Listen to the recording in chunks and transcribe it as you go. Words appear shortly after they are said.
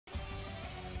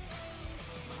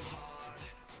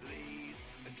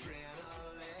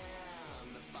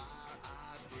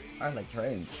I like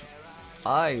trains.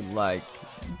 I like...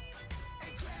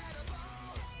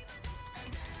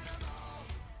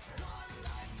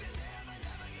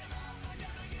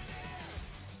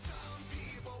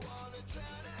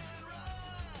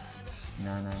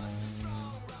 No.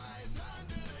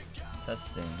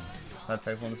 Testing. That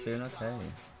paper on the screen, okay.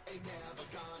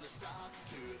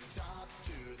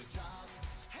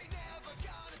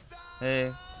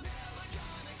 Hey.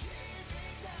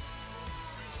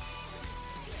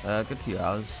 Good few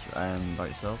hours. By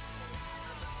yourself.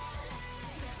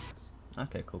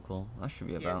 Okay, cool. That should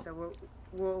be about. Yeah, so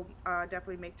we'll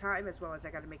definitely make time, as well as I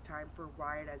got to make time for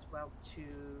Wyatt as well to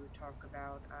talk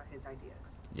about his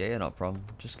ideas. Yeah, no problem.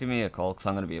 Just give me a call, because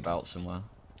I'm going to be about somewhere.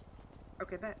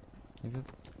 Okay, bet. Okay.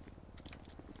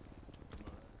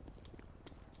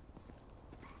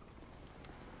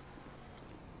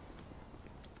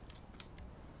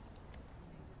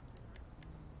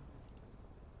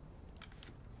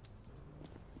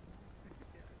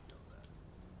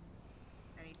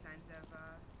 Any signs of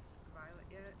Violet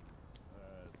yet?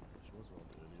 She was around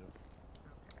earlier.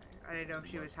 Okay. I didn't know if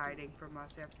she was hiding from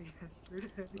us after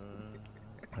yesterday.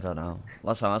 I don't know.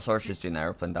 Last time I saw her, she was doing an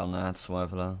airplane down there. I had to swim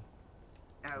over there.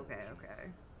 Okay.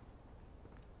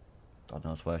 God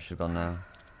knows where she's gone now.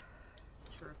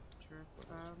 True.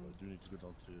 I do need to go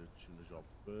down to tune the shop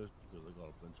first because I got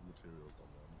a bunch of materials on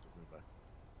there. I'm just going back.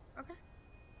 Okay.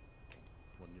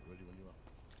 When you're ready, when you are.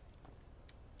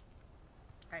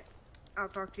 Alright. I'll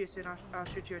talk to you soon. I'll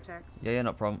shoot you a text. Yeah,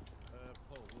 no problem.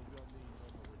 Paul, we'll be on the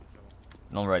normal radio channel.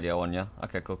 Non radio one, yeah?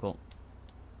 Okay, cool.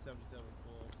 77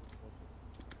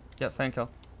 Yeah, thank you.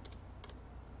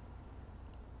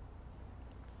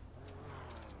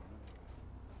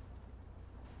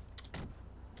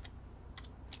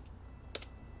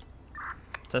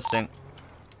 Testing.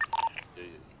 Yeah.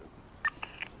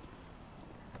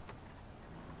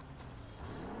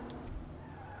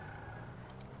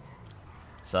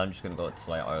 So I'm just gonna go to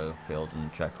like oil field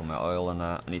and check on my oil and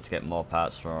that. I need to get more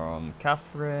parts from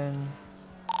Catherine.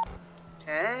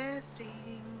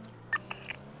 Testing.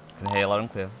 Can hear you loud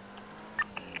and clear.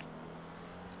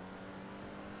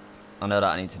 I know that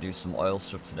I need to do some oil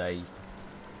stuff today.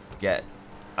 Get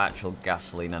actual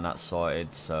gasoline and that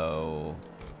sorted, so...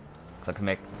 Cause I can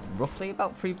make roughly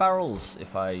about 3 barrels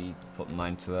if I put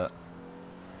mine to it.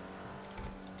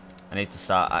 I need to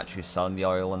start actually selling the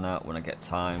oil and that when I get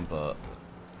time, but...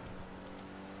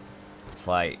 It's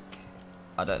like...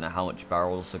 I don't know how much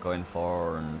barrels are going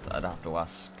for, and I'd have to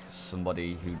ask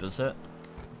somebody who does it.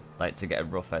 Like, to get a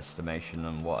rough estimation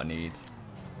on what I need.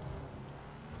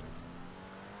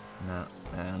 Nah,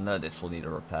 I know this will need a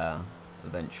repair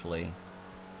eventually.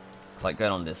 It's like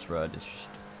going on this road is just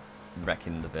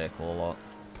wrecking the vehicle a lot.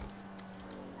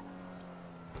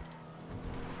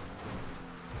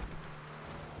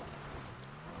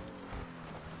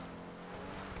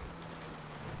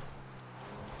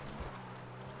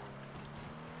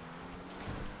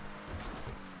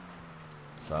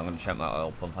 So I'm going to check my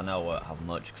oil pump. I know I won't have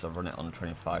much because I've run it on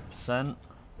 25%.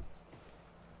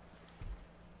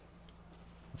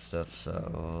 Stuff,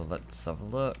 so let's have a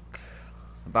look.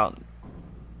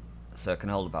 So it can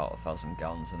hold about 1,000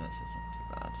 gallons in it, so it's not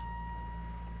too bad.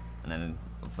 And then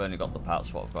I've only got the parts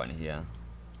for what I've got in here.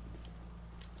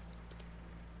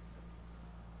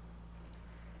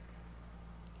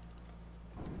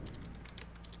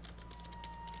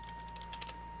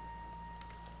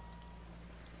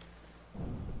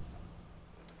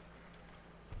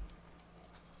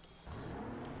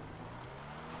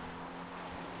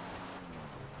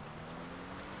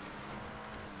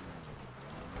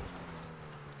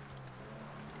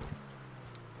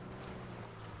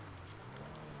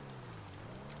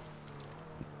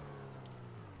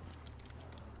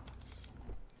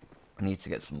 I need to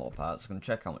get some more parts. I'm going to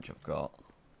check how much I've got.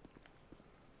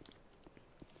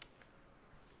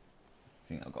 I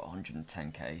think I've got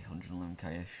 110k,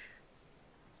 111k-ish.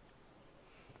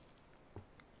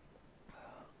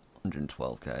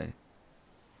 112k.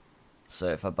 So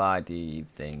if I buy the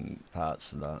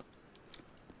parts of that.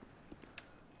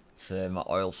 So my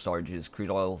oil storage is crude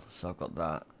oil, so I've got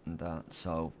that and that.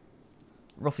 So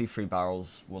roughly 3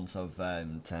 barrels once I've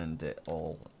turned it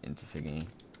all into thingy.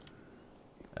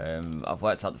 I've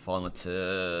worked out the formula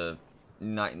to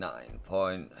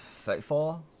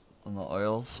 99.34 on the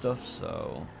oil stuff,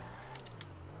 so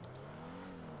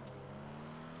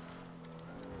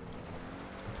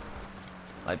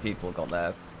like people got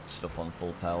their stuff on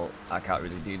full pelt. I can't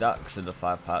really do that because of the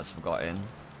 5 parts I've got in.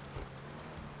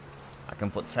 I can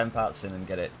put 10 parts in and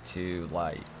get it to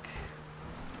like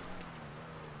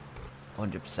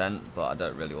 100%, but I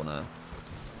don't really want to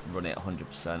run it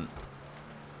 100%.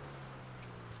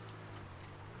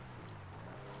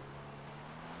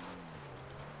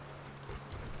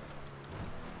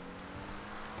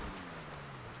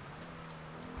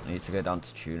 I need to go down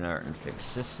to tuner and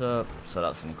fix this up, so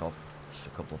that's gonna cost a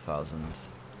couple of thousand.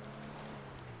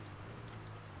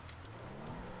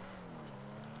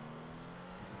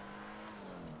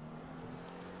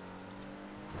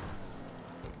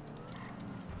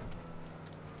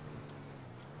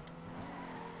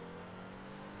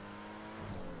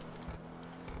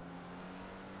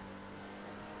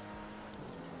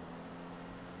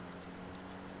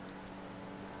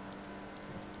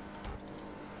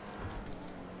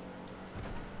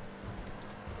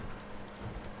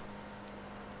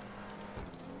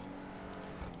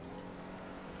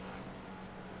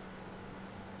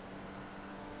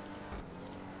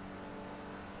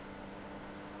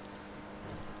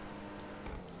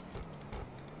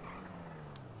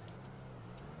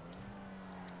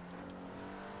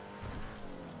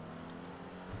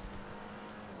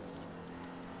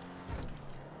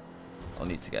 I'll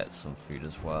need to get some food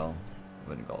as well.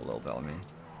 I've only got a little bit on me.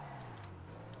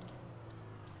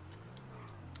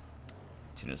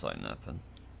 Tuner's lighting up and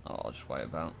I'll just wait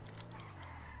about.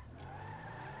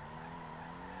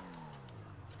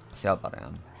 See how bad I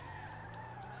am.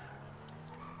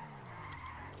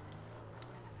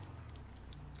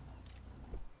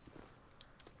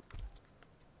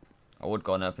 I would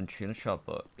go and open tuna shop,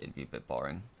 but it'd be a bit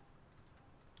boring.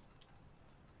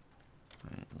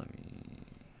 Right, let me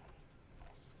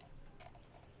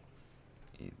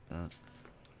eat that.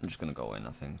 I'm just gonna go in,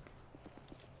 I think.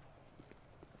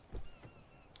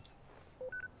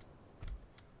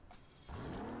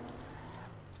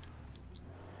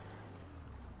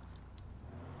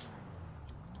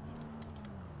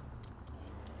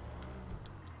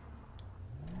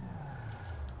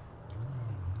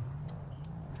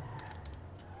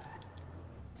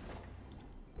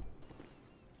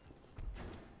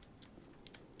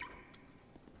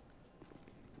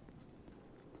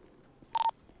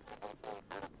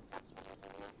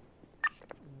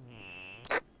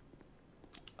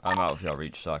 I'm out of your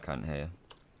reach, so I can't hear you.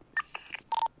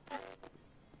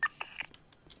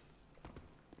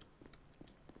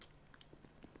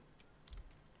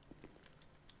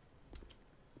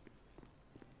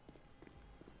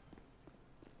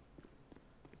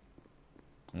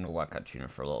 I'm gonna whack at tuner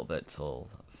for a little bit till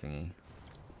thingy.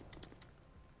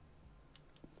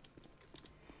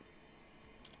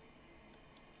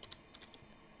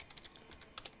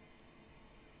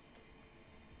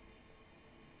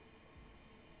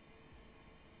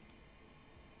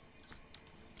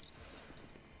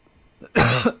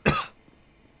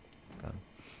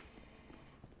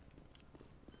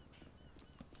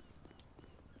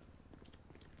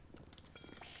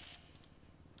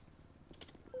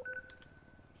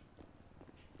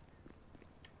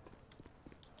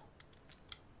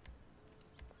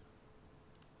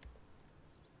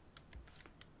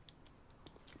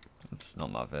 It's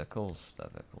not my vehicles, they're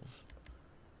vehicles.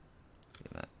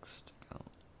 Next account.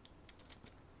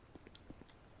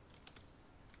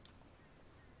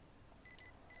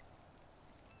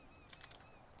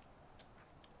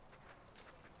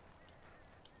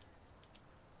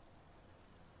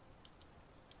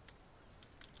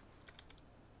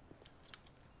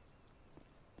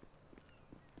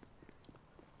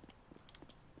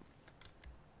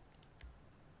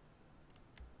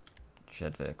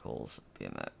 Shed vehicles,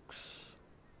 BMX.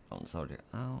 One's already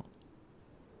out.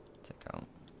 Take out.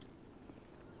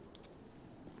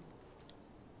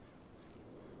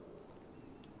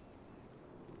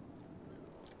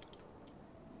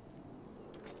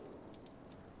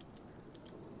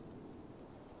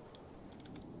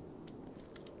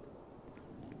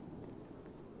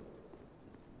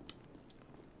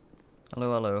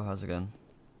 Hello, hello, how's it going?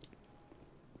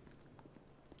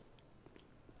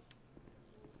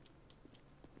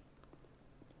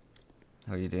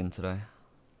 How are you doing today?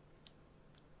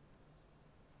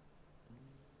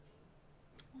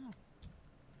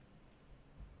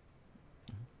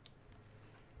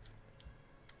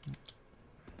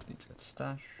 Need to get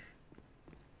stash.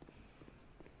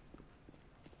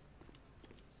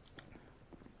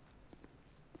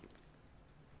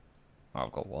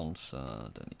 I've got one, so I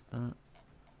don't need that.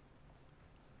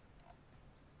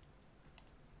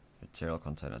 Material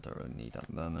container I don't really need at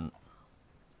the moment.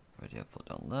 Radio put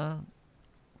down there.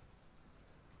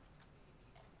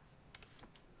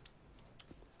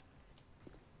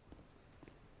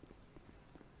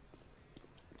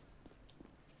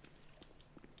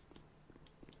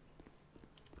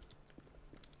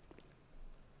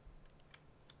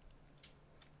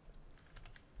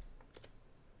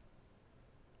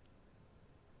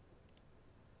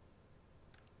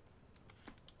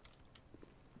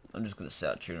 I'm just gonna sit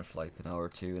out tuner for like an hour or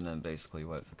two and then basically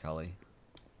wait for Callie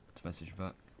to message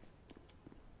back.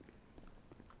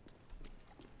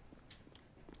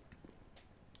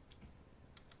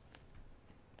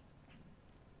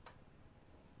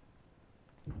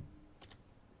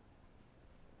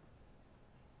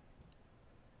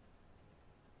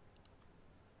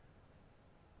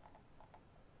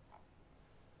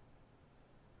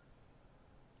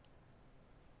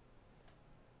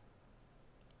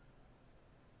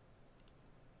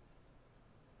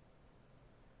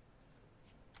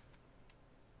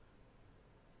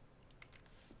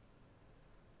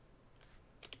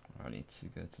 need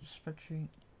to go to the spreadsheet.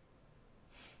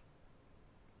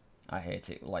 I hate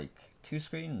it. Like, 2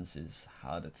 screens is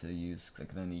harder to use because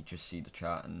I can only just see the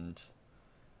chart and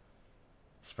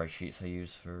spreadsheets I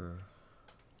use for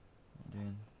what I'm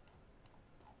doing.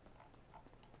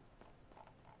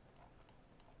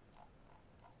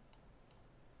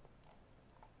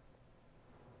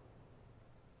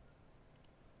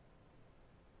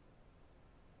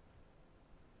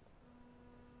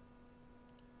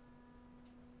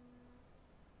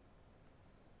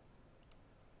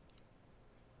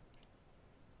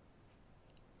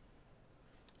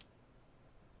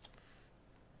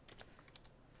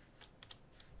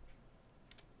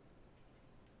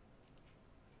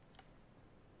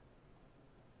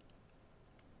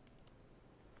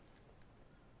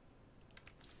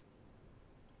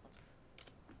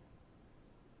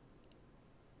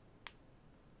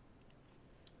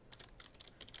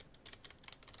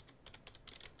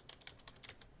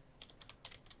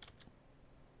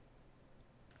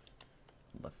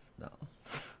 Left that.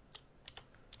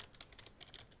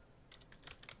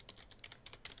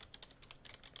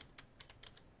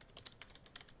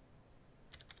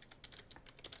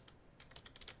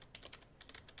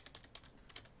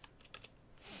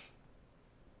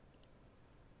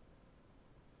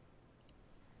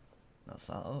 That's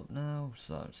that up now,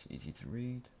 so it's easy to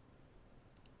read.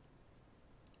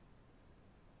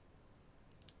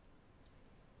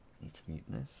 Need to mute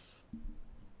this.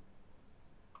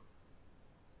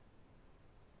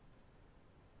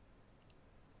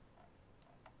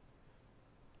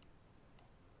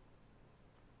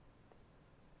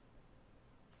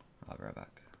 I'll be right back.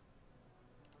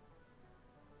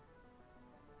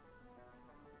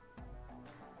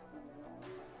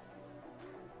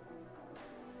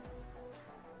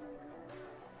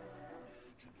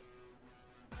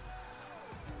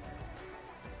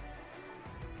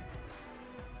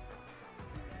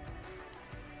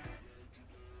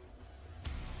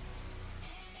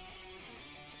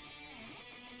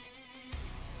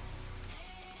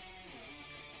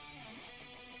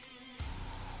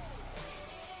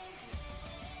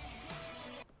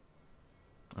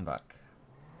 I'm back.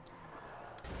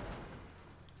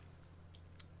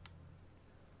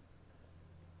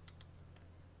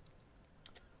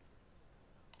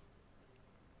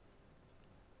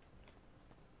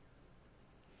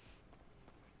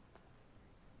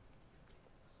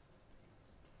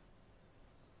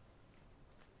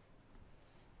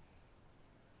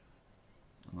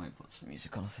 I might put some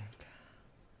music on, I think.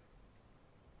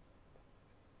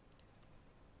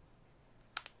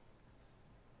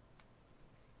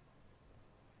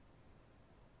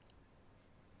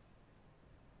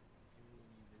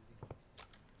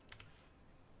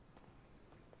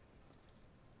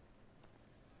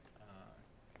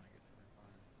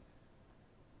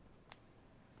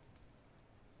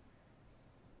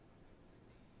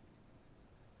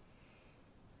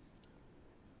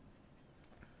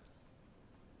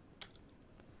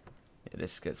 Yeah,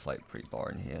 this gets like pretty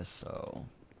boring here, so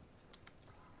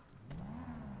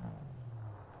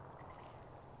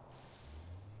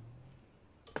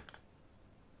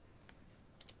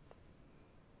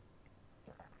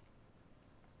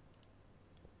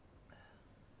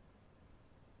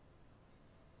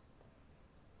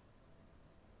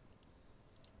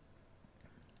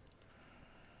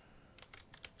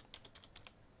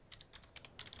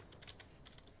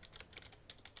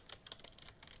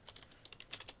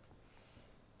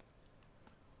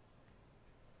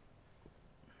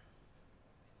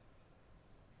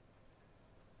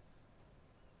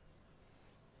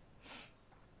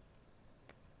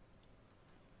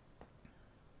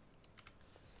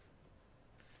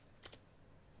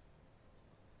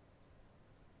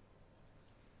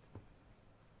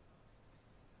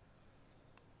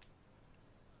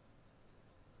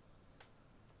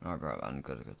alright, bro, I'm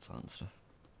good at good sound stuff.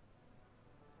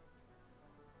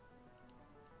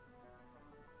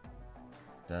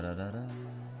 Da da da da.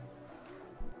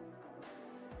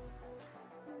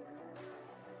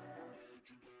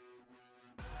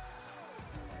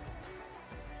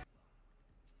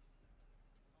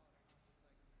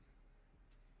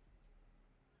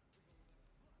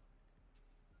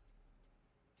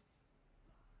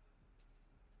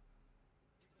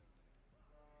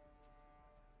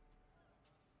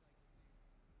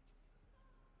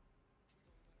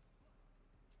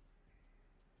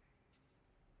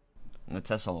 I'm gonna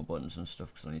test all my buttons and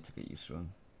stuff because I need to get used to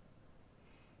them.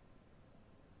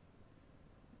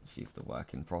 See if they're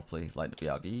working properly, like the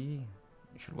BRB.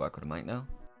 It should work with the mic now.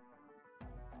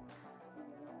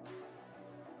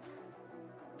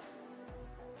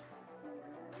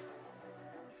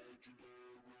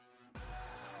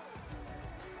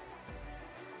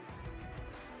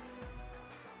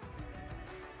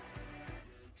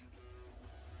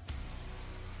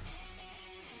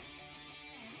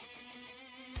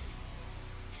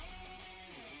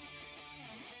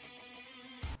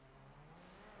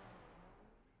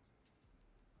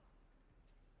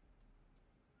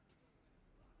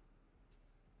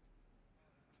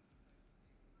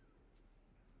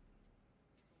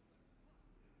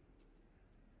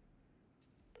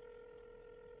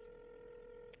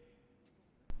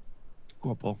 Go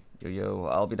on, Paul. Yo,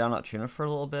 I'll be down at Tuna for a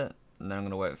little bit, and then I'm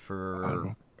gonna wait I for don't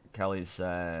know. Kelly's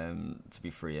to be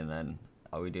free, and then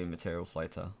I'll be doing materials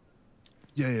later.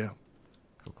 Yeah.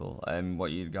 Cool. What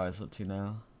are you guys up to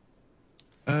now?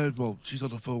 Well, she's on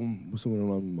the phone with someone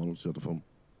around Monroe on the phone.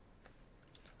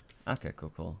 Okay,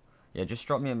 cool. Yeah, just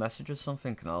drop me a message or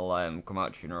something, and I'll come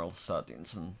out to Tuna. I'll start doing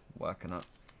some work on it.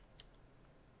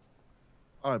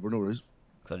 Alright, but no worries.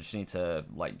 Cause I just need to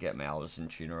like get my hours in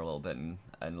Tuna a little bit and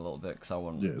a little bit, cause I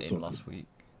wasn't Yeah, it's in all last good. week.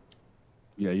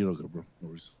 Yeah, you're all good, bro. No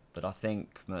worries. But I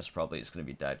think most probably it's gonna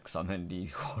be dead, cause I'm in the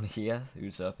one here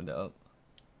who's opened it up.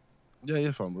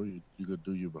 Yeah, fine, bro. You could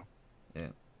do you, bro. Yeah.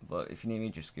 But if you need me,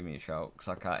 just give me a shout, cause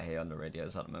I can't hear on the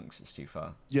radios at the moment, cause it's too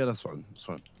far. Yeah, that's fine. It's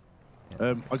fine.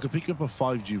 Yeah, I could pick up a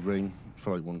 5G ring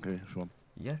for like 1K if you want.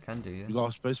 yeah, can do, yeah. You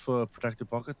got space for protected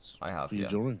pockets? I have, For your yeah.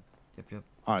 jewelry? Yep.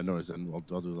 Alright, no worries then. I'll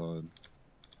do that then.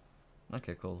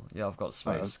 Okay, cool. Yeah, I've got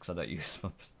space, cause I don't use my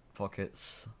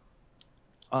pockets.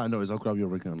 Alright, no worries. I'll grab your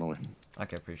ring and I'll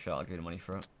Okay, pretty sure I'll give you the money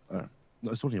for it. Alright.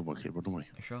 No, it's only a 1K, bro. Don't worry.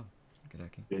 You sure? Good,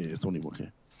 okay. Yeah, it's only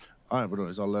 1K. Alright, bro. No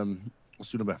worries. I'll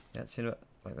see you in a bit. Yeah, see you in a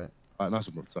bit. Bye. Alright, nice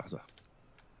one, bro. Ta.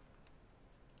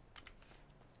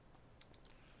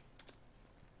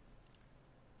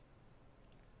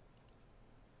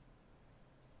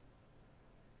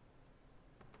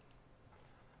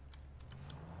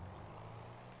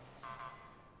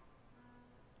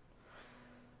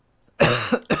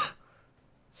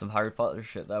 Some Harry Potter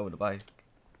shit there with a bike.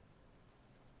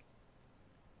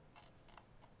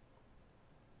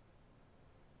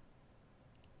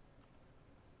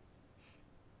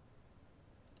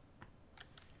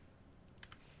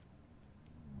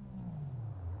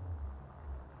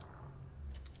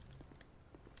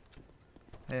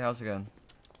 Hey, how's it going?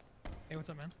 Hey, what's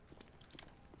up, man?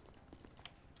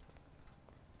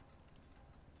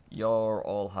 You're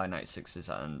all high 96s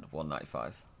and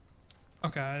 195.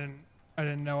 Okay, I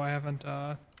didn't know. I haven't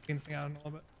seen anything out in a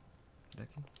little bit. Good,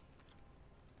 okay.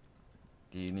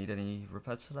 Do you need any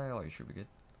repairs today, or you should be good?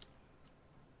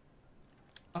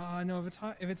 No,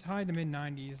 if it's high to mid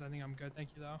 90s, I think I'm good. Thank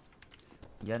you though.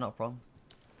 Yeah, not a problem.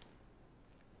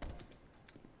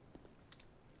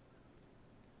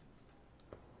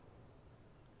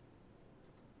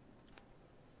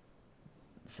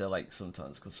 So like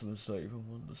sometimes customers don't even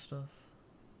want the stuff.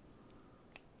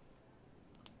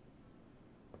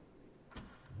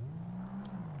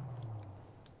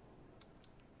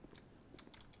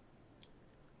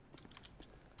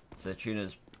 So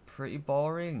tuna's pretty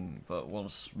boring, but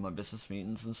once my business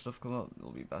meetings and stuff come up, it'll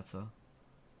be better.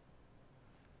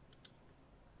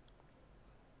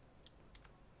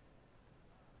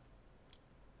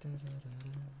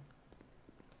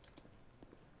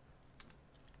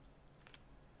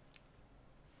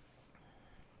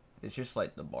 It's just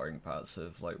like the boring parts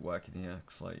of like working here,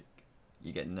 cause like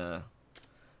you're getting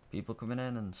people coming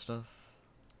in and stuff.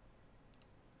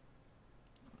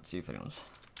 Let's see if anyone's.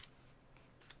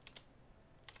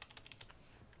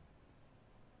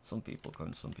 Some people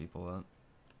come, some people won't.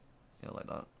 Yeah, like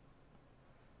that.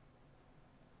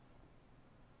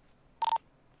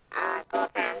 Go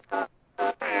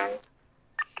fans.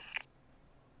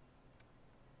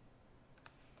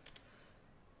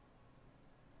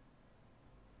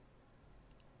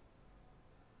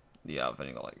 Yeah, I've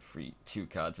only got like two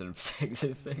cards in a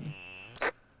protective thing.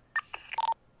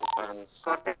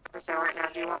 Squad for sale right now.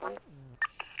 Do you want one?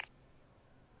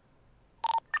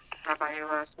 I'll buy you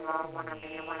a small one and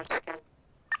medium one if I can.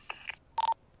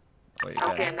 Wait,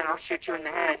 Okay, again. and then I'll shoot you in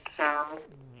the head, so...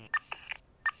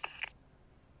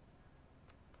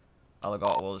 All I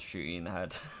got was shooting in the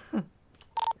head.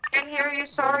 Didn't hear you,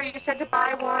 sorry. You said to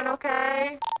buy one,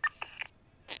 okay?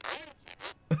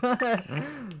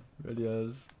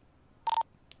 Radios.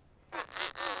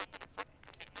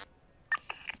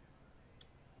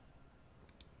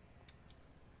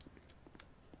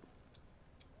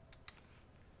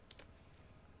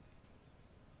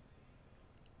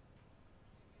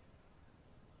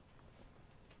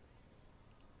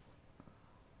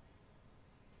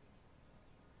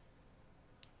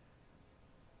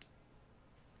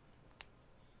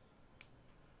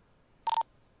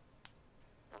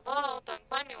 Hello, don't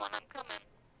buy me one, I'm coming.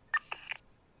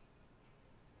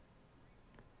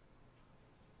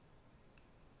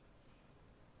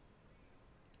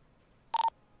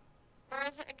 Where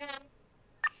is it again?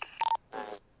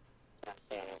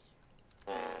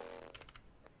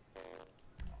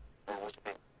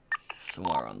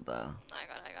 Somewhere around there. I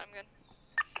got it, I'm good.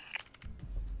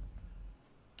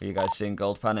 Are you guys seeing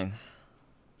gold panning?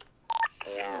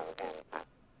 Yeah,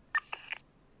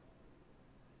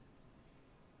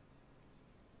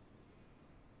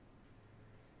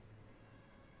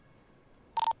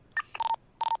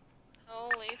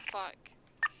 fuck?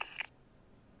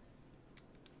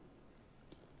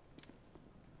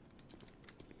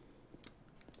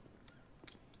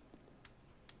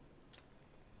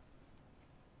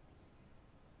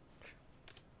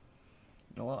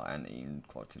 You know what? I ain't even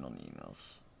clocked in on the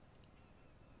emails.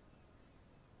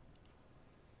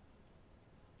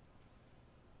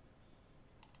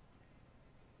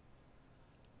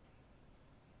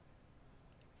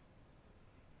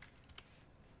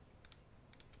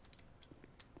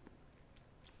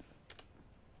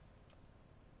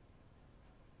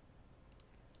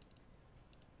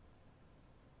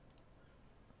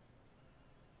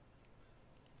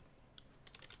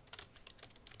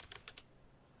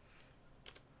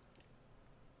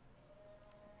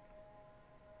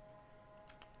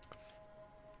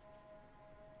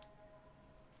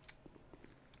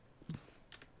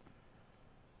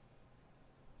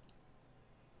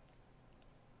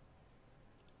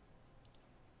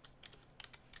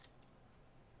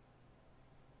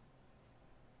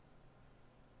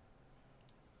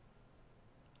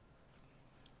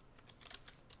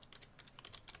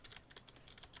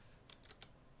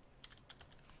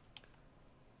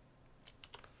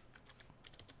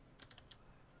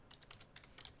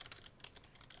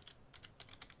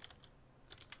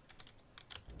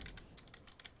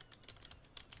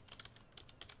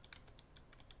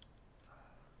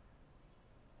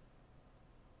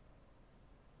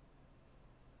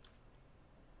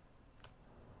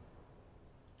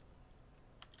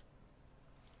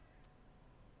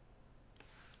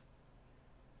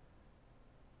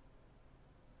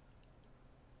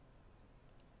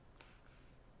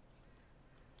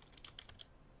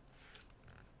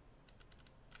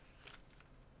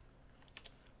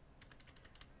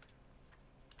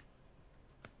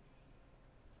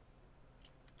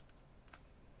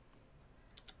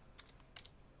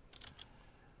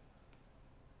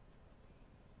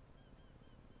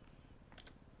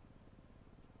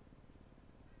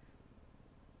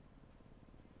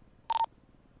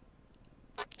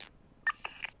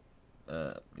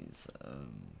 Please, hang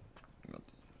on.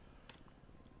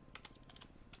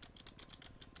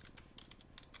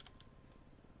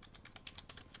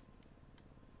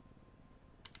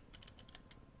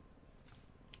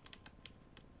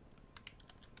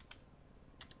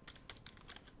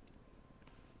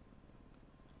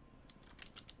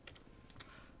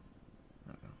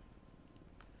 There we go.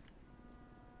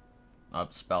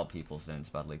 I've spelled people's names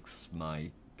badly 'cause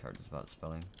my character's bad at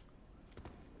spelling.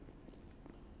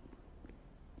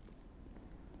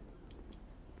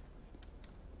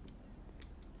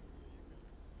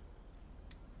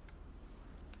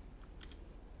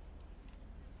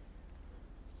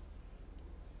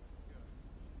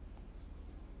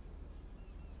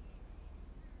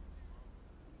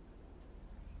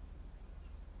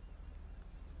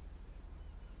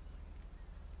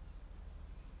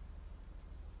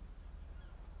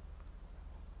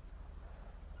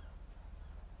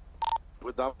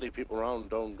 With that many people around,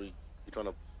 don't be trying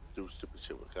to do stupid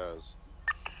shit with cars.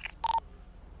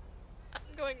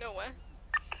 I'm going nowhere.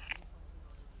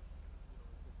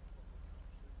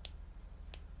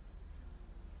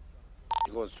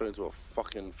 You're going straight into a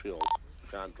fucking field. You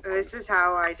can't drive. This is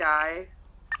how I die.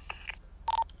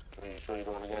 Are you sure you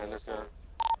don't want to get in this car?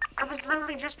 I was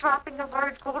literally just dropping the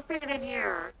large gold pin in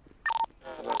here.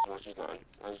 Yeah, that's what she's like.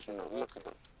 I just want to look at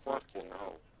the fucking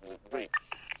hell. Wait,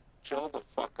 chill the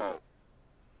fuck out.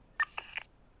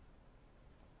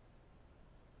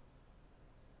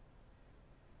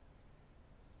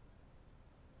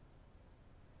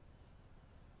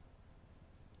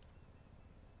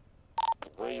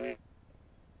 Wait.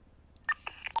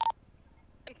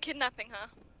 I'm kidnapping her.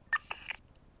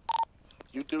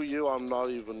 You do you, I'm not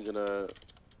even gonna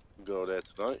go there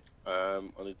tonight. I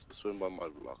need to swim by my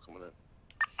block a minute.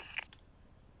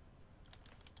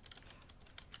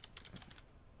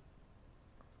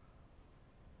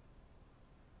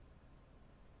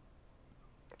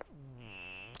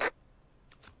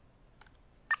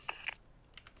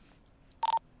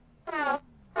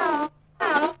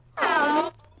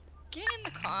 Get in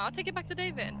the car, I'll take it back to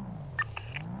David.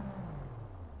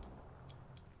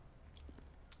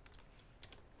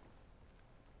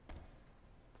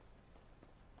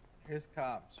 His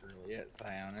cops really at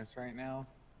Sionis right now.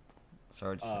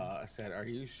 Sorry to say. I said, "Are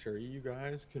you sure you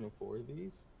guys can afford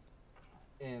these?"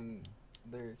 And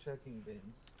they're checking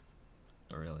bins.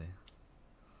 Oh, really?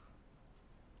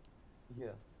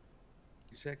 Yeah.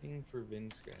 Checking for VIN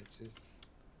scratches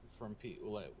from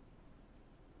people that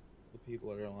the people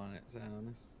that are on at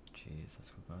Sionis. Jeez,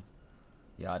 that's quite bad.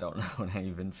 Yeah, I don't know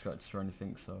any VIN scratches or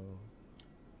anything, so...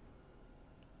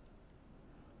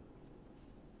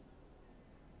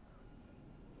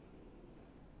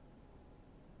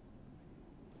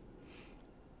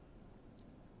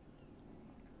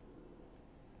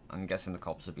 I'm guessing the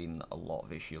cops have been a lot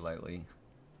of issue lately.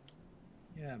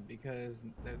 Yeah, because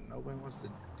nobody wants to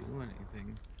do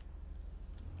anything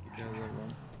because of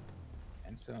them.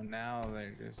 And so now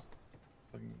they're just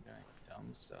fucking doing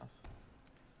dumb stuff.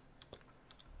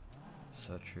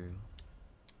 So true.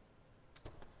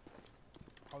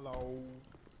 Hello.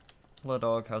 Hello,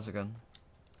 dog. How's it going?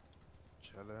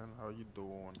 Chillin', how you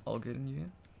doing? All good, and you?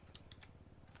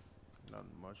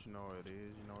 Nothing much, you know how it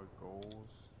is, you know how it goes.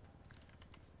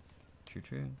 True,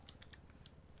 true.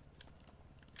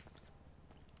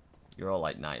 You're all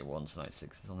like 91s,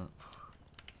 96s on it.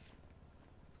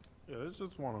 Yeah, it's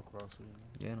just one across it, you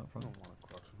know? Yeah, no I problem. don't want to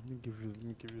cross it. Let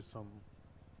me give you some.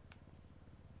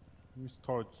 Let me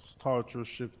start your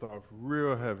shift off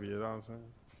real heavy, you know what I'm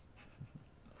saying?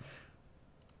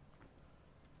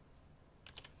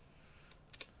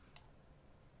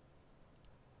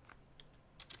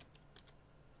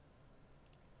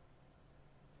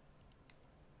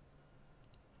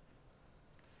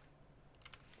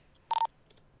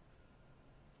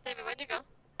 David, where'd you go?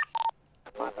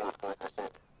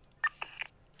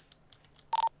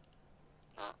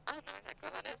 Well, I don't know exactly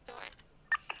what that is, do I?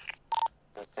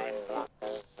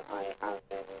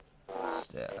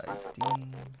 State ID.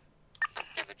 I've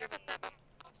never driven there, but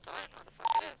so I don't know what the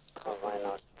fuck it is, so.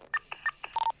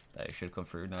 That should come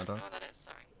through I now, don't dog. know what that is,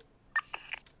 sorry.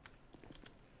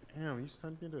 Damn, you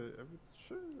sent me the every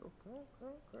shit.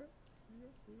 Okay. See ya.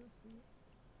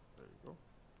 There you go.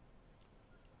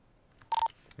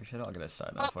 Appreciate it. I'll get it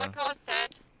started Oh, now for my you. car's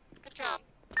dead. Good job.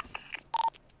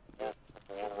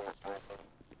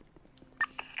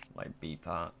 Like B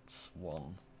parts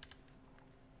 1.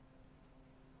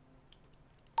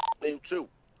 Me too.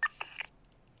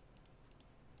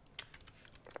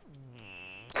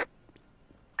 Do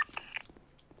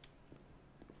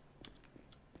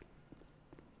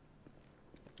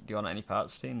you want any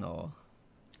parts, Dean, or?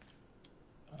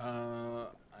 I'm doing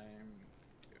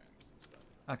some stuff.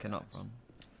 Okay, not a problem.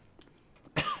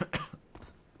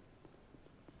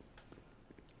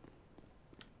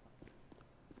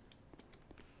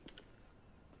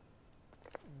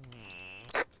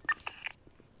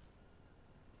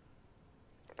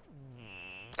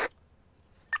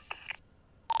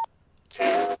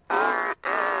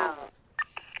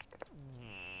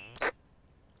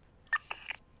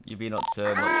 You been up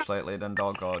to much lately then,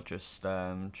 dog, or just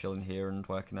chilling here and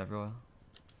working everywhere?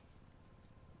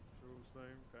 True, same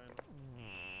kind of.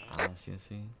 Ah, I see, I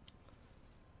see. Ain't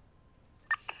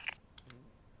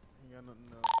got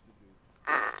nothing else to do.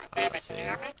 I see.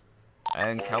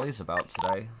 And Kelly's about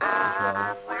today as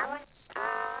well.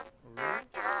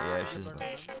 Yeah, she's.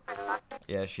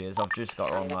 Yeah, she is. I've just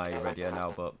got her on my radio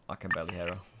now, but I can barely hear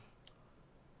her.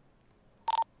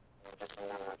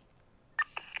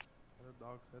 The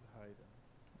dog said hi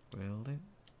then. Will do.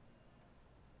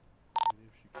 See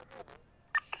if she can.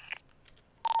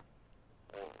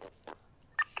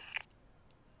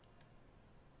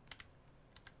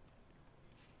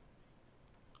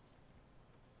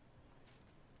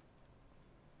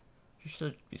 She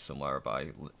should be somewhere about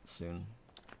soon.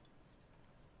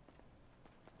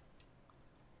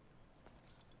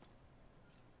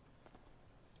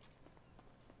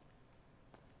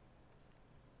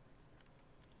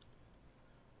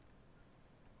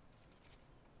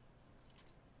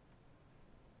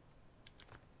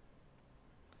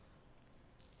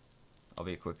 I'll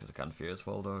be as quick as I can for you as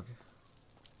well, dog.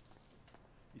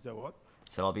 You said what?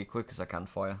 So I'll be quick as I can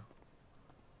for you.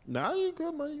 Nah, you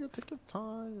good, man. You take your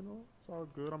time, you know. It's all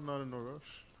good. I'm not in a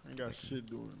rush. I ain't got shit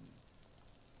doing.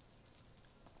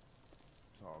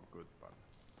 It's all good, man.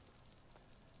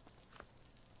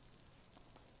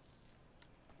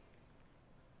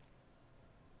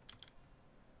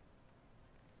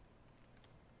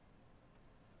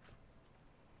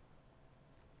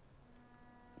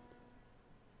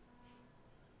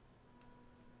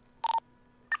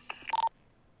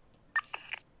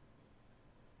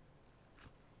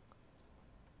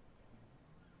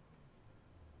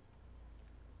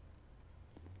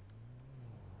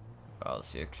 Oh,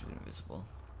 it's actually invisible.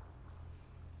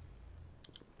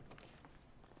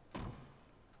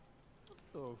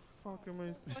 The fuck am I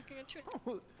saying? Fucking a tree.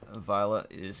 Violet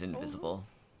is invisible.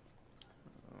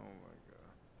 Oh my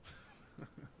god.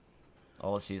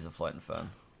 All I see is a floating phone.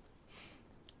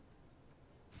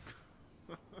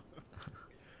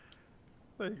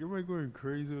 Like, am I going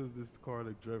crazy or is this car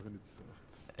like driving itself?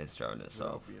 It's driving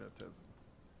itself. Without being a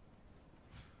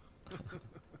Tesla.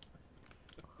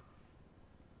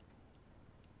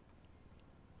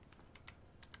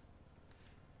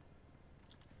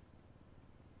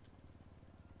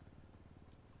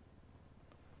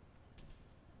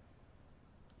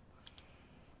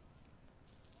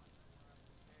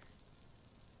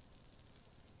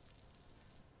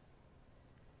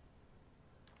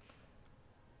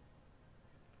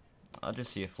 I'll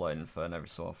just see a floating fern every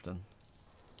so often.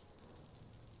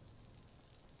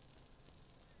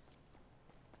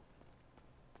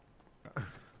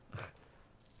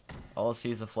 All I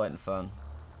see is a floating fern.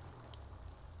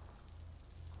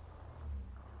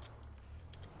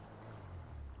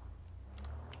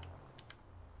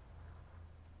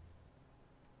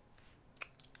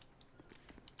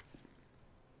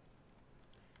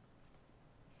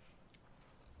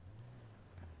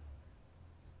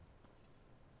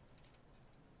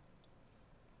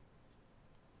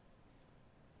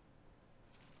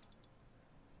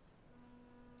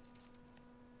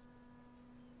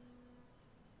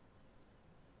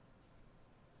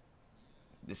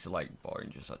 This is like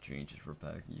boring, just actually just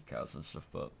repair your cars and stuff,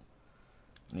 but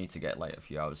I need to get like a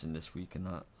few hours in this week and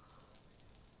that.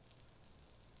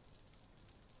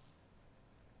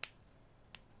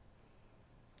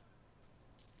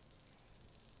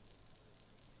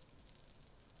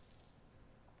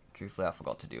 Truthfully, I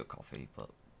forgot to do a coffee, but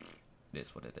it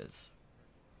is what it is.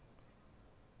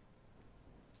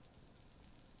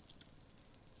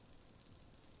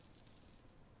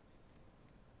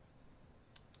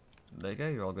 There you go,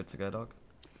 you're all good to go, dog.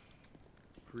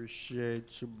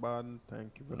 Appreciate you, bud.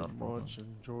 Thank you very Not a problem. much.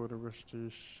 Enjoy the rest of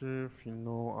your shift. You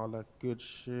know, all that good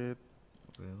shit.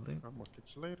 Will do. I'm gonna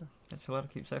catch you later. Catch you later,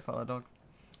 keep safe out there, dog.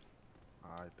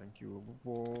 Alright, thank you,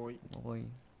 boy. Bye-bye.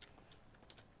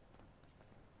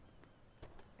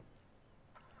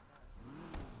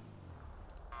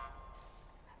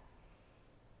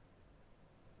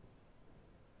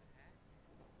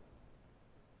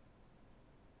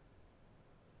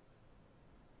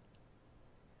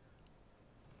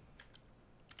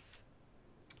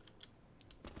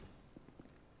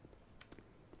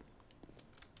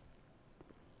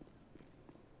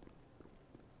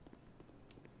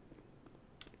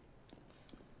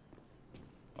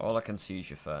 All I can see is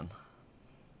your phone.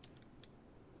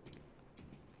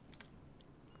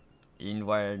 You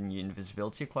wearing your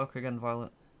invisibility cloak again,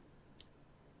 Violet?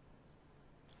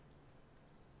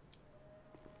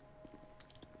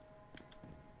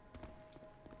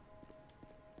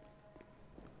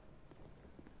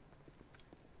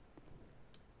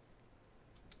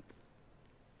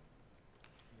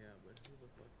 Yeah, but who the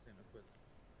fuck's gonna put?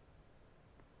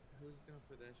 Who's gonna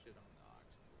put that shit on the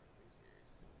auction block? Be serious.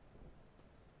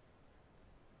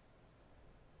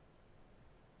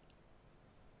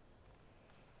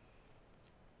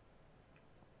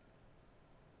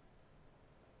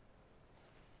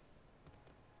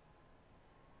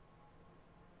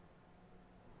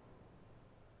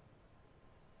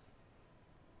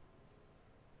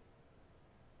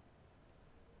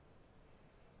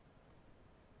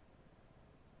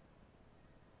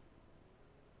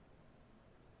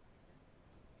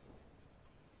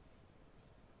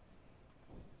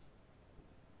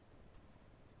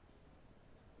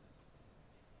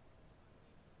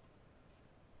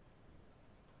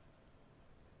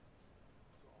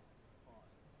 It's all fun.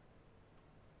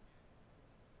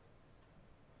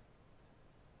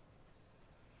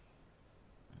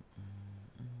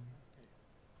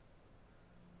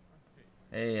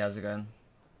 Okay. Hey, how's it going?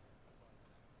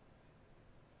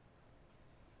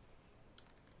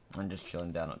 I'm just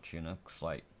chilling down at Tunux,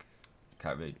 like,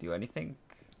 can't really do anything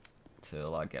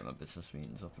till I get my business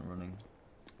meetings up and running.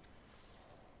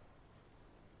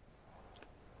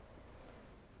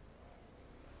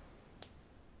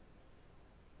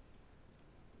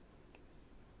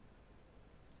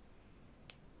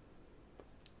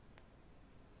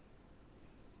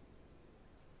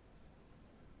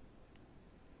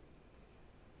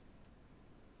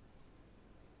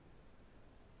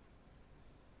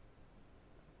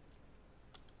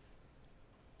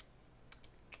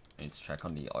 I need to check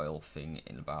on the oil thing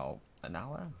in about an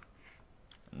hour.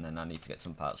 And then I need to get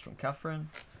some parts from Catherine.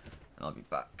 And I'll be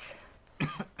back.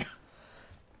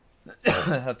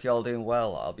 Hope you're all doing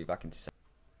well. I'll be back in 2 seconds.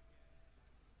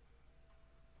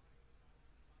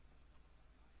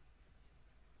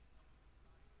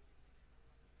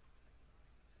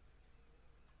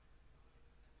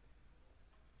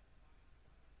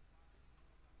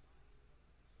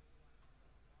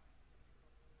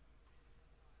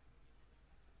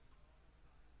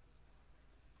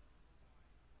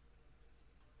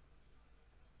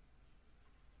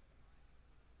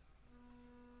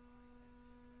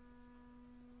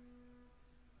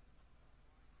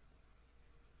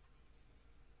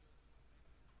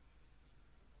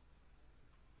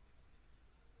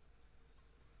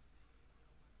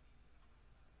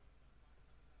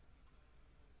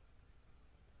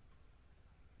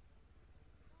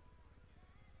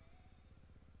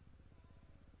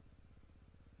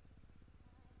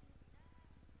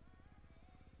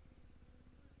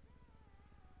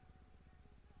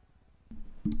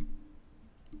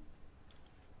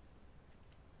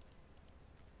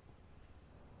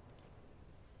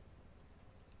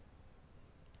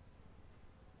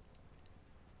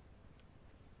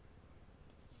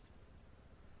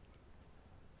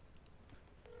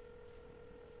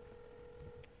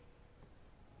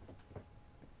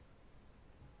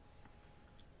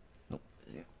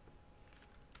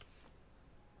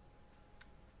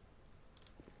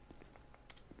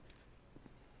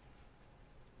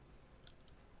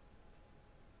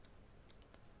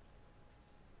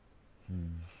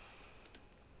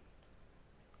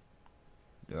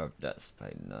 Do I have debts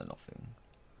paid? No, nothing.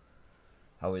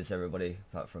 How is everybody?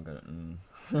 Apart from going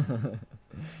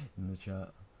in the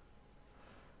chat.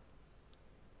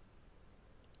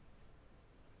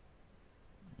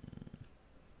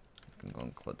 I can go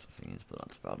and collect some things, but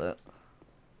that's about it.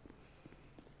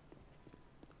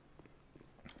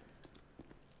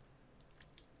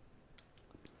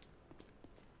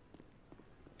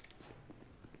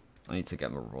 I need to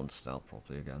get my run style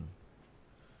properly again.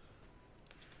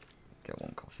 Get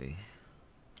one coffee.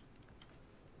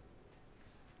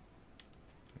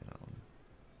 Get on.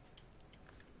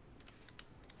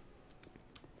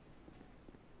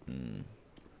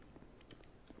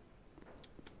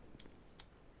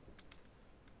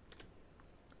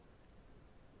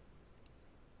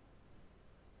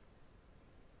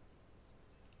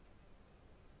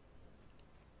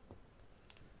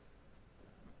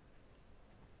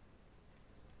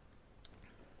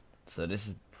 So this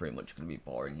is pretty much going to be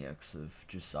boring here because I've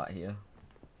just sat here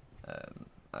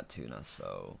at Tuna,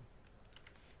 so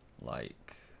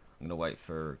like I'm going to wait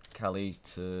for Kelly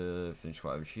to finish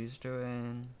whatever she's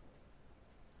doing.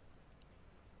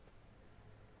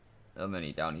 I'm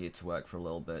only down here to work for a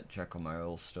little bit, check on my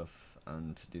oil stuff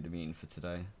and do the meeting for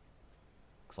today.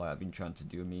 Because I've been trying to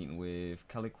do a meeting with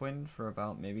Kelly Quinn for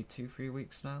about maybe 2-3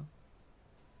 weeks now.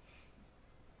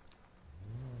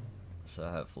 So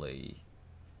hopefully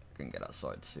can get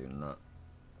outside soon and that.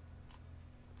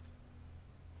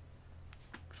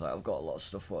 Cause I've got a lot of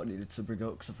stuff what I needed to bring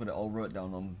up because I've got it all wrote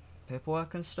down on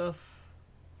paperwork and stuff.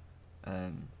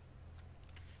 And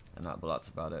that, but that's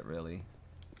about it really.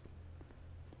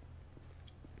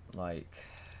 Like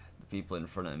the people in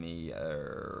front of me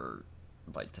are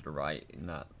like to the right in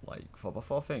that like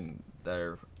 4x4 thing.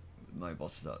 They're my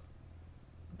bosses at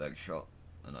Big Shot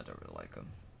and I don't really like them.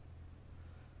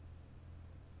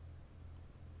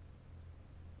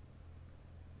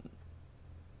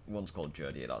 One's called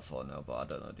Jody, that's all I know, but I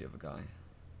don't know the other guy's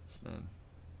name.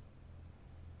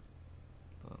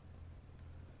 But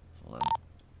it's all them.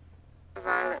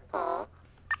 Violet Paul.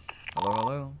 Hello,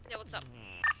 hello. Yeah, what's up?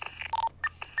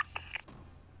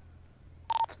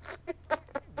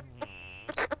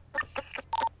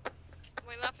 What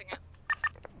are you laughing at?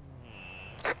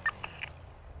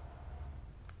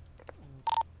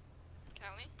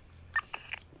 Callie?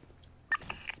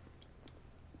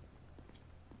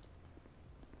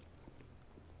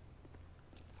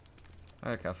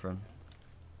 Hi, Catherine.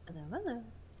 Hello, hello.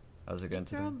 How's it going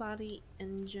today? Throw a body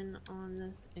engine on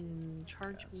this and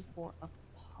charge me for a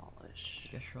polish.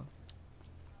 Yeah, sure.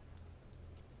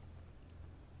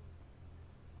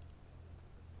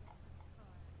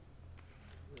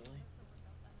 Really?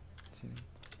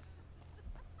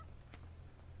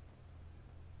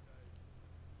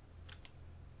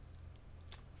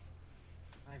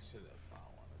 I should have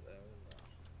found one of those.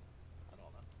 I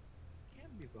don't know.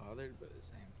 Can't be bothered, but at the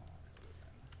same time, it would've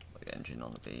been Like engine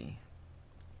on the B.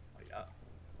 like, yeah.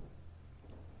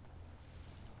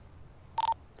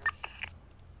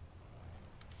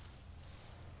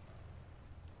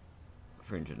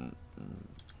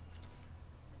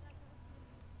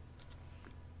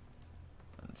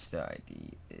 And state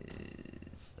ID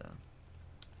is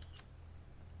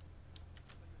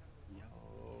Yo.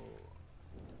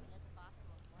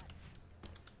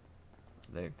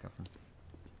 there, Catherine.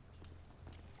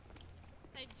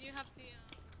 Hey, do you have the,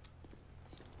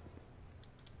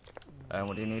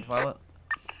 What do you need, Violet? are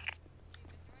you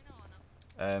busy right now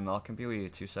or no? I can be with you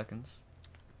 2 seconds.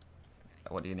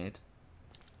 What do you need?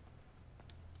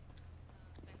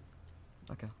 Thing.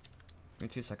 Okay. Give me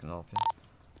 2 seconds, I'll help you.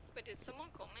 Wait, did someone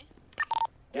call me?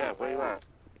 Yeah, where you at?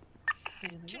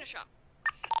 Tuna shop.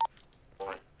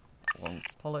 Why? One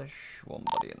polish, one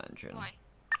body and engine. Why?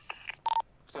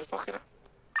 So fucking.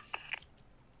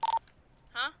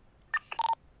 Huh?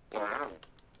 Yeah, I am.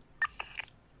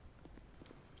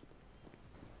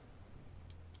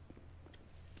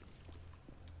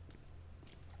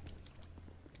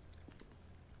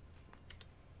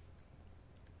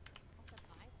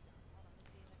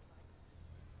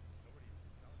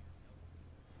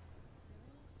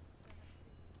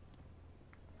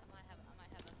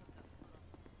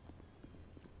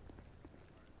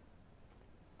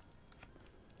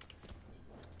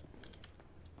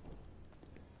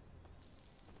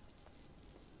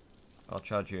 I'll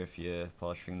charge you if you're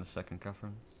polishing the second,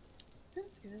 Catherine.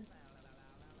 That's good.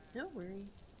 No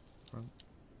worries. Right.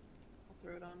 I'll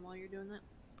throw it on while you're doing that.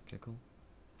 Okay, cool.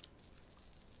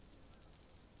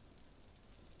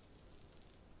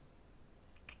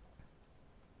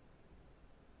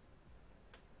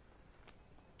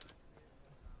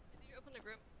 Did you open the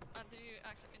group? Did you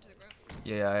accept me into the group?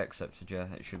 Yeah, I accepted you.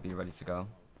 It should be ready to go.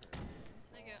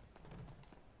 Thank you.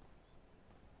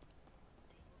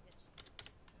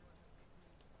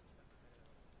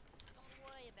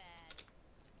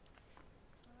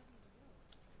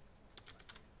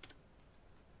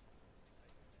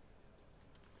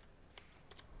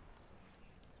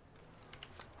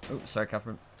 Oh, sorry,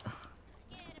 Catherine.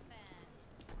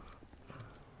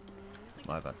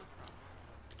 My bad.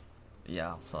 Yeah,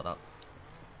 I'll sort that.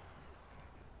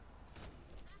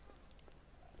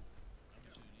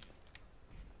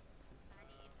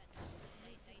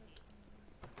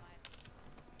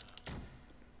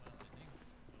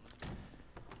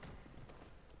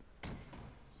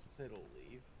 So it'll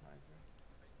leave, Hydra.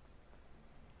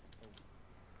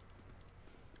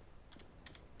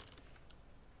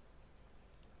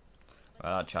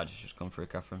 Right, that charge has just come through,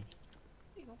 Catherine.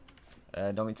 There you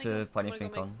go. Don't want me to put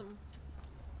anything on?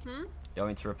 Hmm? Don't want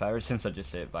me to repair it since I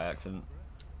just hit it by accident?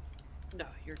 No,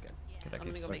 you're good. Good, I'm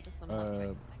gonna go make some.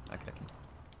 Okay.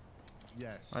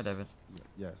 Yes. Hi, David.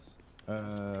 Yes. That's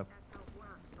how it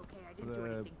works. Okay, I didn't do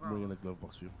anything Bring in wrong. the glove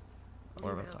box for you.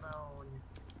 Where Leave was it I?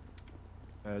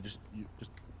 alone. Just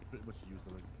pretty much use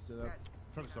the ring. So, That's-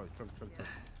 trunk, sorry, trunk. Yeah.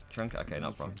 Trunk? Okay,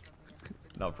 no problem.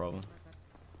 No problem.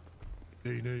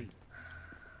 Nee.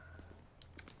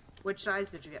 Which size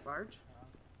did you get? Large?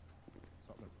 What's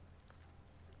happening?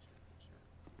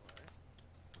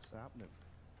 What's happening?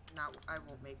 Not. I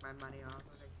won't make my money off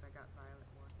of it because I got violet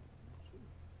one.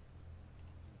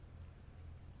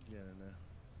 Yeah, no.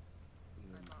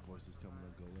 Voices coming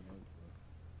and going out. But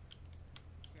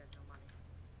She has no money.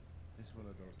 it's one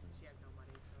of those things. She has no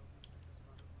money, so just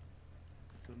bought her one.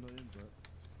 It's annoying, but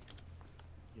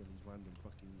yeah, these random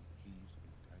fucking keys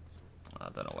and tags or I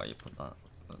don't know where you put that.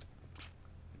 But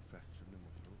infection in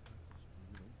my throat.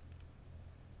 You know.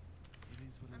 It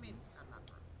is what I it mean, is. I'm not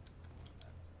broke.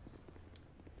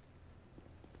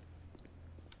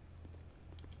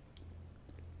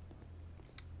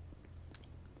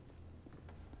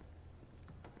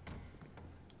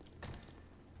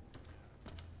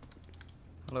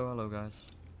 hello, guys.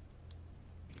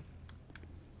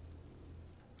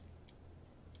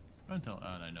 Don't tell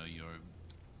Anne I know your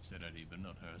set ID, but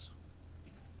not hers.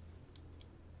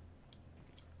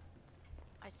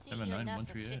 I see you enough for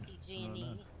 79138. 50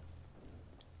 G&E.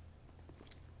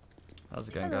 How's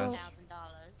it going, guys? $1,000.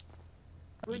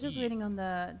 We're just waiting on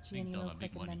the Think G&E they'll real have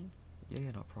quick big and money. then.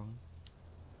 Yeah, no problem.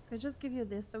 Could I just give you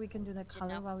this so we can do the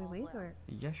color while we wait, or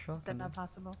Yeah, sure. is that Can do. not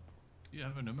possible? Do you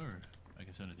have a number? I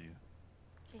can send it to you.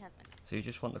 She has been. So you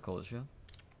just want the colours, yeah?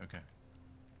 Okay.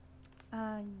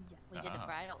 Yes. We did the Ah.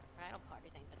 bridal party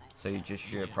thing tonight. So you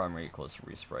just your primary colours to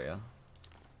respray, yeah?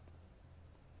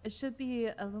 It should be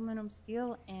aluminum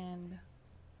steel and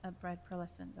a bright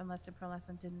pearlescent, unless the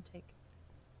pearlescent didn't take.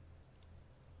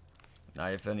 Now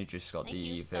you've only just got Thank the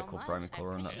you so vehicle much, primary I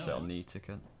colour and that's appreciate it on it. the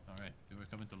ticket. Alright, we were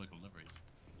coming to local liveries.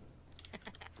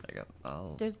 There you go.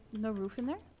 I'll... There's no roof in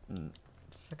there?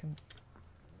 Second.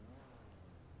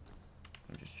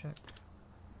 Let me just check.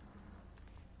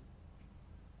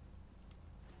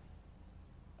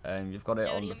 You've got it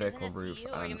Joe, on do the you want me to vehicle send this to roof you, or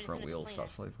you want and me to front send it to wheels. Cleaner?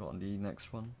 That's what you've got on the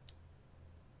next one.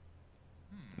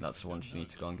 And that's the one you need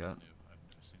to go and get. I've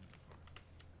never seen it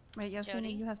before. Right, Yasmina, Jody?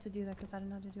 you have to do that because I don't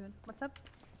know how to do it. What's up?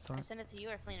 Sorry. I send it to you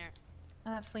or Fleener?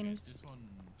 Fleeners. This one,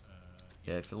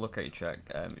 Yeah, if you look at your check,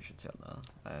 it should say on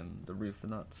there. The roof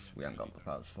and that, we haven't got the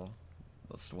parts for.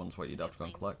 That's the ones where you'd have to go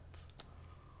and collect.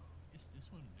 is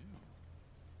this one new?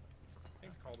 I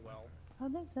think it's called well. Oh,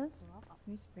 that says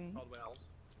respray. Called wells.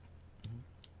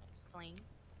 Flames.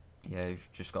 Yeah, you've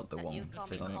just got the That one you call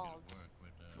me thing on it. called.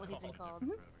 Flames and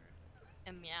calls.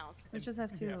 And meows. We just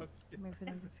have to Yes. wait for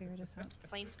them to figure this out.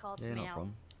 Flames called Yeah, no problem.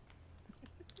 meows.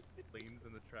 Leans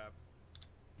in the trap.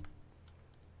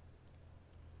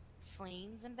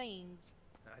 Flames and beans.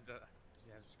 Yeah,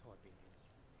 just call it beans.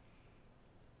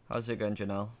 How's it going,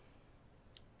 Janelle?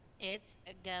 It's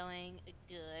going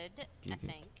good, I Good.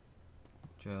 think.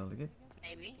 Jolly good.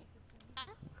 Maybe.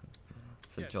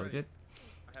 Said Yeah, jolly right. good.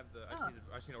 I have the. Oh.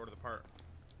 I just need to order the part.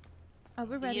 Oh,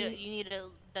 we're You ready. need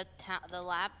the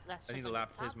lap. That's I need what's the on your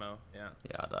lap top. Pismo. Yeah.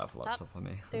 Yeah, I don't have a laptop on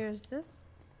me. There's this.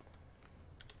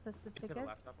 That's the You got a ticket.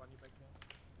 laptop on you by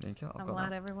chance? Thank you. I've I'm got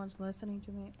glad that. everyone's listening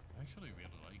to me. I actually really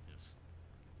like this.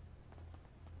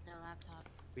 No laptop.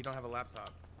 We don't have a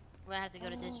laptop. We'll have to go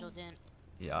to Oh. Digital Dent.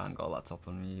 Yeah, I haven't got a laptop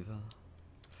on me either.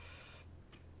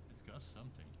 It's got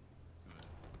something to it.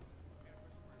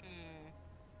 Mm.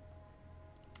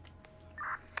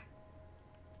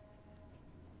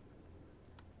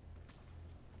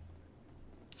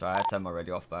 Sorry, I had to turn my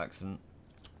radio off by accident.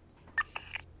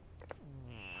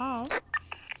 Paul,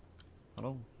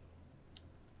 Hello?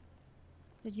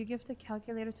 did you give the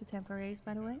calculator to temporaries,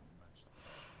 by the way?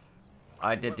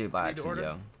 I did do it by Need to accident, order?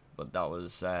 yeah. But that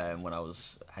was when I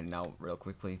was heading out real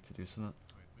quickly to do something.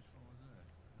 Wait, which one was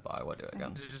that? But I will do it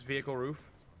again. Is it just vehicle roof?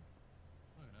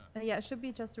 Look at that. Yeah, it should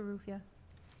be just a roof, yeah.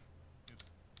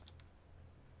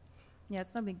 Yeah,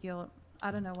 it's no big deal.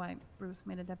 I don't know why Bruce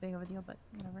made it that big of a deal, but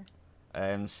whatever.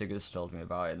 Siggers told me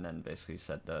about it and then basically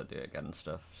said do it again and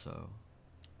stuff, so...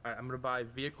 Alright, I'm gonna buy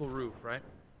vehicle roof, right?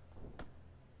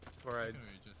 For I think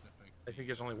it just affects I think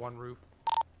there's only one roof.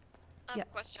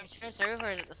 Yep. Question. Is it the roof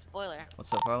or is it the spoiler?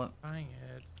 What's up, Violet? Buying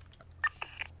it.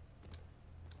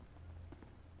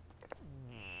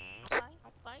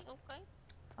 Okay.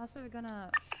 Also, we're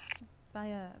gonna buy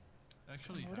a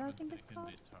Actually, Komodo, I think it's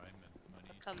called.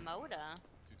 Komoda?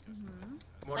 Mm-hmm.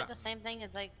 It's like the same thing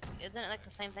as like, isn't it like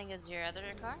the same thing as your other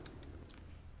car?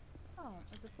 Oh,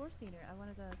 it's a 4-seater. I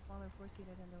wanted a smaller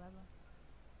 4-seater than the Rebel.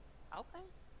 Okay.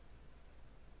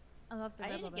 I love the I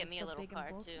need Rebel, to but get it's me so a little big and car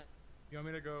bulky. too. You want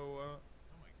me to go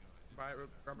buy it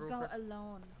grab it real Go quick?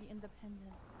 alone. Be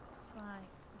independent. Fly.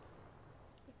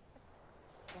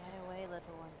 Get away,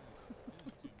 little one.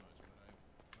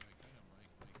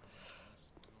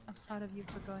 I'm proud of you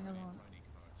for going alone.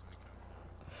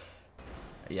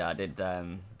 Yeah, I did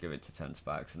give it to Tense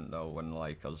by accident though, when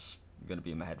like I was gonna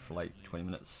be in my head for like 20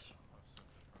 minutes.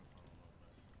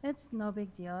 It's no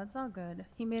big deal. It's all good.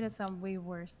 He made it sound way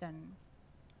worse than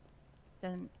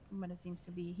what it seems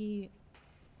to be. He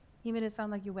made it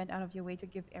sound like you went out of your way to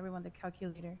give everyone the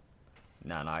calculator.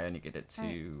 Nah, I only get it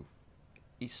to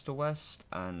East or West,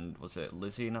 and was it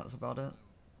Lizzie, and that's about it?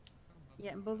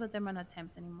 Yeah, and both of them are not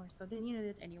temps anymore, so they needed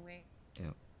it anyway.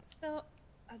 Yep. So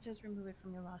I'll just remove it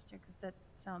from your roster because that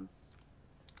sounds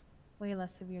way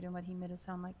less severe than what he made it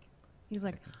sound like. He's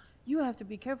like, you have to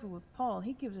be careful with Paul.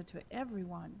 He gives it to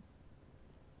everyone.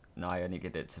 No, I only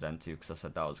get it to them too, because I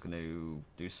said that I was going to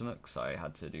do something, because I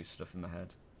had to do stuff in my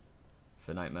head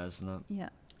for nightmares and that. Yeah.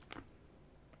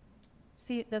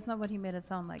 See, that's not what he made it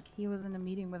sound like. He was in a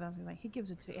meeting with us. He's like, he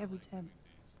gives it to every temp.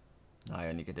 No, I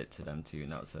only get it to them too,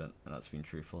 and that's it. And that's been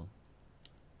truthful.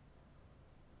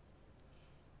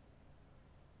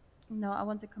 No, I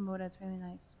want the Komodo. It's really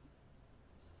nice.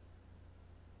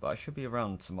 But I should be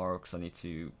around tomorrow, because I need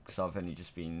to, because I've only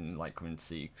just been like coming to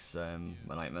see, because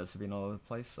my nightmares have been all over the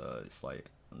place, so it's like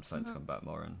I'm starting to come back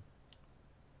more in.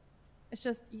 It's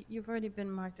just you've already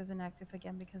been marked as inactive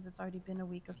again because it's already been a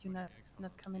week of you not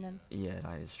coming in. Yeah,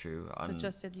 that is true. So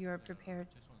just that you're prepared.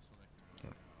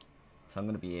 Yeah. So I'm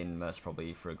going to be in most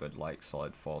probably for a good like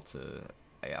solid 4 to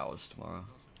 8 hours tomorrow.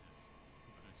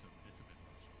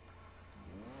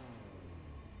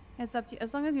 It's up to you.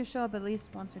 As long as you show up at least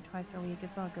once or twice a week,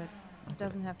 it's all good. It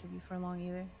doesn't have to be for long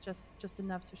either. Just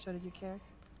enough to show that you care.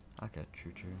 Okay,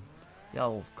 true. Yeah,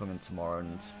 I'll come in tomorrow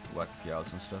and work a few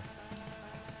hours and stuff.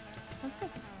 That's good.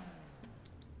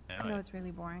 I know it's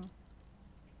really boring.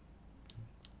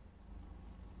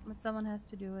 But someone has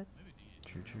to do it.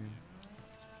 True.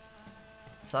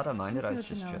 So I don't mind it, I Let's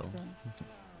see just what the chill. nose doing.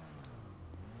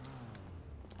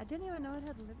 I didn't even know it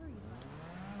had liveries.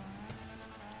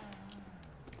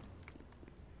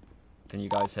 Can you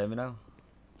guys hear me now?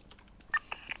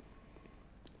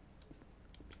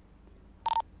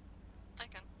 I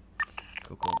can.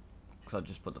 Cool. Because I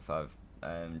just put the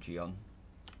 5G on.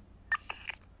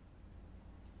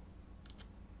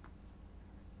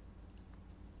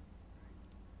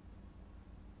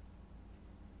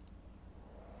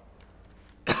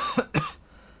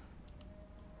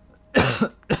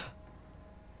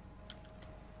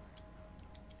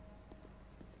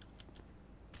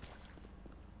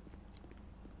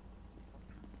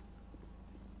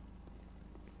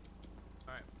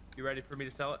 Alright. You ready for me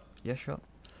to sell it? Yeah, sure.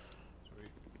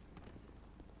 Sweet.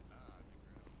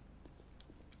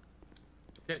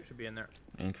 Okay, should be in there.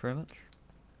 Thank you very much.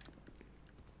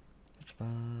 Pitch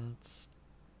pads.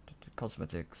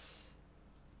 Cosmetics.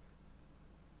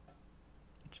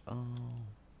 Pitch all.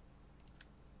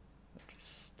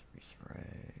 Just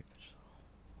respray. Pitch all.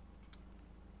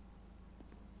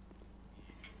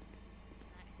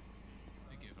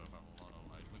 They give up a lot of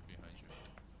light. Look behind you.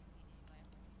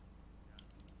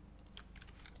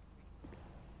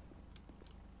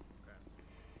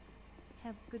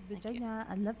 Have good vagina.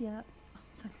 I love ya.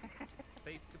 Sorry.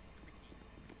 Say super freaky.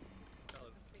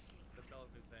 That's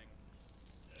Bella's new thing.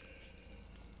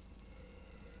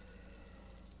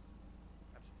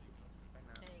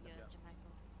 There you go,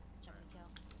 Jamichael. Jamichael.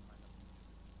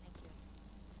 Thank you.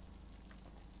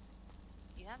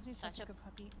 You have He's such a good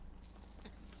puppy.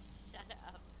 Shut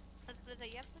up. I was gonna say,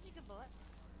 you have such a good boy.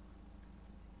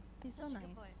 He's so Such a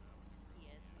good boy. nice. He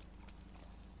is.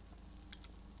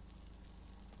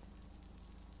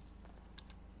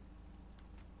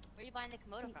 Where are you buying the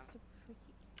Komodo Stay from? super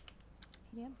freaky.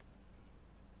 PDM.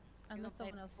 Unless pay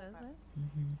someone else full says price. it.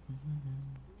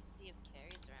 Let me see if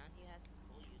Carrie's around. He has some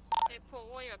cool use. Hey, Paul,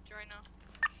 what are you up to right now?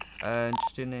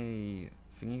 Just doing a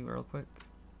thingy real quick.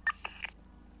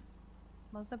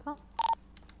 Most of Paul.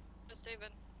 Just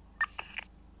David.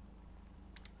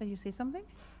 Did you say something?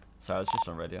 Sorry, I was just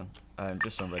on radio.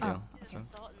 Just on radio. There's Sorry.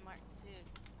 Assault and Mark II.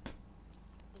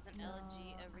 There's an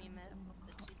LG, a Remus,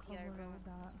 the GTI room.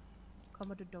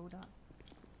 Commodore Doda.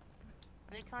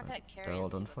 Let me contact Carrie They're all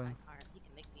and see done what for my you? car. He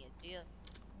can make me a deal.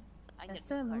 I can That's get a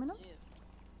still new car aluminum? too.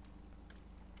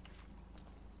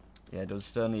 Yeah, does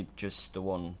still need just the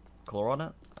one colour on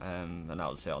it, and that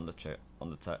was it on the check on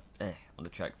the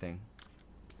check thing.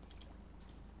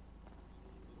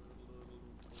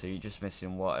 So you're just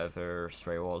missing whatever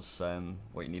spray was,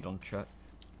 what you need on check.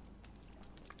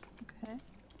 Okay. I'm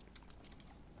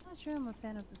not sure I'm a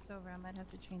fan of the silver. I might have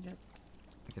to change it.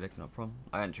 Okay, no problem.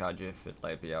 I didn't charge you if it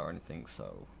like be out or anything,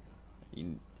 so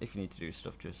if you need to do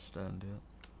stuff, just do it.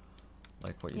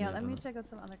 Like what you Yeah, need. let me innit? check out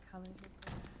some other colors. real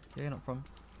quick. Yeah, no problem.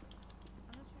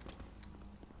 I'm not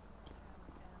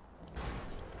sure.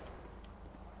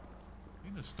 I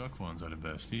think the stock ones are the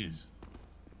best. Is.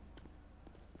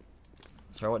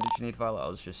 Sorry, what did you need, Violet? I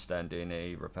was just doing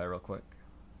a repair real quick.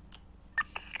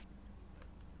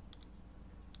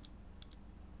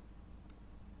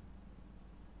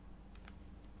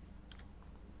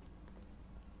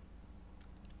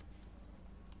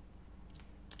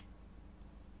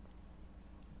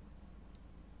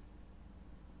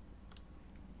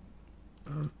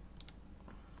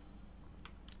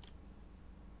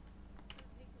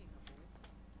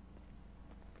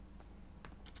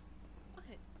 What?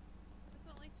 It's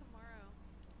not like tomorrow.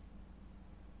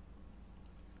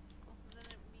 Also, then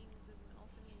it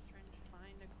also means trying to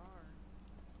find a car.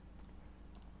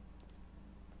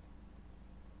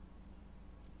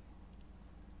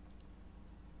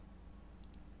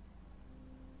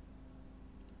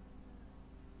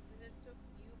 And there's so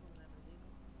few of them that are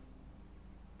legal.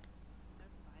 I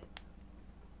have to buy some.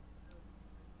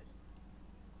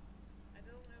 I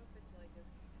don't know if it's like as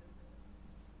competitive.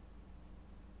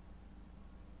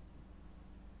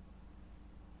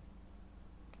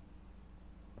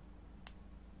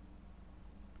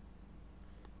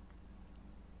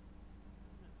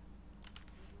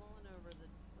 I was mulling over the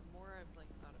more I've like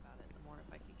thought about it, the more if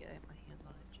I could get my hands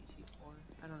on a GT4.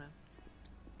 I don't know.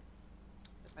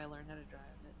 If I learn how to drive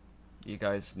it. You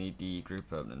guys need the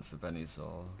group opening for Benny's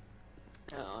or?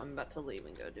 No, I'm about to leave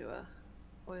and go do a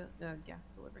gas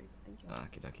delivery. Thank you.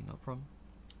 Okie no problem.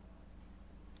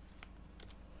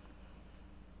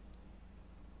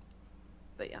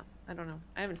 But yeah, I don't know.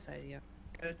 I haven't decided yet.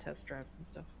 Gotta test drive some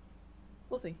stuff.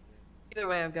 We'll see. Either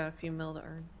way, I've got a few mil to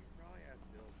earn. Probably has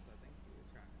bills. I think he was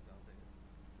trying to sell things.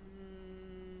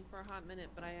 For a hot minute,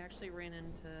 but I actually ran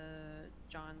into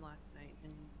John last night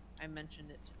and I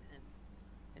mentioned it to him.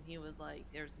 And he was like,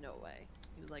 there's no way.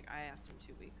 He was like, I asked him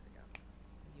 2 weeks ago.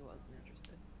 And he wasn't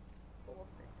interested. But we'll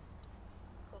see.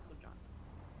 It's also John.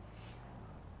 I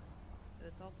said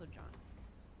it's also John.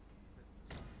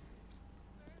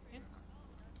 Yeah.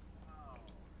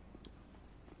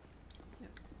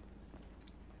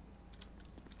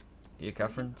 Yeah,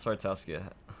 Catherine. Sorry to ask you.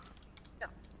 Yeah.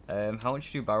 How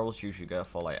much do barrels usually go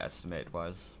for, like estimated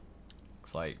wise?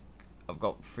 It's like I've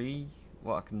got 3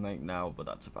 what I can make now, but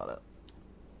that's about it.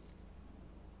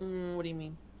 What do you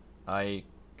mean? I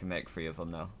can make 3 of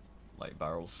them now, like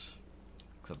barrels,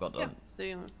 because I've got Yeah. them. So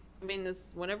I mean,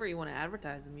 this whenever you want to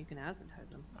advertise them, you can advertise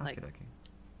them. Like Okay.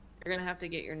 you're gonna have to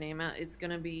get your name out. It's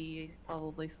gonna be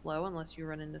probably slow unless you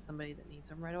run into somebody that needs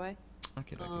them right away.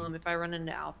 Okay. If I run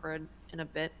into Alfred in a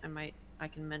bit, I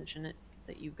can mention it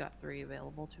that you've got 3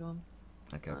 available to him.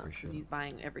 Okay, I appreciate Because he's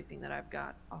buying everything that I've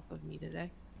got off of me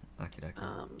today. Okay.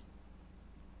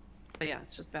 But yeah,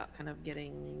 it's just about kind of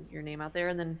getting your name out there,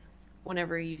 and then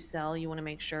whenever you sell, you want to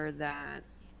make sure that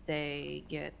they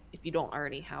get. If you don't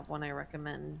already have one, I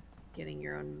recommend getting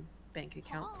your own bank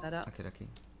account set up. Okay.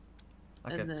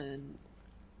 And then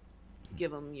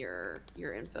give them your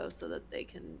info so that they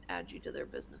can add you to their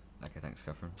business. Okay, thanks,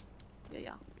 Catherine.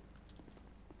 Yeah.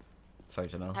 Sorry,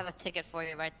 Janelle. I have a ticket for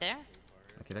you right there.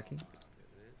 Okay.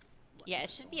 Yeah, it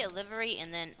should be a livery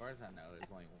and then As far as I know, there's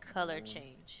only one color one.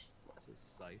 change. It's a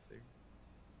Scyther.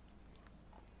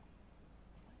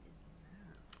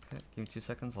 Okay, give me 2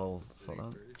 seconds. I'll sort that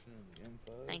out. Version of the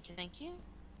info. Thank you.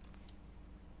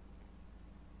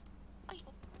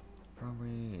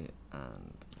 Primary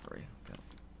and livery. Okay.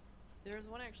 There was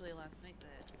one actually last night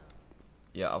that.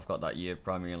 Yeah, I've got that year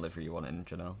primary and livery you want in,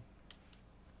 Janelle.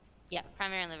 Yeah,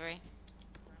 primary and livery.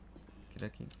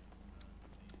 Okay.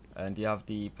 And do you have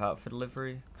the part for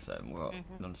delivery? Because we're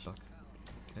non-stock.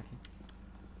 Okay.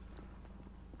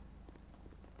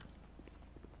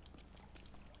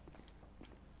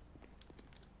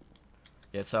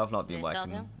 Yeah, so I've not been You gonna sell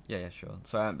working. too? Yeah, sure.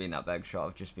 So I haven't been at bag shop.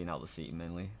 I've just been out the seat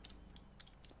mainly.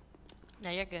 No,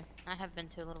 you're good. I have been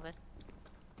to a little bit.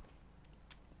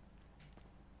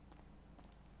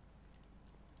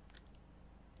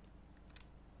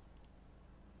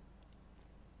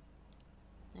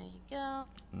 go.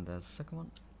 And there's the second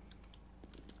one.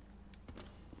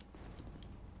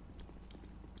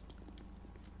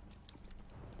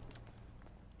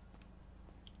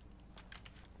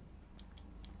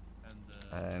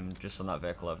 Just on that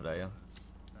vehicle over there, yeah.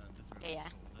 Yeah.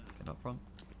 Get up front.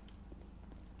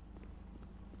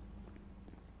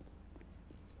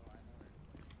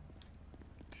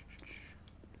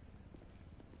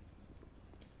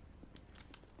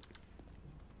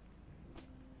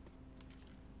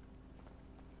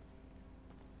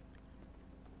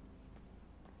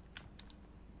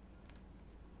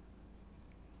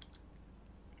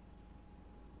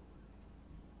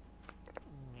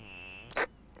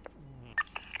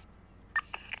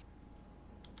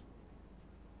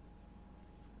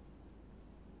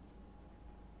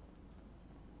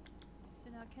 So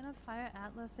now, can I fire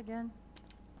Atlas again?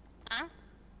 Huh?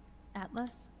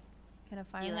 Atlas? Can I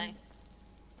fire You him? like?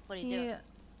 What do you do?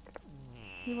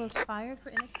 He was fired for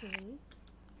inactivity.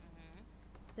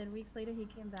 Then weeks later, he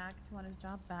came back to want his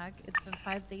job back. It's been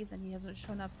 5 days, and he hasn't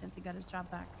shown up since he got his job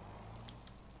back.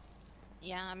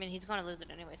 Yeah, I mean, he's gonna lose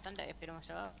it anyway Sunday if he don't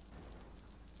show up.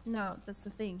 No, that's the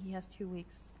thing. He has 2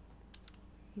 weeks.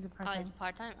 He's a Oh, part-time. he's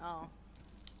part-time? Oh.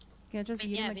 Can I just But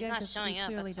eat yeah, him if he's again? not 'Cause showing he up,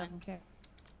 clearly that's fine. doesn't care.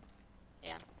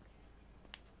 Yeah.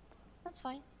 That's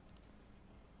fine.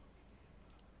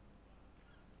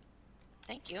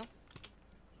 Thank you.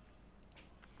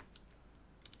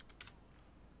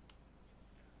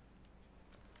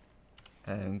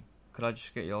 Could I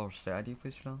just get your state ID,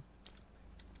 please, for now?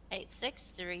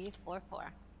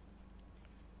 86344.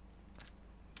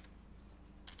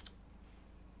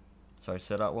 Sorry,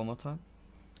 say that one more time.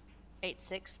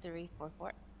 86344.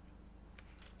 I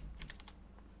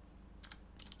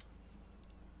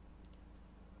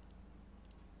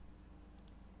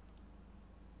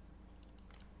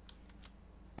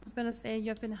was gonna say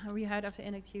you've been rehired after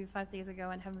inactivity 5 days ago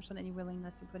and haven't shown any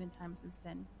willingness to put in time since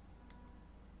then.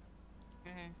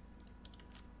 Mm-hmm.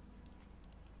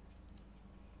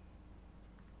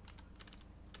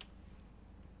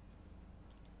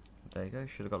 There you go.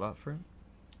 Should have got that through.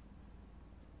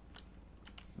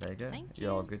 There you go. Thank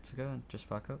You're all you. good to go. And just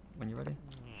back up when you're ready.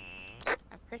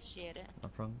 I appreciate it. No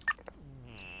problem.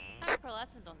 How many pro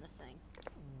lessons on this thing?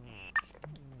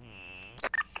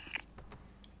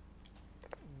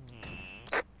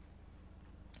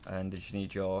 And did you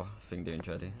need your thing doing,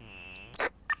 Jody?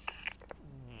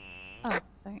 Oh,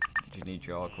 sorry. Did you need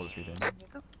your colours redoing? There you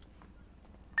go.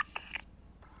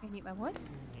 You need my what?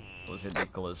 Was it the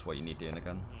colours what you need doing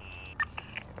again?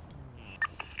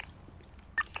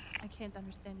 I can't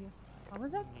understand you. What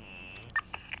was that?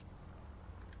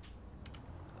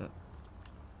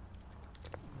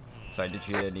 Sorry, did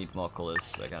you need more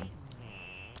colours again?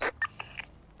 There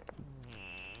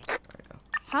you go.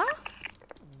 Huh?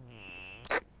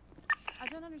 I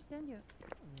don't understand you.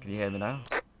 Can you hear me now?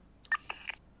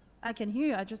 I can hear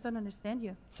you, I just don't understand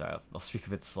you. Sorry, I'll speak a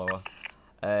bit slower.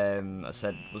 I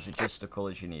said, was it just the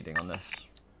colours you're needing on this?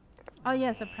 Oh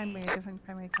yes, a primary, a different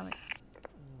primary color.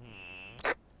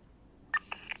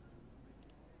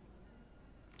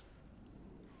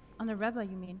 On the Rebel,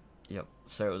 you mean? Yep.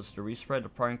 So it was the respread, the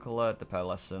prime colour, the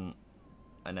pearlescent,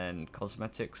 and then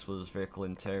cosmetics was vehicle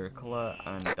interior colour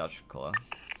and dash colour.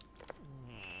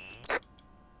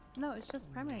 No, it's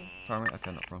just primary. Primary?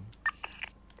 Okay, not problem.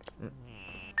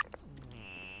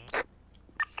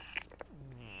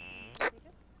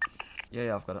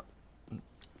 Yeah, I've got it.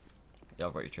 Yeah,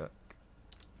 I've got your check.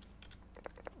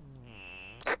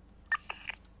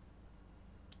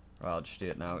 Right, I'll just do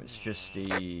it now. It's just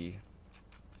the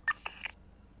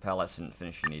pearlescent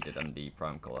finish you needed and the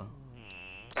prime colour.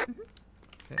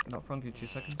 Okay, not problem, give me 2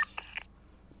 seconds.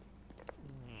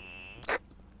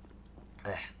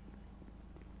 There.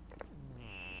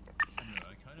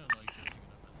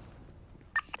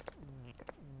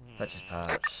 Patches,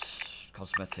 patch,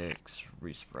 cosmetics,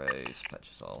 resprays,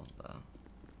 patches all there.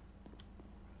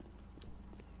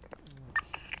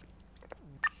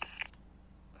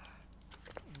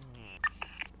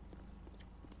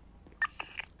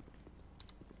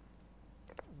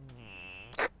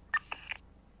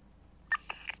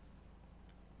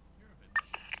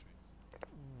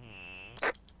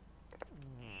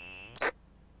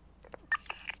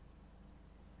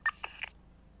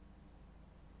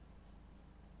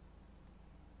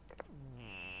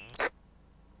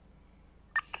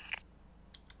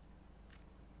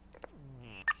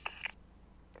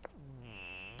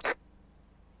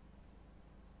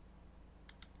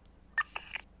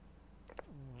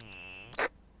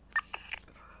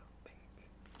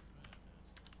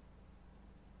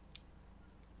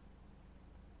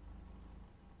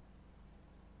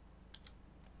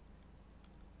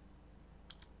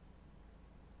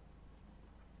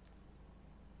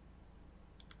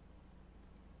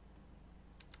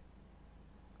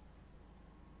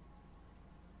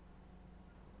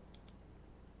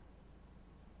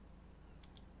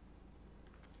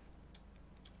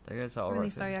 There you go, is that all Really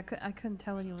right? sorry, I couldn't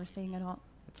tell what you were saying at all.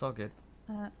 It's all good.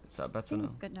 Is that I better think now?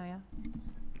 it's good now, yeah.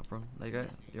 No problem. There you go.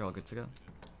 Yes. You're all good to go.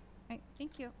 Right,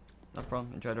 thank you. No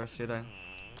problem. Enjoy the rest of your day.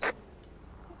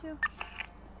 You too.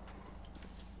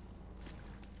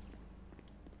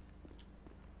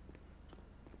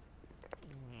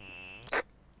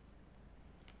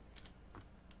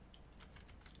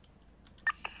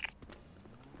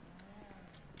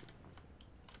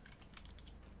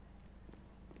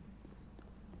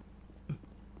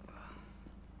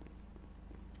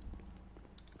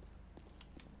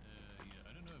 Yeah,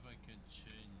 I don't know if I can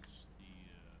change the.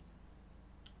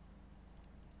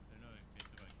 I don't know if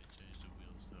I can change the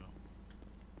wheels though.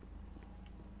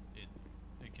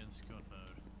 It can scuff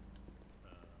out.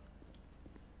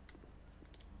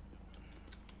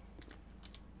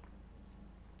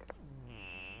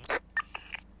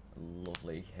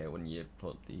 Lovely here when you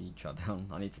put the chat down.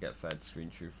 I need to get fed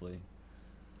screen truthfully.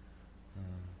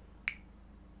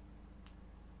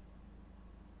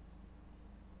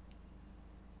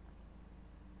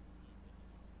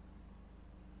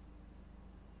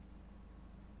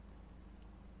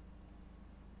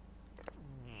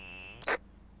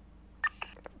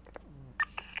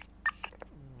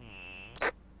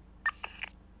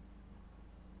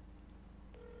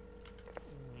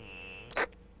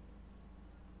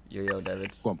 Yo,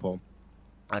 David. Go on, Paul.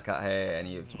 I can't hear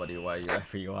anybody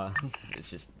wherever you are. It's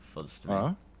just fuzz to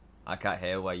me. I can't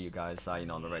hear where you guys are,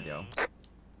 on the radio.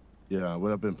 Yeah,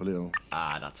 we're up in Polito.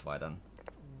 Ah, that's why then.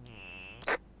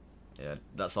 Yeah,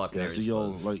 that's all I can Yeah, hear so is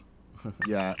you'll buzz. like,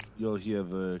 yeah, you'll hear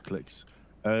the clicks.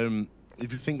 If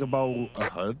you think about a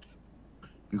HUD,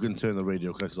 you can turn the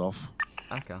radio clicks off.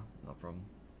 Okay, no problem.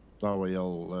 That way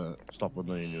you'll stop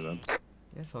annoying you then.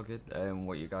 Yeah, it's all good.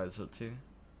 What you guys up to?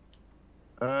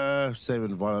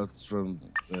 Saving Violet from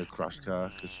a crashed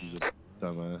car because she's a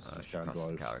dumbass. She She can't crashed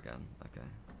the drive. car again. Okay.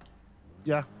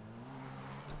 Yeah.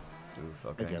 Oof,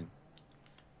 okay. Again.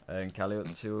 And Callie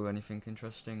up to anything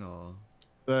interesting or?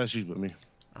 She's with me.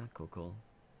 Ah, cool.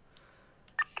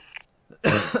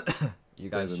 You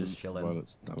guys Saving just chilling?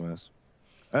 Violet's dumbass.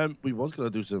 We was gonna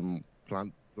do some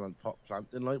pot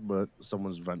planting, like, but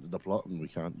someone's rented the plot and we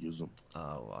can't use them.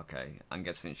 Oh, okay. I'm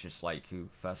guessing it's just like who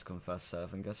first come first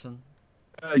serve. I'm guessing.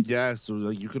 Yeah, so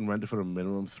like you can rent it for a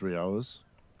minimum 3 hours.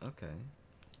 Okay.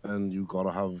 And you gotta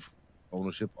have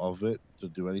ownership of it to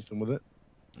do anything with it.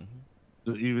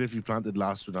 So even if you planted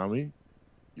last tsunami,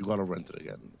 you gotta rent it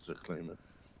again to claim it.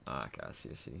 Ah, okay, I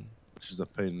see. Which is a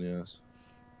pain in the ass.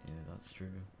 Yeah, that's true.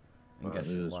 I'm It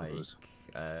guessing is what it like is.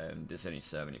 there's only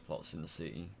so many plots in the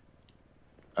city.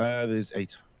 There's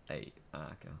 8. 8. Ah,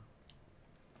 okay.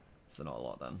 So not a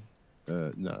lot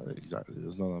then. No, exactly.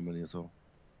 There's not that many at all.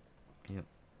 Yep.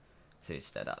 So it's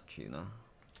dead at tuna.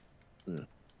 Yeah.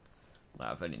 Like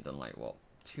I've only done like what,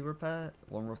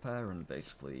 1 repair and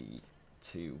basically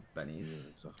 2 bennies. Yeah,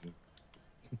 exactly.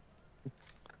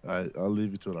 Alright, I'll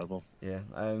leave you to it, Paul. Yeah,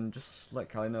 just let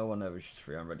Kai know whenever she's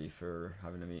free. I'm ready for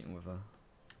having a meeting with her.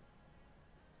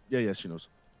 Yeah, she knows.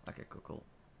 Okay, cool.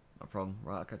 No problem.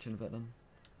 Right, I'll catch you in a bit then.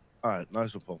 Alright,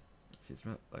 nice one, Paul. Cheers,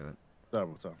 mate. Bye, mate.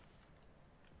 Terrible time.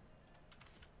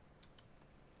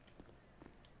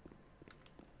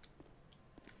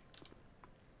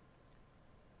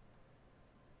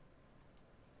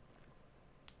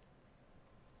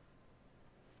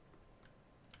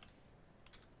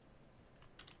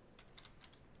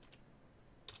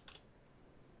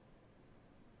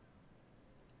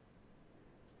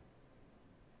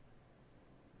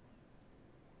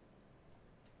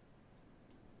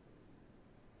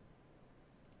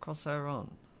 Crosshair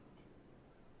on.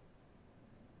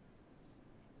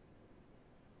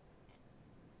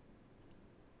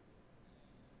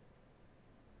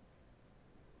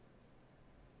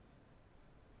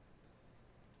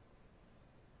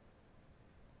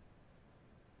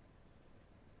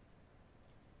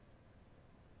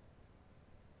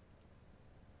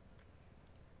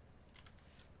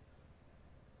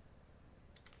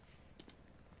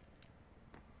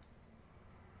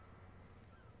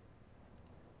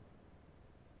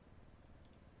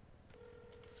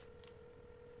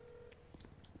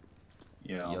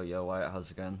 Yeah. Yo, Wyatt, how's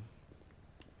it going?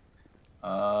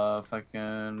 Out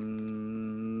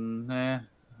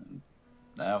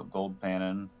gold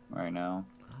panning right now.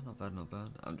 Ah, not bad.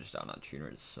 I'm just down at tuner,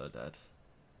 it's so dead.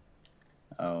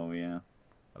 Oh, yeah.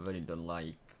 I've only done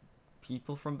like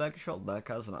people from Beggar Shot, their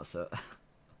cars, and that's it.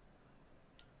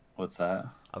 What's that?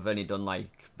 I've only done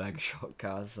like Beggar Shot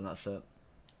cars, and that's it.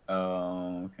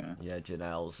 Oh, okay. Yeah,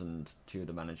 Janelle's and 2 of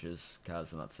the managers'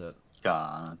 cars, and that's it.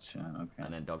 Gotcha, okay.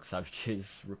 And then Dog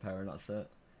Savage's repair, and that's it.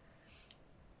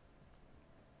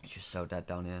 It's just so dead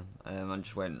down here. I'm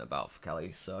just waiting about for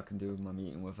Kelly so I can do my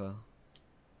meeting with her.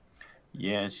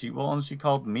 Yeah, she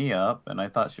called me up, and I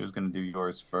thought she was gonna do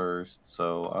yours first,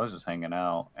 so I was just hanging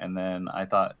out. And then I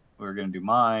thought we were gonna do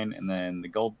mine, and then the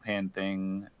gold pan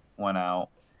thing went out,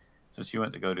 so she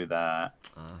went to go do that.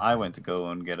 I went to go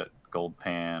and get a gold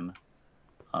pan.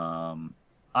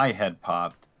 I had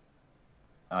popped,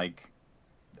 like,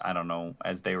 I don't know,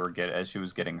 as she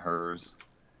was getting hers.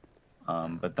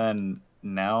 But then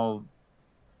now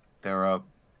they're up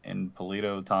in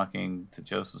Polito talking to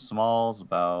Joseph Smalls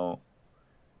about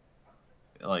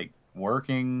like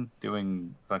working,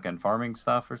 doing fucking farming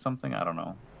stuff or something. I don't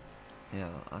know. Yeah,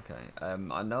 okay.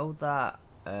 I know that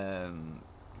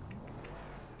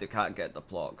they can't get the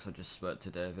plot because I just spoke to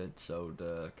David, so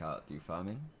they can't do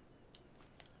farming.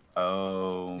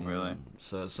 Oh, really?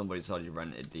 So somebody's already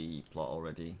rented the plot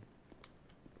already.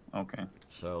 Okay.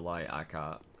 So like I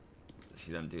can't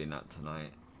see them doing that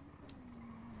tonight.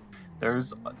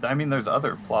 There's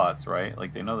other plots, right?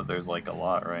 Like they know that there's like a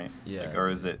lot, right? Yeah. Like, or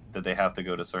is it that they have to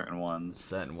go to certain ones?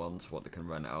 Certain ones, what they can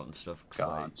rent out and stuff.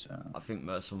 Gotcha. Like, I think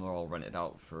most of them are all rented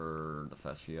out for the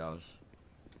first few hours.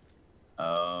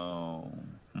 Oh.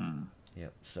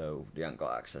 Yep. So they haven't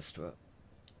got access to it.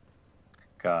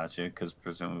 Gotcha. Because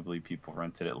presumably people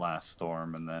rented it last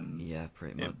storm and then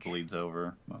pretty it much bleeds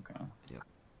over. Okay. Yep.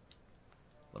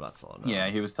 Well, that's all I know. Yeah,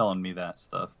 he was telling me that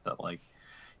stuff that like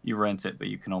you rent it, but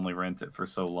you can only rent it for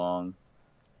so long.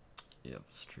 Yep,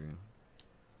 it's true.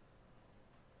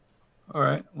 All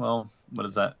right. Well, what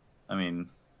is that? I mean,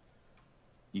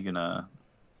 you gonna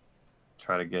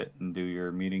try to get and do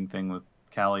your meeting thing with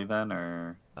Callie then,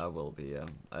 or? I will be,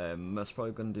 yeah. Most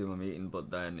probably gonna do my meeting, but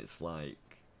then it's like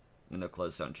I'm gonna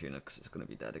close down Tuna because it's gonna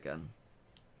be dead again.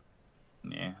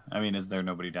 Yeah. I mean, is there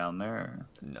nobody down there? Or?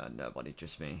 No, nobody,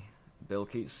 just me. Bill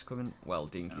keeps coming. Well,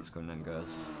 Dean keeps coming and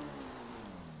goes.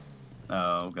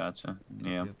 Oh, gotcha.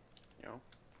 Yeah. Yep. Yo.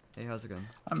 Hey, how's it going?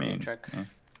 I mean, check yeah.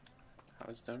 how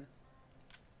it's done.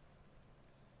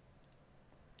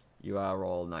 You are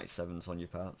all night 7s on your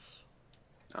parts.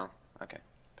 Oh, okay.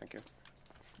 Thank you.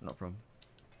 No problem.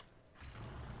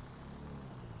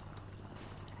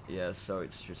 Yeah, so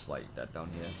it's just like that down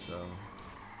here, so...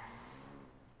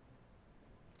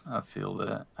 I feel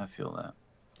that.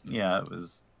 Yeah, it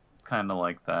was kind of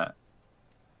like that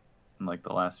in like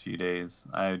the last few days.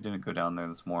 I didn't go down there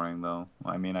this morning though.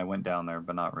 I mean, I went down there,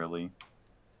 but not really.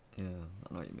 Yeah,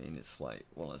 I know what you mean. It's like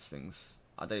one of those things.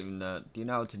 I don't even know. Do you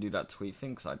know how to do that tweet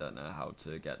thing? 'Cause I don't know how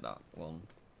to get that one.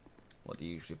 What do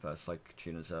you usually post, like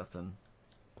tunas open?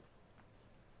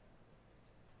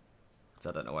 'Cause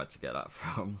I don't know where to get that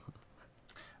from.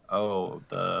 Oh,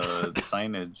 the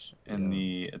signage in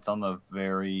it's on the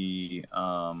very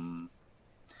on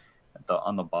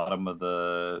the bottom of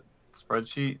the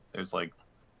spreadsheet. There's like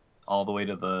all the way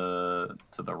to the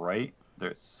right.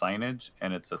 There's signage,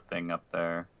 and it's a thing up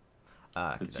there.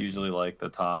 It's usually like the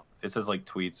top. It says like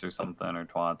tweets or something or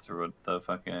twats or what the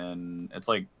fucking. It's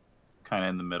like kind of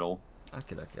in the middle.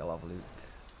 Okay, I'll have a look.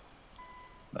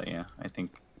 But yeah, I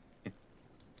think.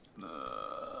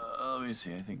 Let me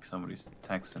see. I think somebody's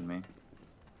texting me.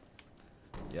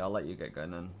 Yeah, I'll let you get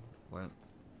going then. Wait.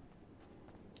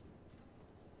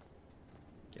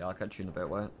 Yeah, I'll catch you in a bit.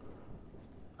 Wait.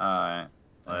 Alright.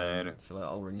 Later. So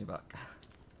I'll ring you back.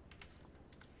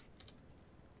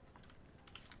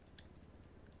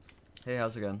 Hey,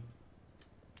 how's it going?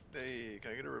 Hey,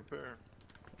 can I get a repair?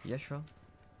 Yeah, sure.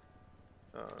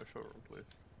 Showroom,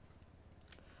 please.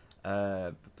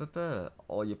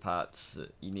 All your parts,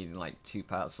 you need like 2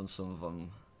 parts on some of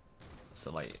them.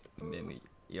 So like, maybe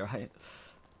you're right.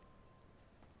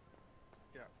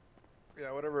 Yeah.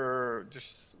 Yeah, whatever.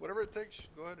 Just whatever it takes.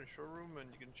 Go ahead and showroom, and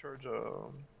you can charge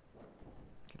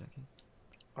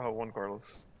 1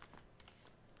 Carlos.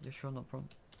 Yeah, sure, no problem.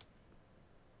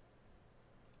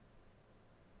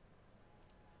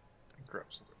 Grab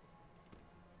something.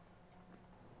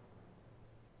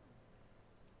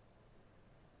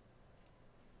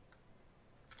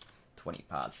 $20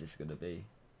 parts is gonna be.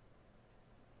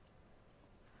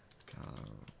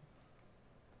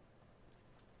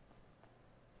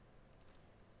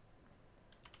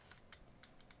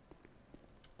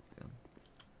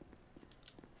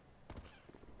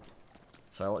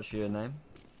 So what's your name?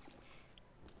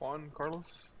 Juan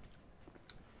Carlos.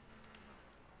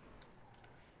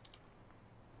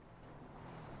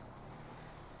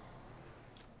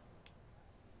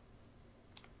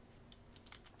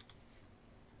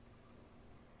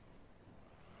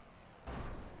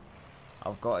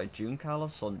 I've got a June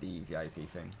Carlos on the VIP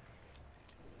thing.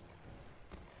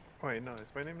 Wait, no,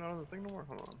 is my name not on the thing no more?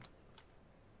 Hold on.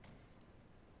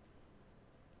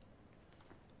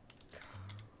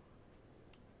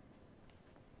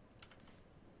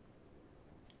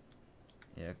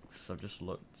 Yeah, so I've just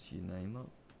looked your name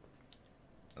up.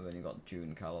 I've only got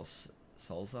June Carlos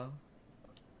Salazar.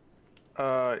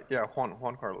 Yeah,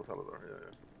 Juan Carlos Salazar. Yeah, yeah.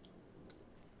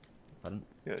 Pardon?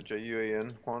 Yeah,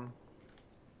 Juan Juan.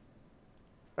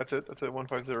 That's it. That's it.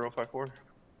 15054.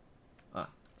 Ah,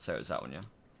 so it's that one, yeah.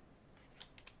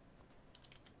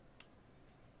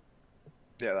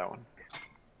 Yeah, that one.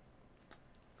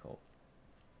 Cool.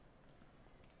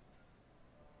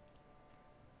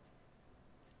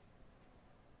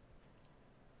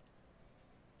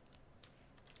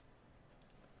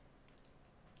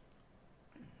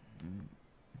 Mm.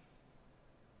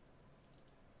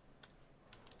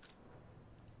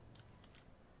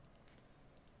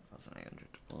 1,800.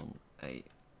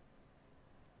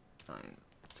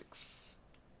 1,896.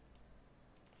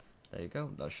 There you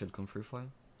go. That should come through for you.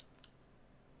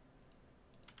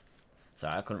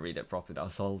 Sorry, I couldn't read it properly. That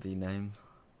was all the name.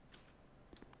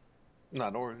 Nah,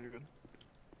 no worries. You're good.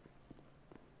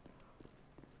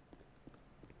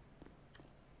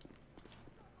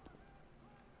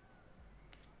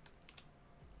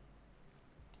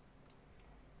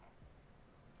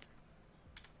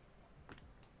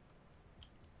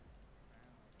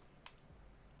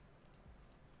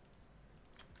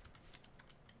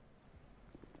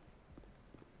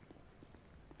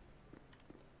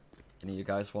 Any of you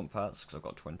guys want parts? Because I've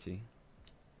got 20. Yeah,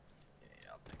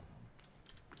 I'll take them.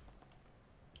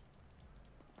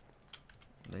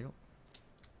 There you go.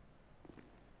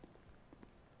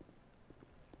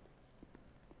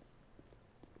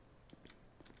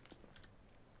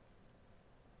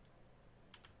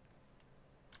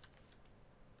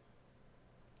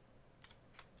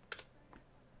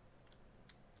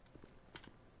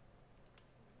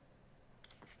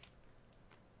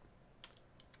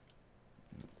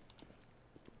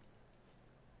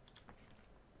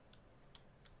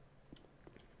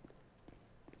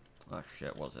 Oh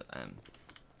shit, was it M?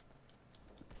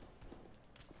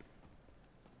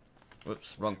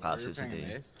 Whoops, wrong parts, it's a D.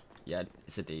 This? Yeah,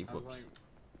 it's a D, I was whoops.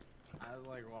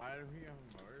 like, why do we have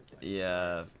a motorcycle?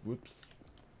 Yeah, whoops.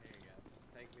 Here you go.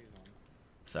 Take these ones.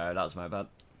 Sorry, that was my bad.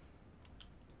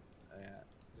 Yeah,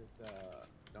 just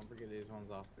don't forget these ones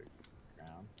off the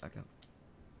ground. Okay.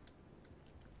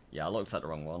 Yeah, I looked at the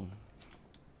wrong one.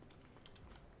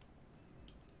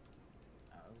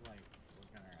 I was like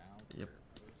looking around. Yep.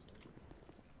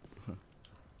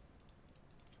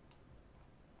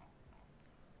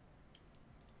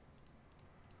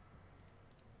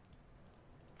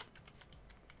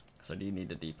 So do you need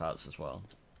the D parts as well?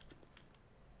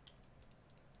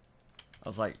 I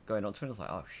was like going on to it, I was like,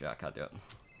 oh shit, I can't do it.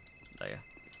 There you go.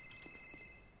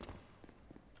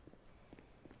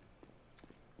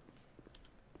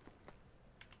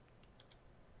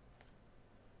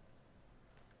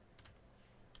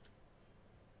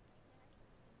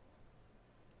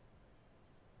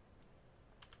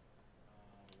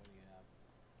 What do you have?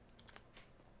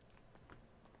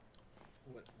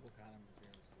 What kind of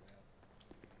materials do we have?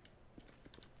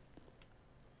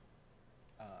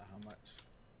 How much?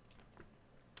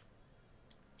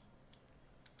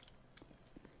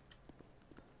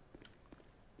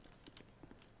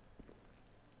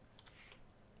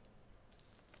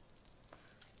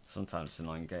 Sometimes it's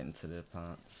annoying getting to the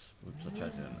parts. Whoops, I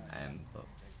tried doing an M, but...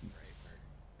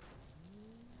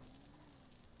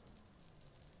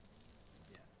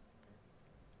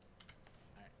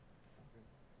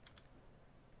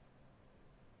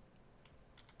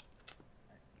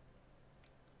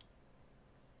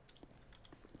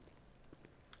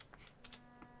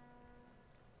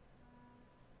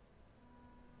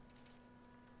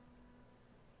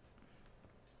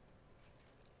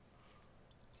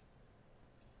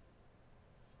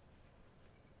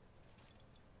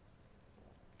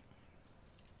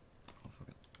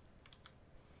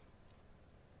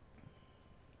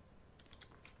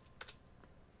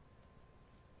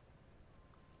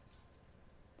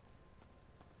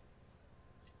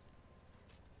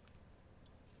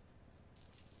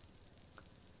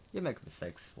 You make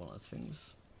mistakes, one of those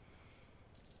things.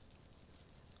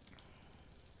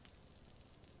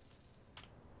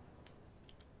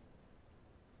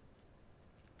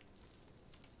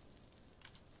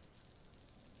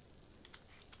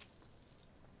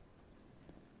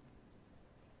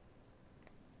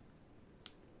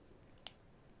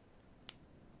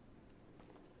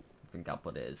 I think I'll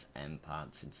put it as M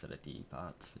parts instead of D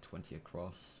parts for 20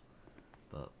 across,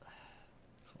 but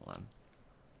it's all them.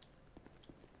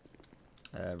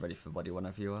 Ready for body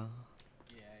whenever you are.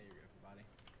 Yeah, you're good for body.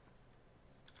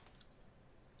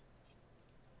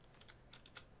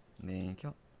 Thank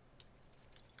you.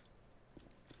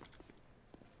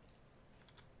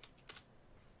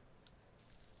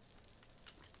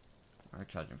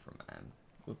 charge him from M.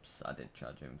 Whoops, I did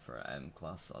charge him for M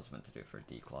class. I was meant to do it for a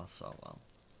D class, so well.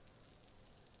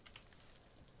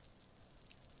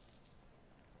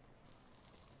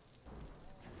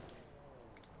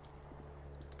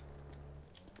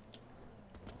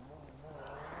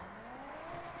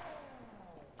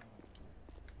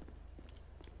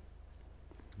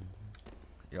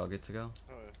 You all good to go?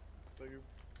 Alright, thank you.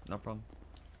 No problem.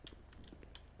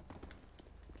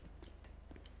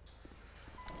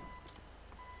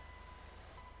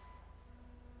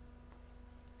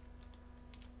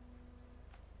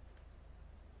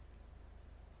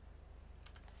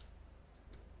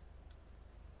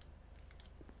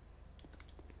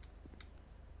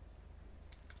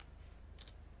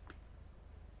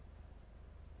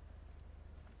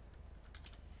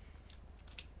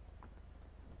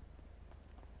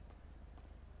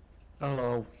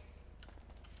 Hello.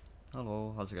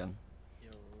 Hello, how's it going? Yo,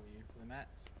 you for the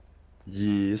mats?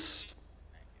 Yes.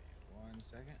 Okay, 1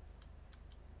 second.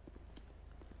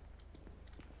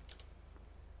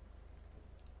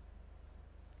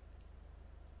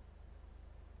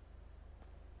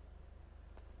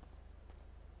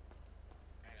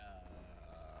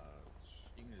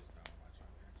 You can just throw my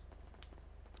shotguns.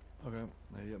 Okay,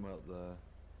 now get me out the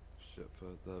shit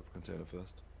for the container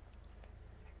first.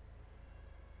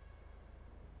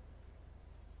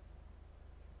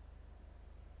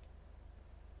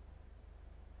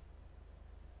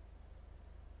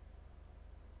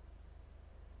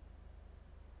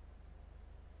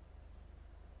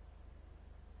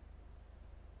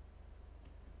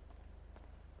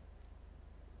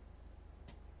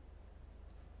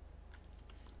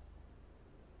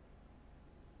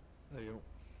 There you go.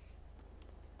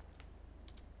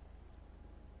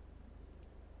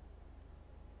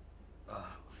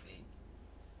 Ah, feet.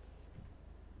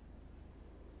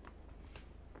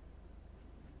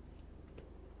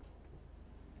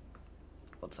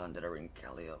 What time did I ring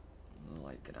Kelly up?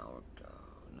 Like an hour ago.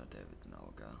 No, David, an hour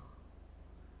ago.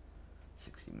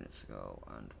 60 minutes ago,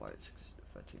 and White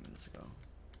 13 minutes ago.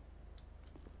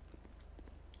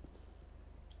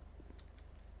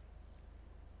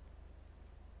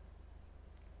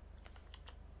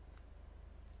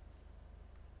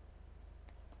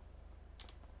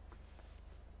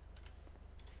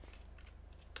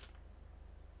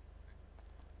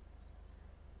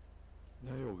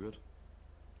 No, you're all good.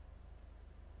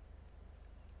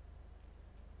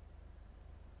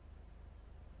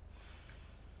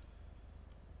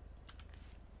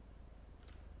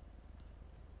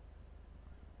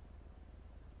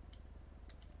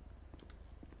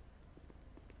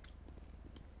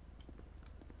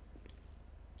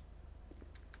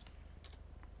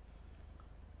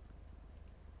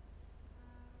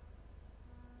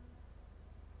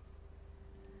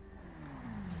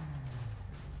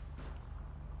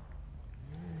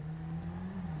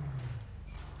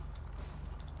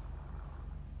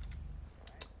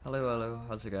 Hello, hello,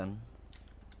 how's it going?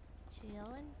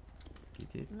 Chillin'.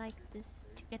 Good. Like this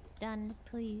to get done,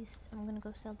 please. I'm gonna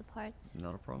go sell the parts.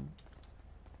 Not a problem.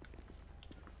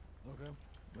 Okay.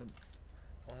 Well,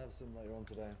 I'll have some later on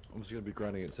today. I'm just gonna be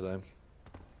grinding it today.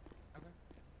 Okay.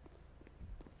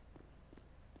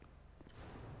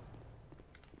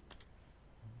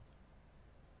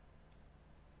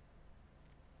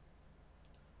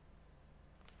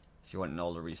 So you want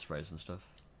all the resprays and stuff?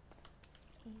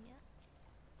 Yeah.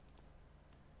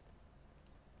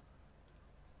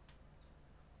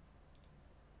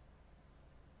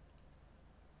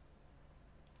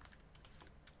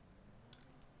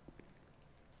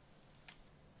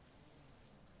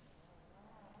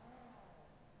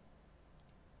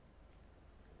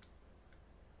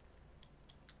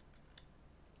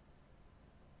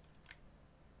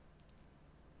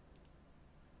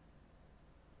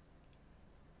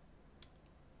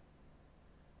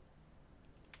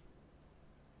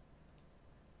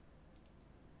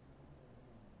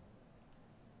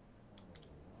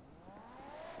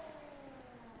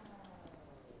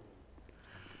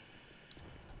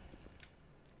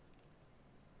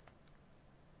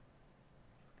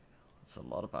 That's a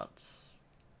lot of bats.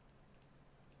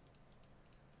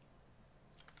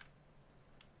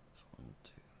 That's 1,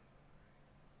 2.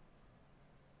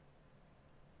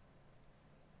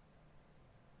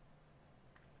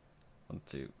 One,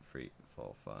 2, 3,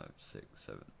 4, 5, 6,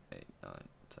 7, 8, 9,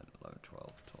 10, 11,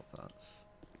 12, 12 bats.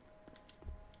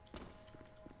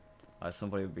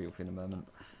 Somebody will be with you in a moment.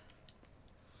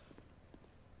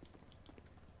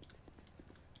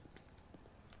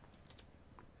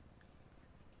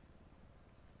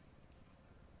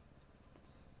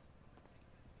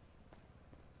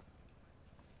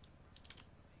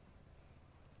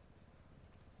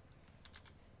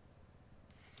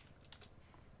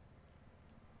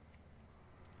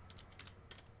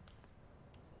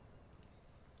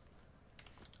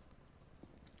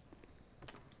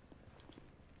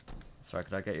 Sorry,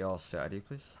 could I get your state ID,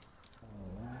 please?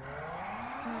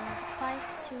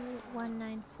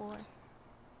 52194.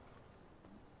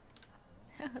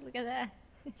 Look at that.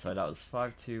 Sorry, that was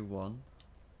 521.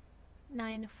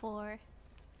 94.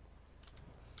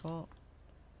 Oh.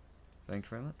 Thank you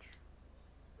very much.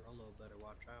 Rolo better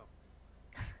watch out.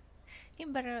 You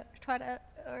better try to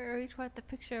retweet the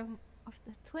picture of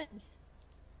the twins.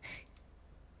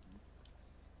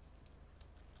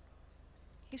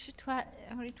 You should retweet it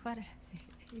and see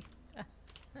if he does.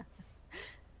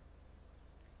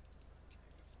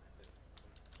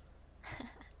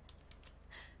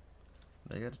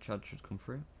 There you go, the charge should come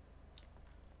through.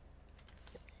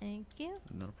 Thank you.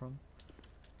 Not a problem.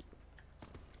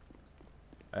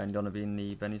 And you wanna be in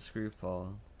the Benny's group or?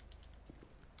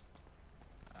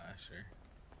 Sure.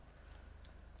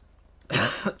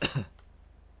 Gonna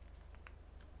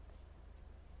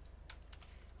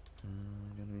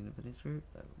be in the Benny's group.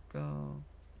 There we go.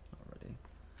 Not ready.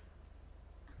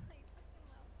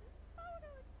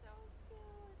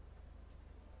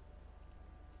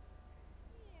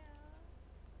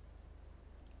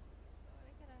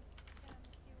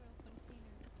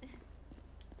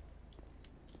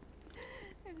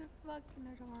 It's fucking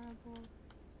adorable.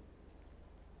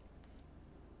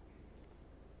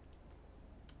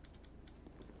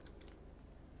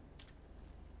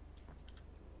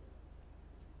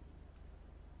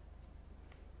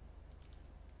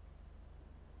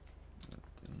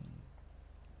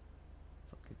 It's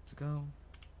all good to go.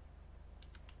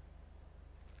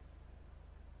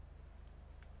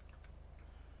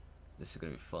 This is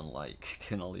gonna be fun, like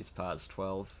doing all these parts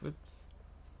 12. Oops.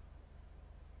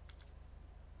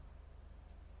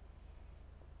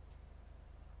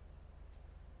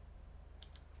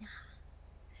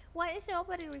 Why is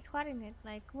nobody retweeting it?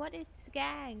 Like, what is this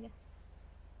gag?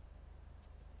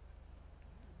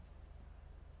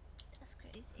 That's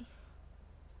crazy.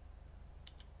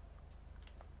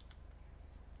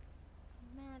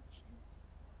 Imagine.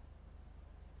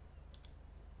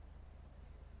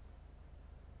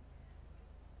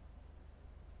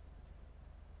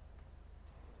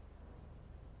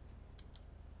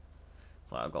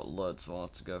 So I've got loads more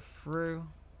to go through.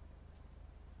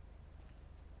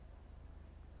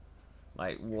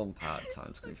 Like one part at a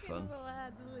time is gonna be fun. Oh,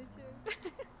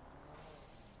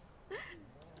 this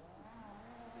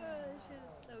shit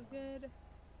is so good.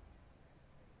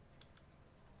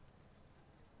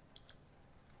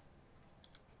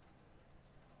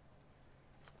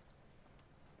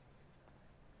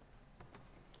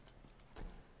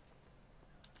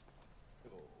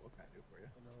 What can I do for you?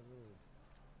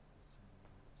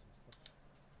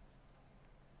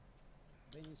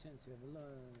 By any chance you have a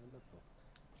laptop?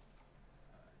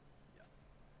 Yeah.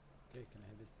 Okay, can I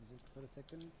have it just for a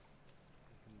second?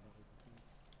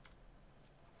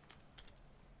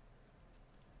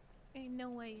 Ain't no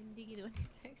way indeed when you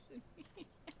texted me.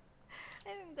 I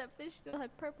think that bitch still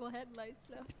had purple headlights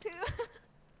left too.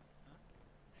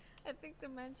 I think the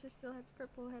mansion still had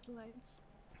purple headlights.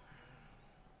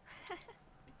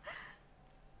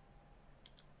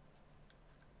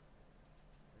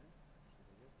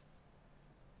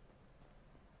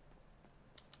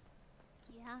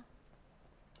 Yeah.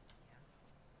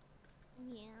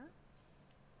 Yeah.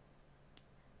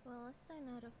 Well, let's sign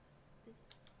out of this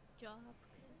job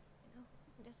because, you know,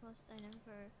 I just want to sign in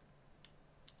for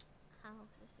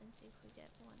houses and see if we get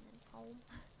one in home.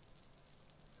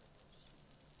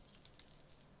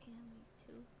 Yeah, me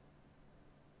too.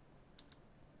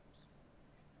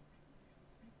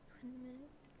 20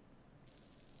 minutes.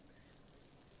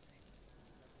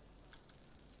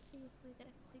 See if we get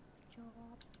a quick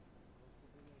job.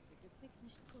 We can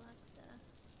just pull out the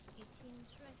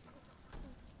ATMs right quick.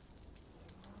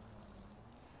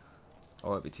 I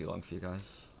won't be too long for you guys.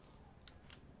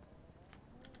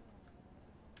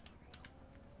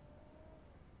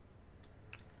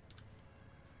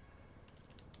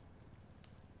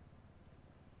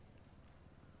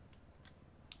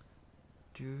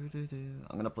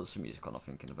 I'm gonna put some music on, I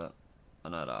think, in a bit. I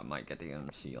know that I might get the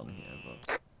MC on here, but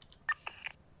that's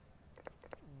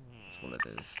what it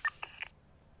is.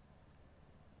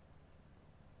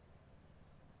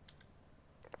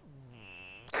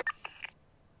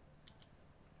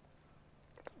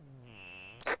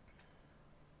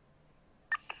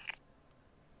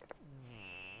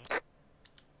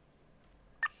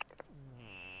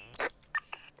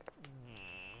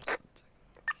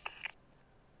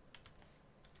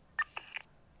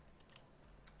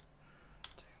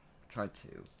 Try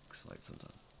to, cause like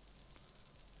sometimes.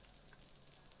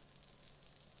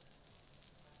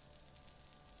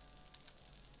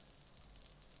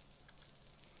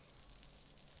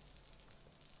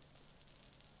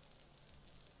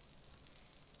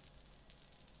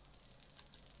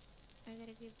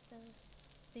 give the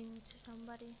thing to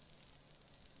somebody.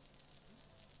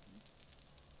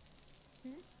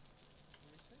 Hmm?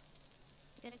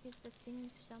 You gotta give the thing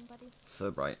to somebody.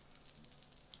 So bright.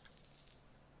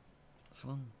 This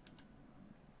one.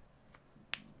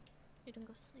 You don't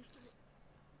go sleep with it.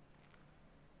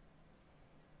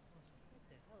 What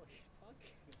the hell are you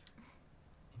talking about?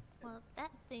 Well,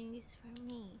 that thing is for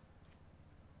me.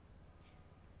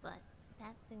 But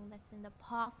that thing that's in the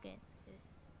pocket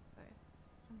is for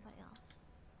somebody else.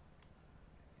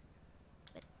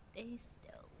 But this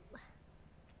though,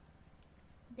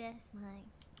 that's mine.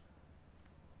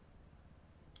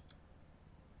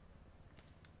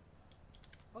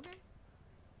 Okay.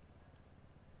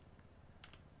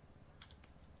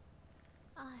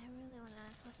 Oh, I really wanna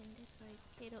fucking decorate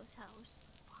Kato's house.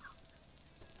 Fuck.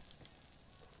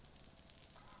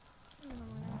 I don't know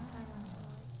when I'm tired until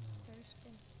like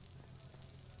Thursday.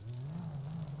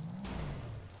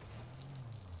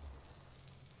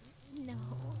 No,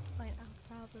 but I'll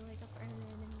probably wake up earlier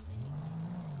than anything.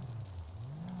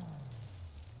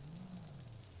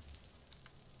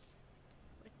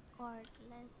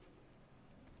 Regardless.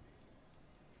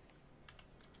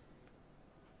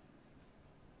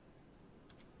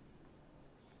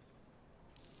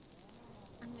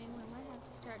 I mean, we might have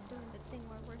to start doing the thing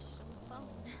where we're just on the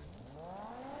phone.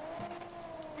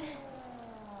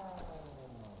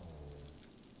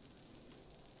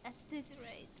 At this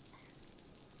rate.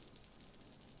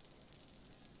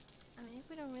 I mean, if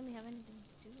we don't really have anything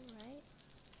to do, right?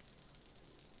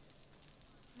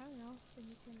 I don't know, then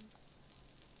you can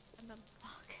spend on the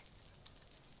fuck.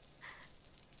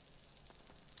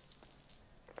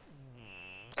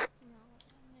 No,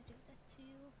 I'm gonna do that to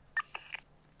you.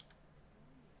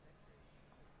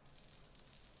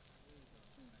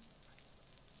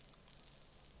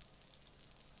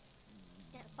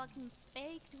 Get fucking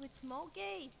baked with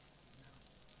Smokey.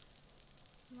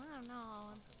 I don't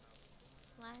know.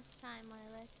 Last time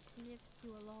I left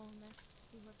you alone,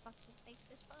 you were fucking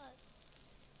baked as fuck.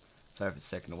 Sorry if it's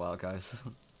taking a while, guys.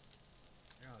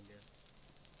 You're all good.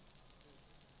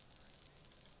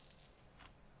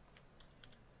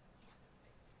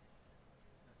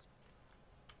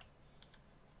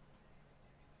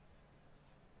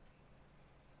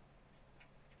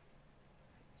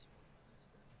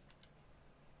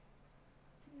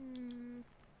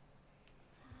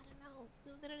 I don't know.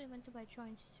 We literally went to buy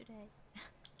joints today.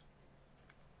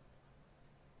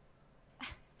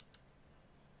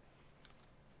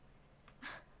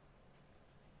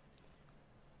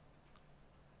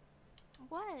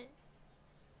 What?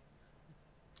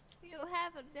 You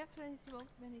haven't definitely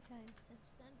smoked many times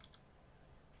since then.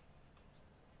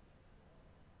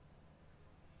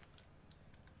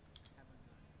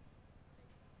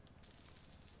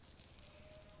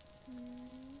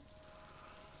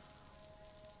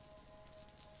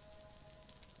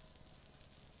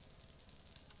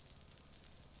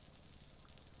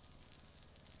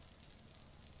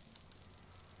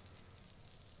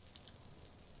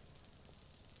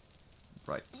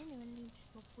 Right. I don't even need to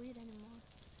smoke weed anymore.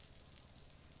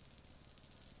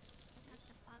 I got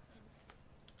the fucking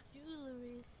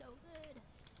jewelry is so good.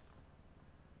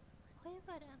 Oh, you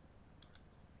gotta.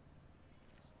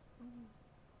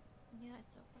 Yeah,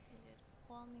 it's so fucking good.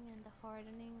 Calming and the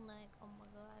hardening, like, oh my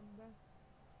god, bro.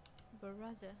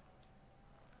 Brother.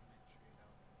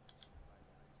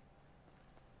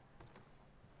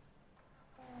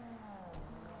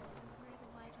 Where do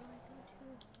I go to?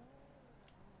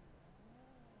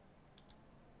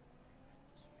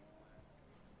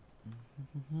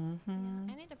 Yeah,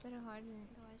 I need a better hardening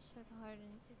though. I should have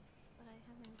hardened 6, but I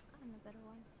haven't gotten a better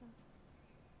one, so.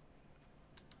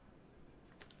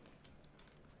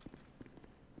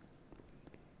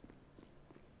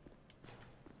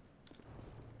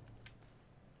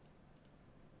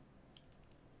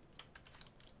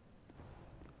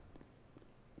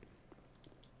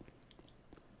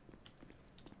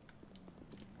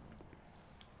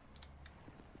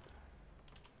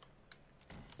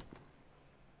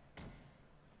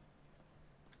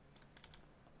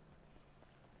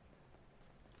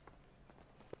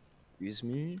 Excuse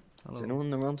me? Hello. Is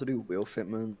anyone around to do wheel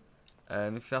fitment?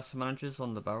 If you ask the managers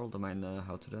on the barrel, they might know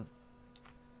how to do it.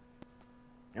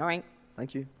 Alright,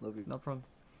 thank you. Love you. No problem.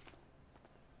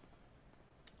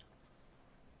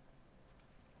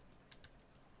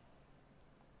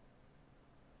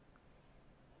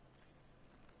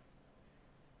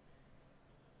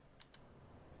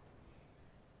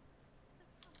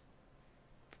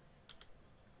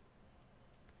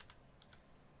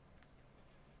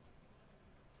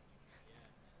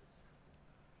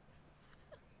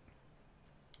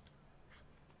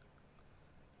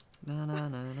 Na na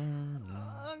na na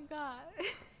na.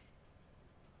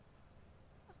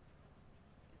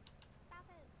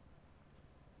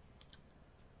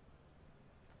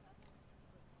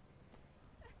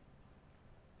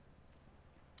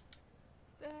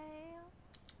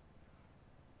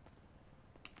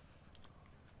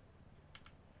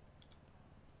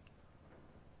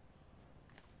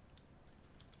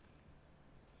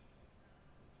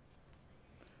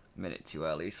 minute too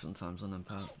early sometimes on them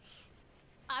parts.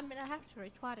 I mean, I have to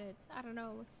retweet it. I don't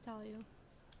know what to tell you.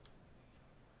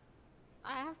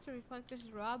 I have to retweet this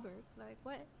is Robert. Like,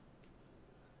 what?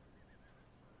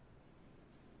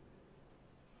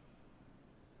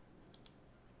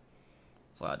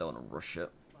 So I don't want to rush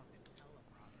it.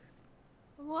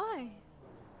 Why?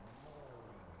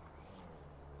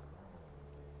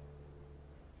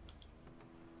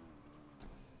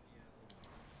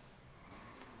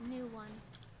 New one.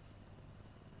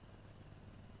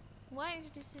 Why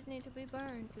does it need to be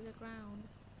burned to the ground?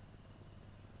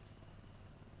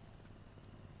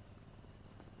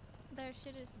 Their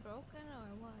shit is broken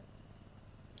or what?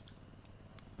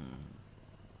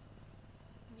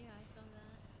 Yeah, I saw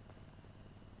that.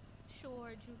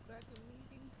 Sure, Jew Dragon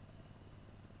meeting.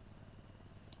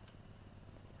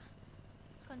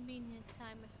 Convenient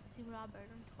time to see Robert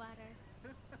on Twitter.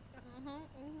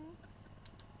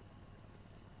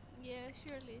 Yeah,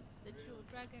 surely it's the Jew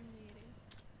Dragon meeting.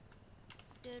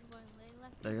 Good one, Layla.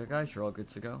 There you go, guys. You're all good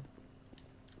to go.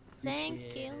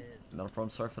 Thank you. Not a problem.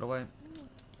 Sorry for the wait. No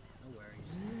worries.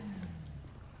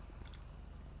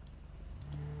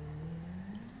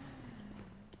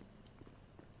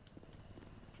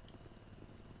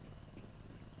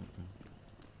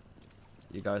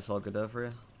 You guys all good over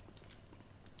here?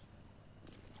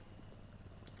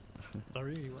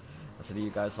 Sorry, what? I said, are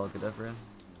you guys all good over here?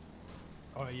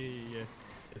 Oh, yeah.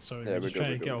 Sorry, Yeah, we're we're just good,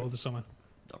 trying we're to good, get we're hold of someone.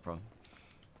 No problem.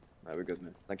 Alright, we're good,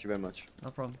 man. Thank you very much.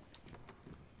 No problem.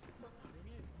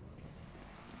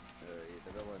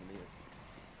 Det var en mil.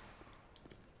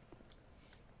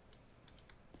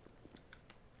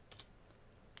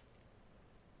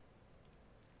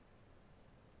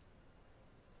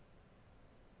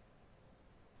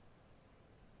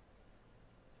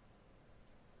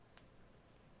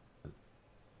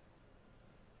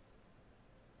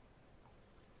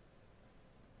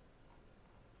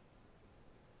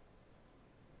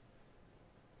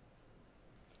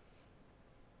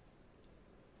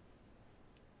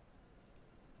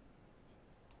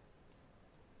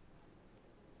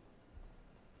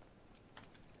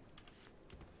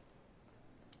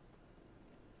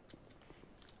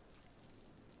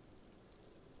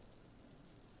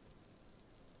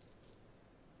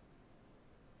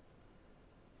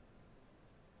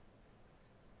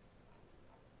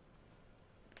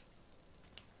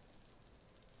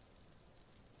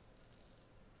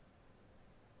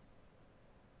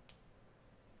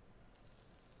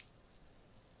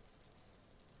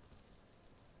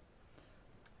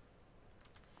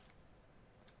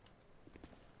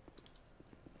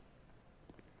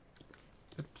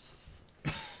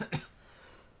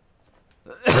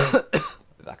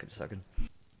 Be back in a second.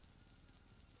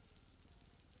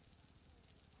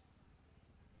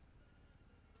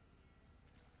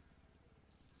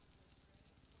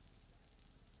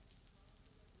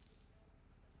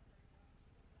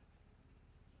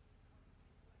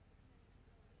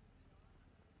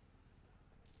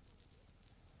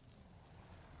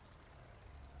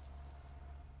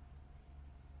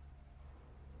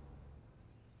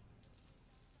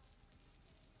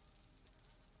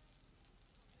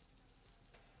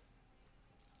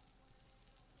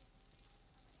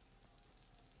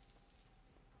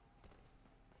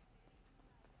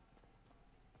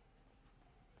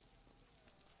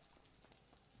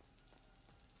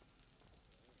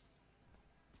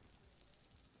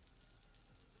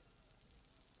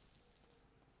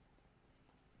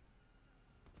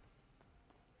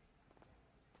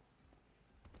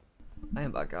 I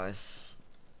am back, guys.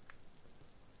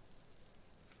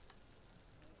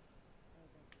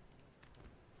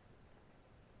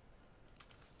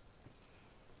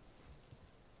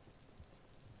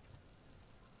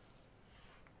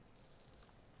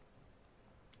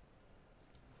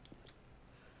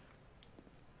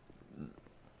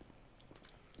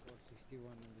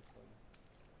 On this call.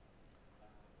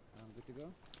 Good to go?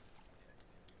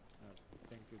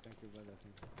 Thank you, brother.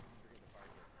 Thanks.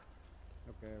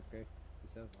 Okay.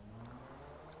 Yourself?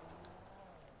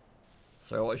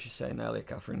 So what was you saying earlier,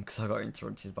 Catherine? Because I got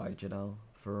interrupted by Janelle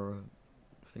for a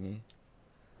thingy.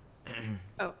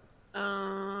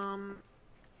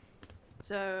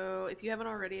 So if you haven't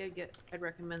already, I'd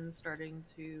recommend starting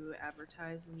to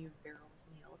advertise when you have barrels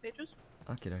in the yellow pages.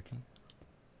 Okay.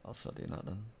 I'll start doing that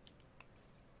then.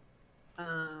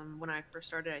 When I first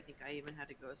started, I think I even had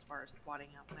to go as far as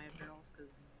twatting out when I had barrels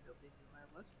because nobody knew who I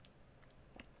was.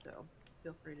 So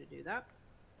feel free to do that.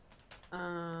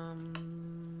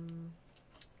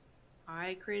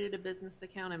 I created a business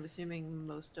account. I'm assuming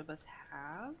most of us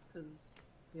have because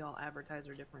we all advertise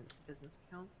our different business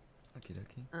accounts. Okay.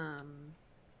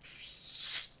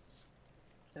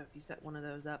 So if you set one of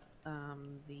those up,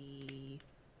 the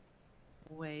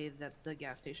way that the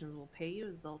gas stations will pay you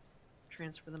is they'll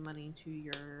transfer the money to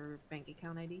your bank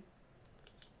account ID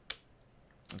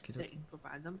Okay, that you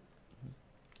provide them.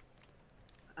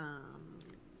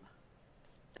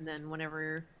 And then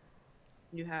whenever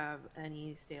you have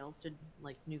any sales to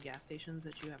like new gas stations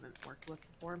that you haven't worked with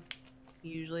before,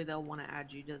 usually they'll want to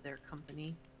add you to their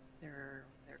company, their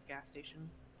gas station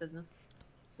business,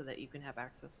 so that you can have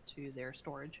access to their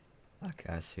storage.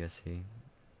 Okay, I see.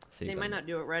 So They might not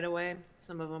do it right away.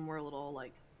 Some of them were a little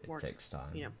like more. It takes time.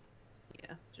 You know,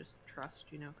 yeah, just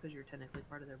trust. You know, because you're technically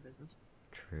part of their business.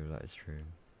 True, that is true.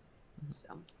 So.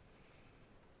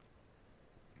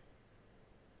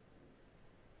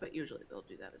 But usually they'll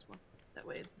do that as well. That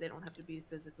way they don't have to be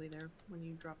physically there when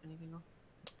you drop anything off.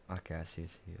 Okay, I see.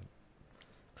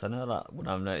 Because I know that when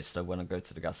I've noticed that when I go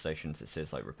to the gas stations, it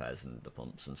says like repairs and the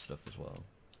pumps and stuff as well.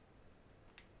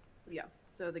 Yeah,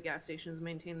 so the gas stations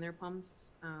maintain their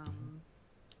pumps.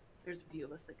 There's a few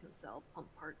of us that can sell pump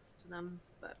parts to them,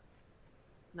 but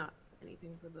not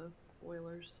anything for the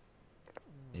boilers.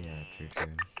 Yeah, true.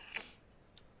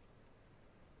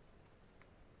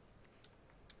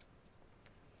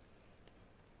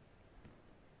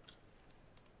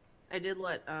 I did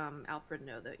let Alfred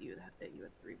know that you had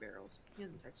 3 barrels. He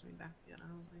hasn't texted me back yet, I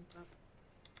don't think,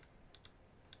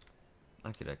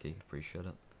 but... Okie, appreciate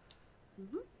it.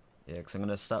 Mm-hmm. Yeah, because I'm going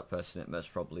to start posting it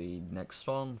most probably next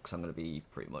storm, because I'm going to be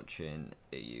pretty much in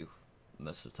EU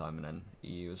most of the time, and then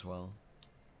EU as well.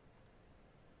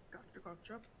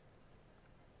 Gotcha.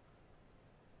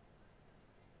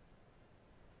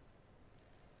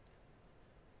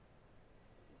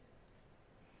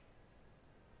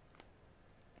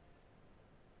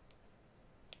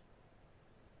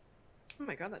 Oh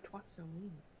my god, that twat's so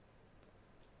mean.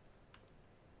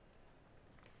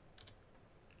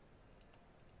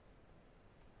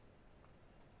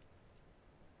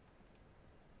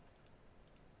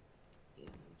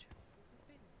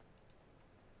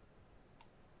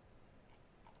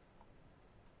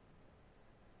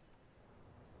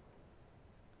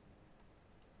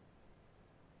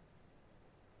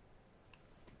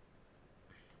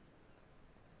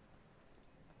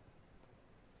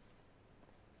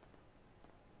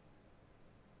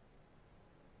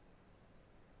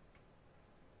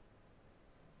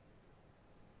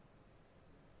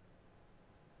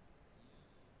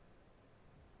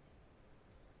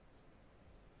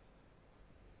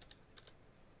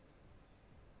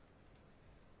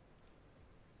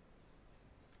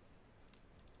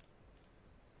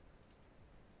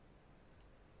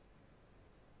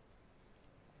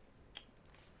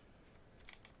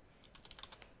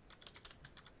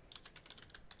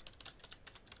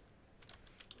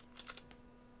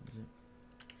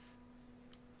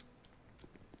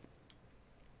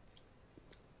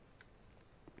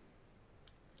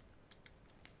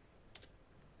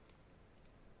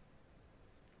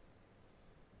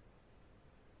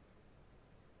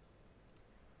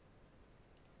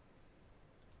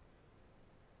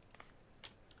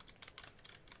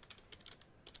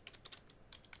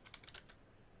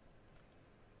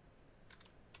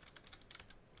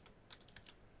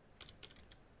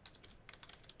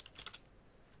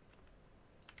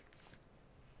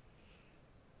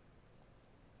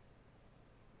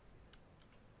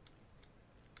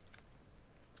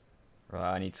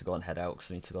 Right, I need to go and head out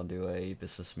because I need to go and do a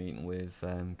business meeting with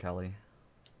Callie.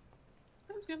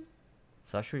 Sounds good.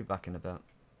 So I should be back in a bit.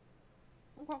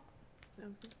 Okay.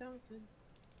 Sounds good.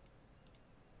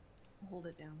 Hold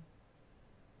it down.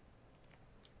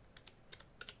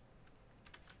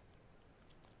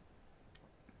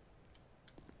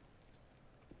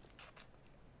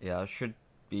 Yeah, I should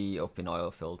be up in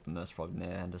Oilfield, most probably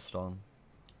near end of storm.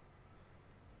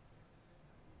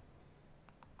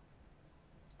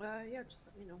 Yeah, just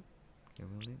let me know. Yeah,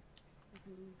 will do. I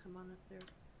can come on up there.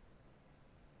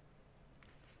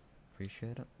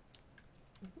 Appreciate it.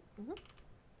 Mm-hmm.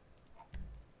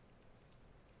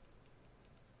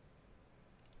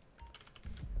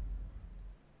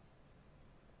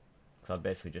 So I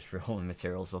basically just threw all the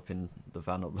materials up in the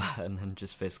van up there and then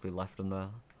just basically left them there.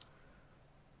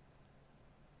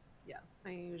 Yeah,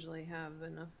 I usually have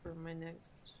enough for my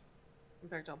next... In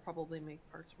fact, I'll probably make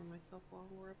parts for myself while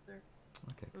we're up there.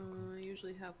 Okay, cool. I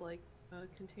usually have like a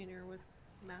container with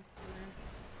mats in there.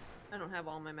 I don't have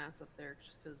all my mats up there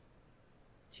just because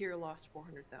Tier lost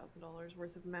 $400,000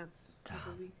 worth of mats like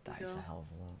a week ago. That is a hell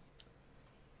of a lot.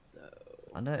 So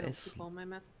I noticed. don't keep all my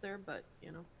mats up there, but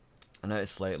you know. I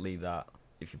noticed lately that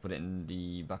if you put it in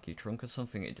the back of your trunk or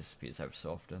something, it disappears every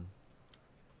so often.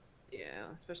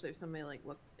 Yeah, especially if somebody like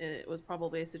looked. It was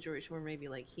probably a situation where maybe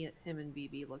like him and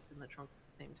BB looked in the trunk at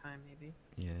the same time, maybe.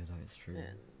 Yeah, that is true.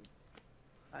 And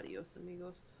adios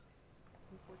amigos,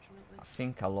 unfortunately. I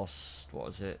think I lost, what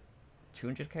was it,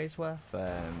 200k's worth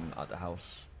at the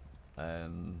house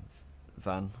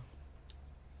van.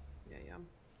 Yeah.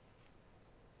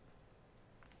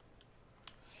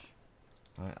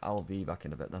 Right, I'll be back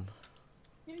in a bit then.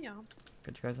 Yeah.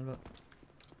 Get you guys in a bit.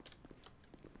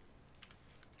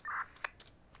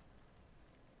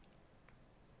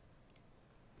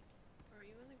 Are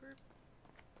you in the group?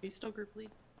 Are you still group lead?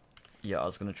 Yeah, I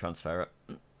was gonna transfer it.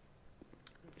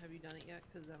 Have you done it yet?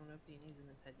 Because I don't know if Deanie's in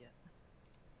his head yet.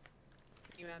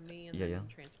 Can you add me and Yeah, then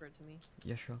yeah. transfer it to me?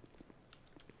 Yeah, sure.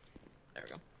 There we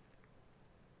go.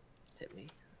 Just hit me.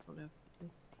 I don't know if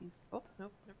he's... Oh,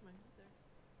 nope, never mind. He's there.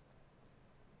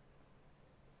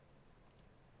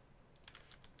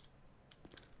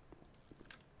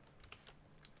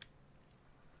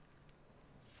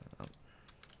 So,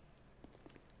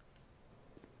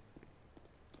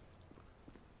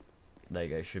 there you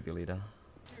go, should be leader.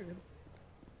 There we go.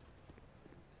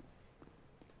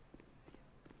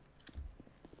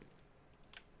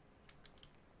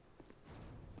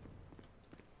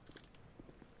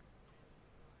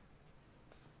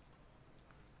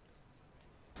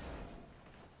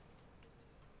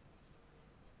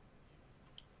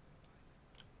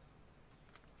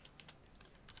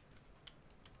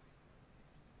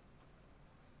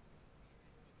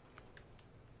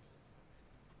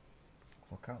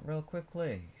 Clock out real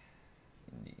quickly.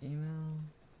 In the email.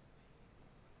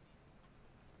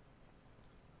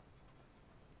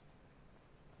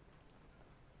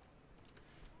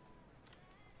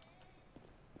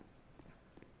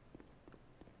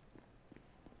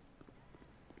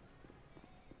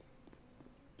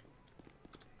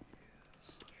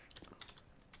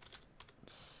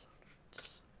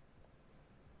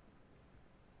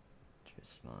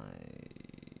 Just my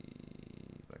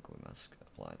regular mask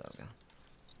applied, there we go.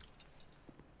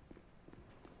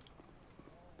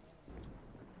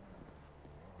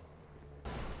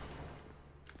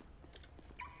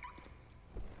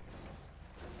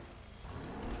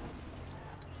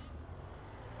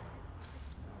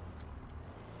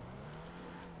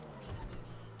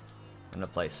 I'm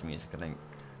gonna play some music, I think.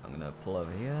 I'm gonna pull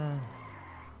over here.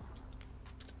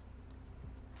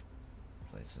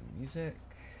 Play some music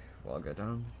while I go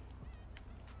down.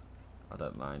 I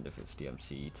don't mind if it's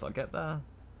DMC till I get there.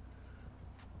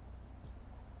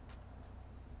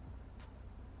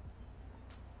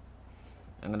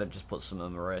 I'm gonna just put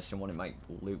some racing one. It might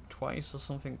loop twice or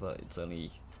something, but it's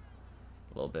only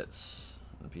little bits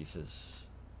and pieces.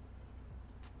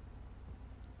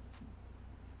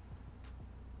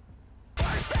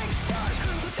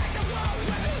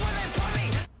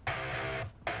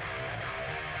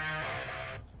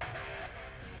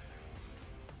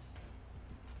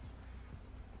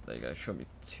 There you go, shouldn't be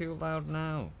too loud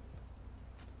now.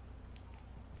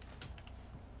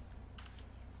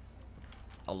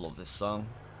 I love this song.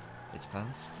 It's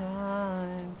past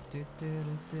time. Do, do,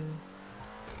 do, do.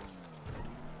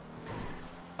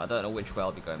 I don't know which way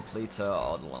I'll be going, Pleater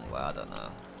or the long way, I don't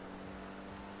know.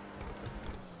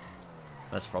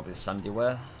 That's probably Sandy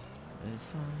way. It's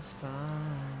past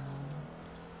time.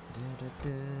 Do, do,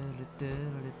 do, do, do,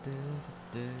 do, do,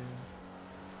 do.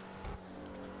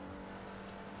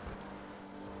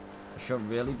 I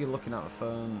shouldn't really be looking at my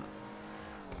phone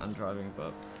and driving,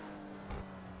 but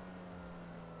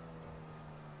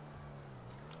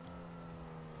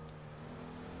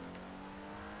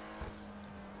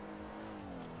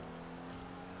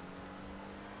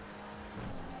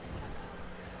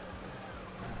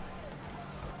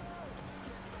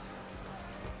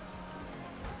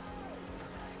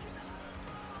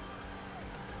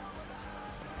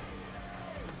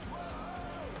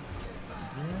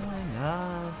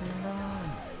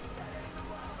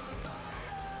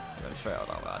straight out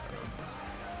that way, I don't know.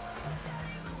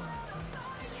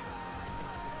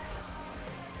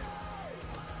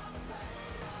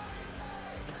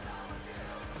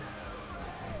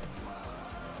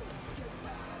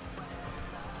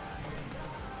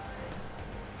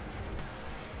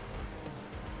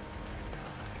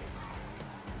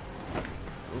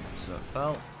 Oops, I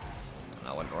fell. And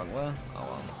I went the wrong way. Oh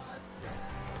well.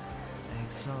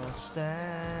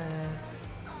 Exhausted.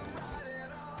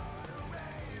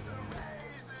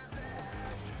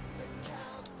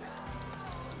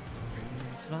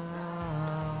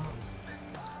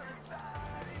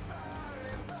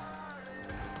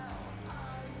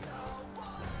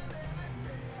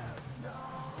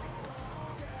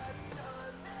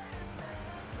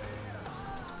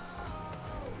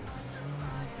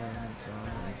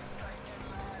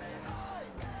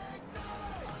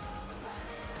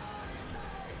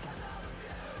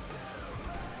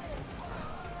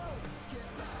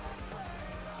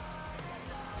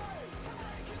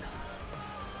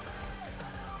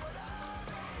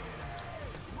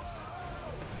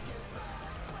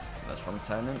 Strong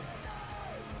tenant.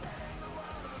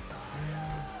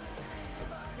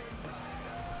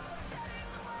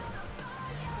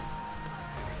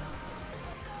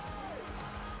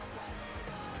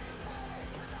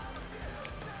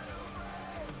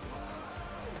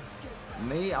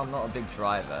 Me, I'm not a big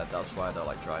driver, that's why I don't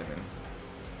like driving.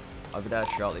 I'll be there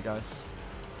shortly, guys.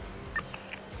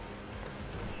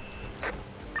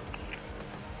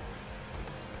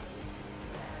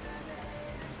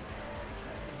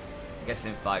 I'm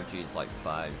guessing 5G is like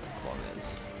 5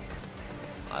 kilometers.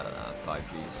 I don't know,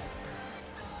 5Gs.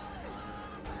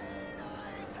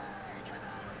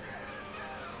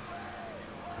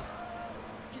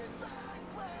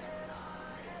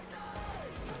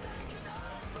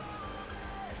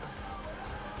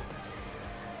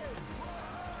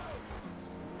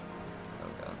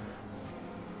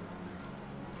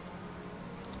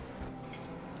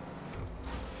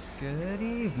 Good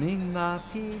evening, my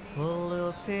people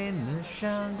up in the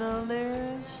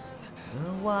chandeliers.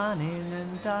 The whining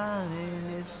and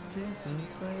dining is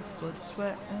different place, but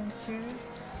sweat and tears.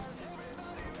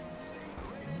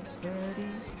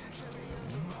 Ready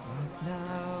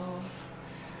now.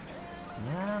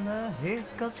 Hammer, here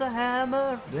comes a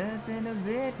hammer, red in a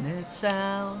midnight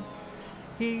sound.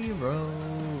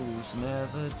 Heroes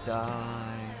never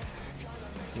die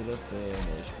to the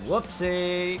finish.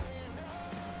 Whoopsie!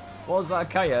 Was that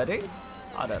coyote?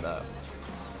 I don't know.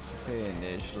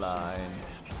 Finish line.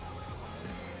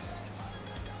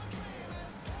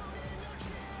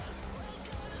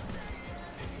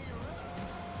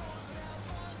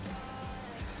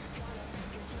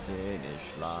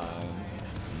 Finish line.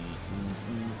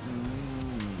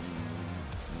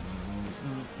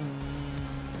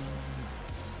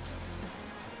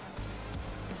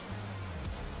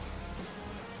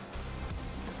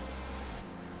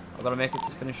 I've got to make it to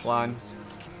the finish line.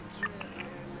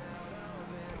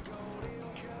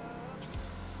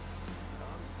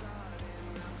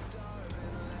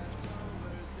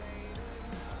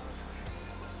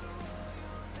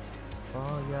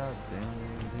 All you're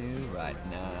gonna do right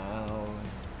now.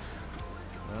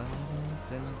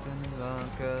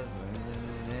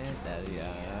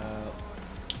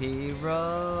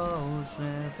 Heroes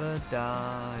never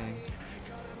die.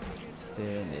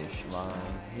 Finish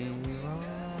line.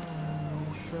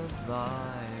 Heroes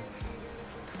survive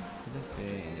to the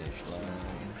finish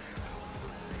line.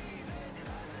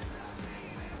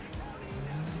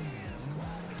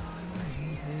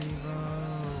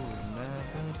 Heroes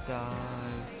never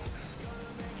die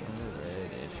to the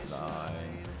finish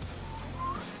line.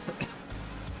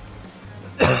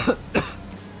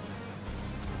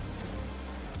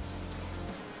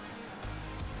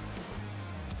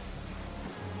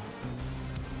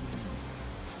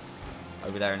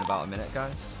 I'll be there in about a minute,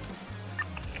 guys.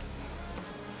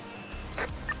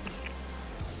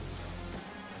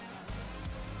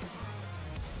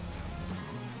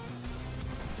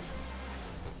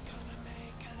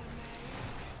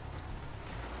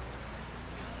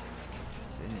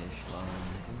 Finish line.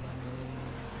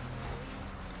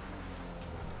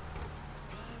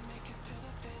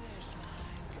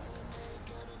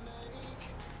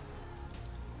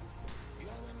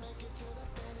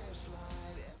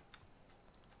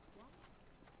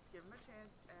 Give him a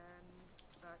chance and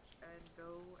such, and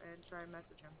go and try and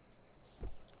message him.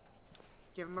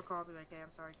 Give him a call, be like, hey, I'm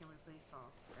sorry, can we please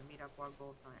talk? And meet up while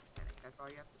Gold Panic. That's all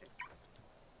you have to do.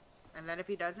 And then if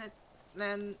he doesn't,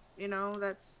 then, you know,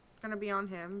 that's gonna be on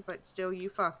him, but still, you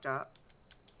fucked up.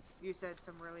 You said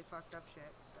some really fucked up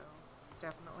shit, so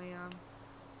definitely,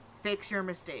 fix your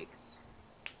mistakes.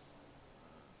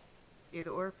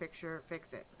 Either or, fix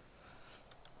it.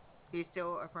 He's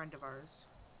still a friend of ours.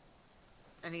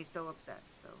 And he's still upset,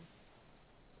 so.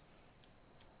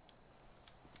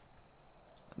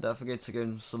 Don't forget to give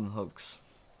him some hugs.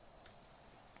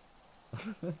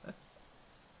 Okay.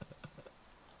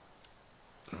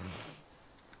 I'm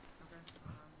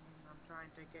trying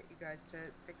to get you guys to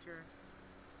fix your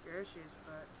issues,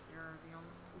 but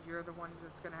you're the one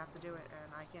that's gonna have to do it,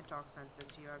 and I can't talk sense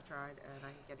into you. I've tried, and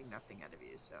I'm getting nothing out of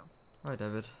you. So. Hi,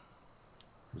 David.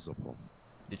 What's up, Paul?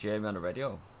 Did you hear me on the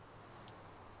radio?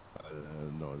 No, I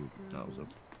didn't. No. What's up?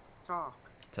 Talk.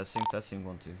 Testing,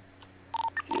 1, 2.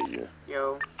 Yeah.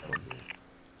 Yo.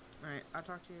 Alright, I'll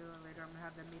talk to you later. I'm gonna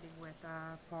have the meeting with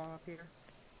Paul up here.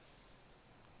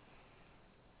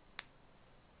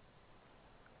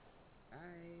 Bye.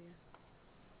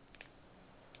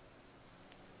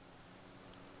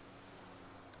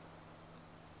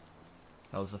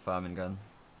 How's the farming going?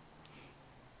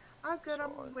 Good.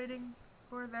 I'm waiting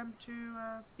for them to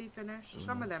be finished.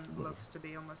 Some of them looks to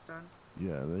be almost done.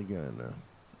 Yeah, they're getting there.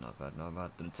 Not bad, not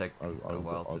bad. Didn't take I've a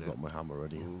while to I've do. got my hammer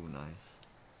ready. Ooh, nice.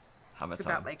 Hammer It's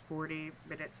time. about like 40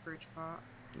 minutes for each pot.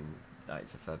 Ooh,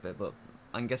 that's a fair bit, but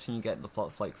I'm guessing you get the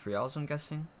plot for like 3 hours, I'm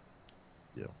guessing?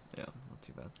 Yeah. Yeah, not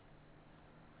too bad.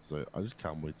 So I just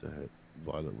can't wait to hit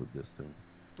Violet with this thing.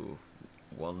 Ooh,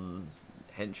 one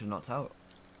hinge and knocked out.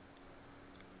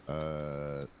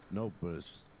 No, but it's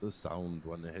just the sound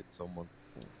when it hits someone.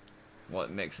 What,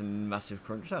 makes a massive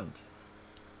crunch sound?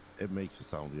 It makes a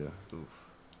sound, yeah. Oof.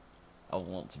 I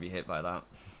want to be hit by that.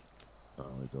 No,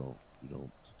 I don't. You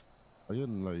don't. I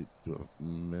can like do a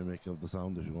mimic of the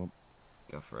sound if you want.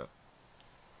 Go for it.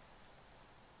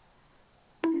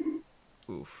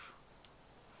 Oof.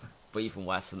 But even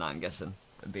worse than that, I'm guessing.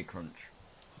 A big crunch.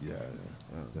 Yeah,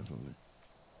 definitely.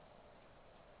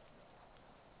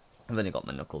 I've only got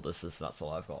my knuckle dusters, so that's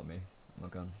all I've got on me. My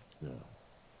gun. Yeah.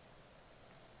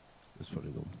 It's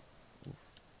funny though. Oof.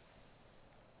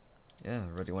 Yeah,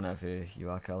 ready whenever you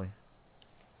are, Kelly.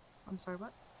 I'm sorry,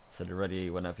 what? Said ready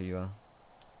whenever you are.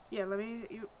 Yeah,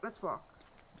 let's walk.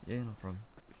 Yeah, no problem.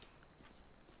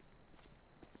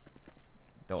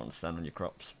 Don't want to stand on your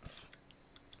crops.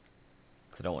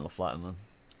 Because I don't want to flatten them.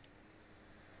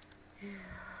 Yeah,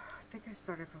 I think I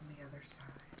started from the other side.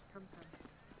 Come back.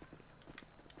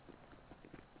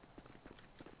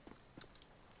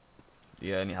 Do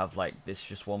you only have like this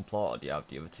just one plot, or do you have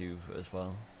the other two as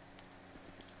well?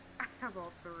 I have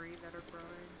all 3 that are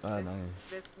growing. Oh, this, nice.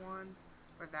 This one,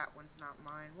 or that one's not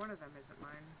mine. One of them isn't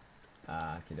mine.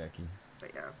 Ah, okie dokie.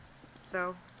 But yeah.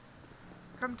 So,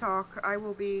 come talk. I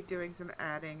will be doing some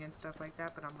adding and stuff like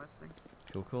that, but I'm listening.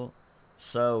 Cool, cool.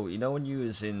 So, you know when you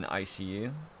was in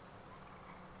ICU?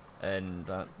 And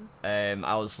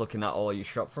I was looking at all your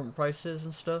shopfront prices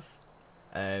and stuff.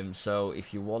 So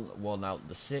if you want one out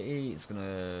the city, it's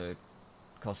gonna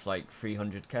cost like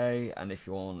 300k, and if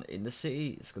you want in the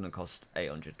city, it's gonna cost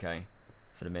 800k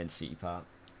for the main city part.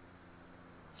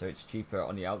 So it's cheaper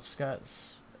on the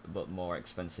outskirts, but more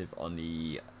expensive on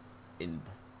the in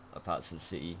parts of the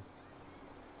city.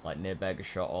 Like near Burger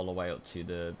Shot all the way up to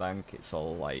the bank, it's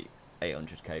all like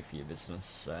 800k for your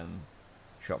business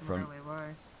shopfront. Really,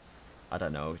 why? I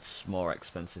don't know, it's more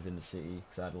expensive in the city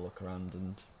because I had a look around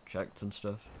and checked and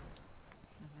stuff.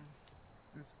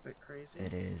 That's a bit crazy.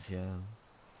 It is, yeah.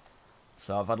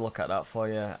 So I've had a look at that for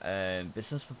you.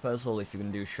 Business proposal, if you're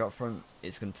going to do shopfront,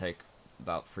 it's going to take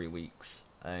about 3 weeks.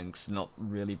 Cause not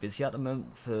really busy at the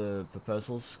moment for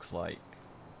proposals, because like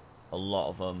a lot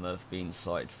of them have been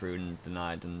sorted through and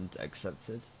denied and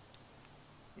accepted.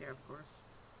 Yeah, of course.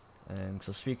 Because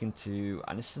I was speaking to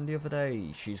Aniston the other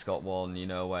day, she's got one, you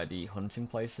know, where the hunting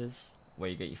place is, where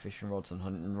you get your fishing rods and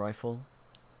hunting rifle.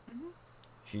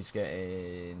 She's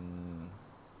getting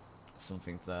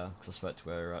something there, because I spoke to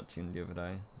her at Tune the other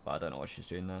day, but I don't know what she's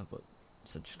doing there, but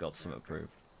said she's got something approved.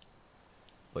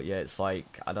 But yeah, it's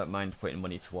like, I don't mind putting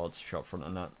money towards shopfront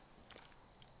and that.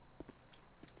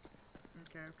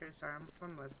 Okay, sorry,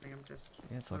 I'm listening. I'm just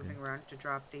Yeah, it's okay. moving around to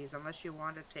drop these. Unless you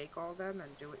want to take all them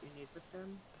and do what you need with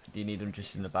them. Do you need them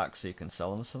just in the back so you can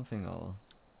sell them or something, or?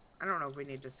 I don't know if we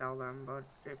need to sell them, but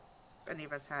if any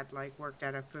of us had like worked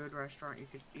at a food restaurant, you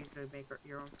could easily make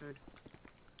your own food.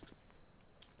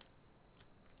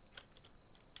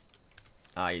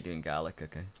 Ah, you're doing garlic,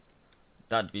 okay.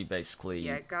 That'd be basically...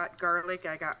 Yeah, I got garlic,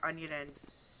 I got onion and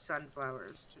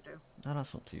sunflowers to do. No,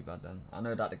 that's not too bad then. I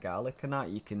know that the garlic and that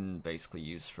you can basically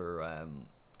use for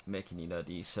making, you know,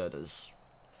 the sodas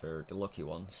for the lucky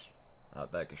ones at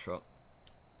Burger Shop.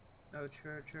 Oh,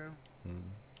 true.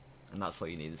 And that's all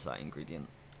you need is that ingredient.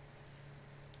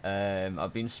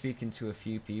 I've been speaking to a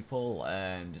few people,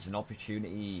 and there's an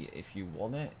opportunity if you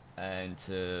want it, and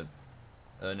to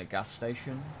earn a gas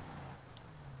station.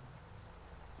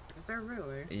 Is there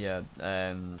really? Yeah.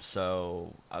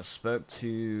 So I've spoke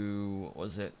to,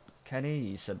 was it Kenny?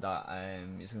 He said that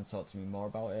he's gonna talk to me more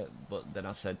about it, but then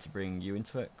I said to bring you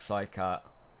into it, cause I can't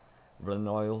run an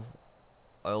oil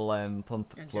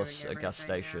pump And plus doing a gas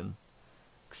everything, station.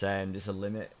 Cause there's a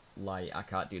limit. Like I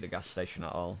can't do the gas station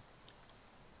at all.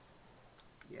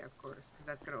 Yeah, of course, because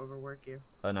that's gonna overwork you.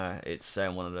 Oh no, it's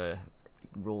one of the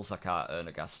rules. I can't earn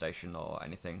a gas station or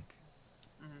anything.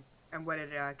 And what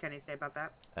did Kenny say about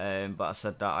that? But I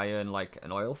said that I earn like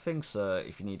an oil thing, so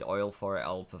if you need oil for it,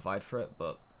 I'll provide for it.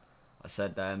 But I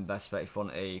said best bet if you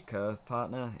want a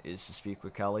co-partner is to speak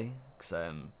with Kelly, because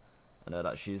I know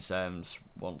that she's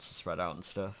wants to spread out and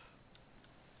stuff.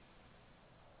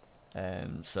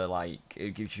 So like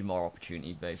it gives you more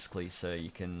opportunity basically, so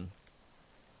you can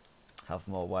have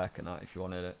more work and that if you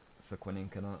wanted it for Quinn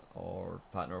Inc. and that, or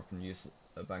partner up and use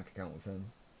a bank account with him.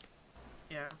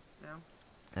 Yeah, no.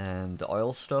 The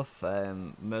oil stuff,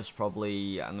 most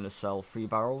probably I'm going to sell 3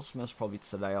 barrels, most probably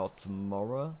today or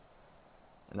tomorrow.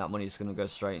 And that money's going to go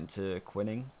straight into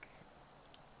Quinning.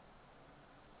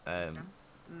 And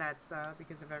that's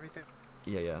because of everything.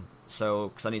 Yeah. So,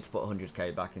 because I need to put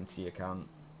 100k back into the account.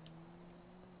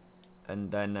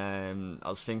 And then I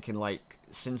was thinking, like,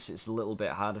 since it's a little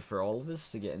bit harder for all of us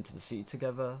to get into the city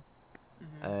together,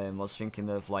 I was thinking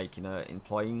of, like, you know,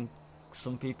 employing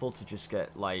some people to just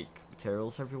get, like,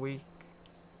 materials every week.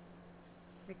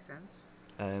 Makes sense.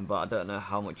 But I don't know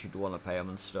how much you'd want to pay them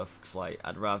and stuff, because, like,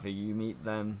 I'd rather you meet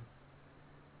them,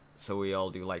 so we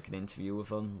all do, like, an interview with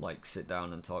them, like, sit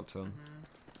down and talk to them.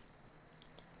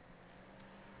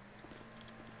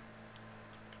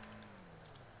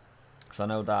 Because I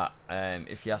know that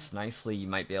if you ask nicely, you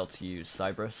might be able to use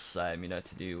Cyprus, you know,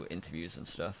 to do interviews and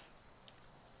stuff.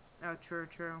 Oh,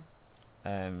 true.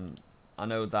 I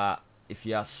know that if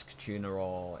you ask Tuna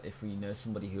or if we know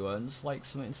somebody who owns, like,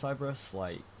 something in Cyprus,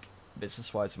 like,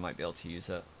 business-wise, we might be able to use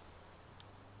it.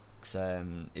 Because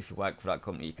if you work for that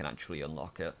company, you can actually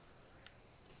unlock it.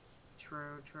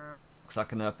 True. Because I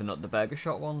can open up the burger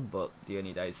shop one, but the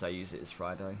only days I use it is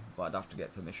Friday. But I'd have to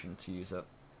get permission to use it.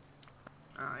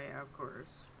 Oh, yeah, of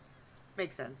course.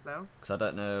 Makes sense, though. Because I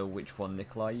don't know which one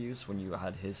Nikolai used when you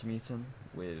had his meeting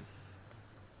with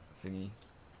Thingy.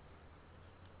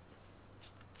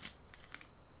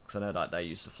 Because I know that they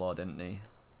used the floor, didn't they?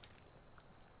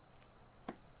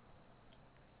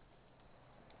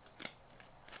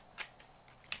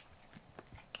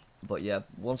 But yeah,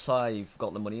 once I've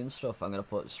got the money and stuff, I'm going to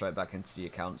put it straight back into the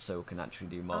account so we can actually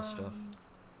do more stuff.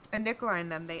 And Nikolai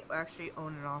and them, they actually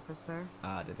own an office there.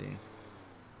 Ah, did he?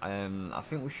 I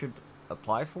think we should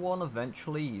apply for one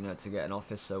eventually, you know, to get an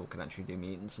office so we can actually do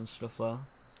meetings and stuff there.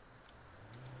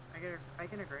 I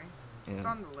can agree. Yeah. It's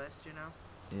on the list, you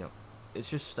know? Yep. It's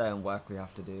just work we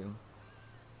have to do.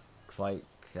 Cause like,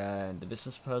 the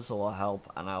business proposal will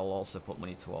help, and I'll also put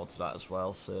money towards that as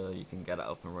well, so you can get it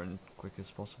up and running quick as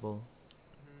possible.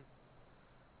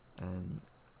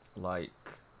 Like,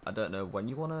 I don't know when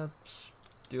you want to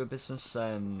do a business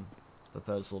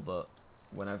proposal, but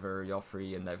whenever you're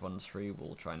free and everyone's free,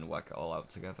 we'll try and work it all out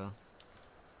together.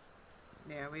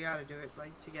 Yeah, we gotta do it,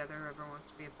 like, together. Everyone wants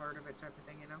to be a part of it type of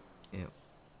thing, you know? Yep,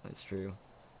 that's true.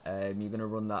 You're going to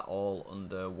run that all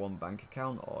under one bank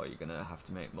account, or you're going to have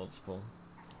to make multiple?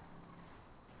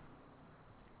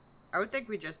 I would think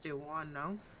we just do one,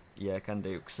 no? Yeah, can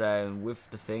do. Cause with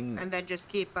the thing, and then just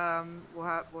keep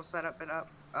we'll set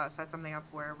something up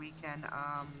where we can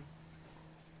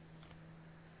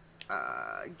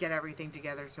get everything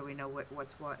together so we know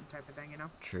what's what and type of thing, you know.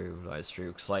 True, that is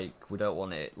true. Cause like we don't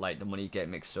want it like the money get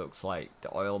mixed up. Cause like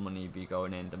the oil money would be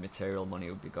going in, the material money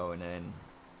would be going in,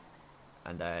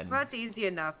 and then well, that's easy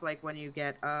enough. Like when you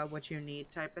get what you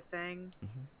need type of thing,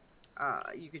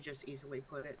 you could just easily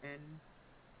put it in.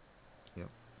 Yep.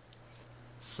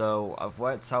 So I've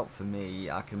worked out for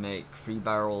me, I can make 3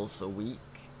 barrels a week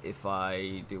if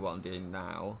I do what I'm doing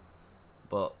now,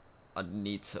 but I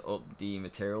need to up the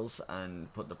materials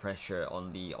and put the pressure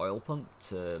on the oil pump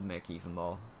to make even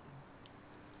more.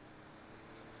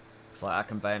 So like, I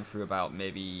can burn through about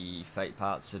maybe 30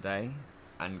 parts a day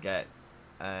and get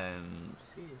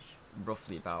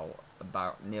roughly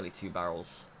about nearly 2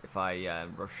 barrels if I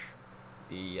rush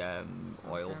the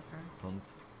oil pump.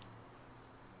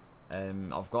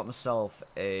 I've got myself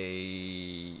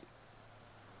a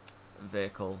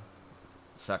vehicle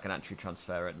so I can actually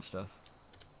transfer it and stuff.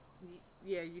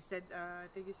 Yeah, you said, I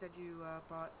think you said you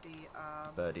bought the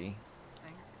Birdie.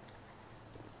 thing.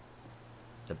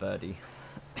 The Birdie.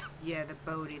 Yeah, the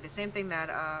Bodie. The same thing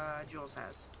that Jules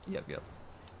has. Yep.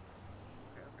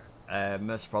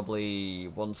 Most probably,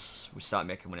 once we start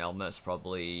making money, I'll most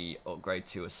probably upgrade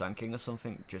to a Sun King or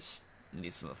something. Just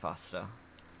need something faster.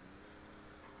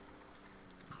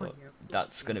 But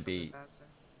that's going to be,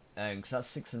 because that's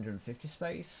 650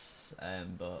 space,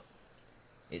 but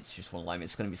it's just one line.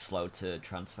 It's going to be slow to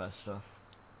transfer stuff.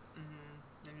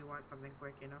 And you want something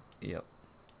quick, you know? Yep.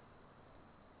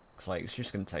 Cause like, it's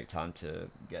just going to take time to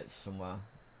get somewhere.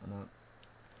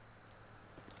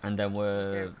 And then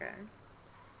we're... Okay.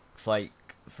 It's like,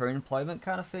 for employment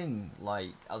kind of thing,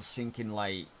 like, I was thinking,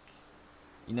 like,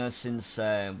 you know, since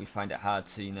we find it hard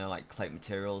to, you know, like, collect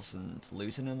materials and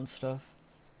losing them and stuff,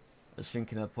 I was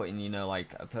thinking of putting, you know,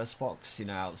 like, a post box, you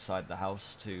know, outside the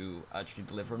house to actually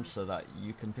deliver them so that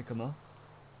you can pick them up.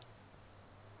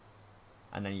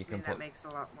 And then you can that makes a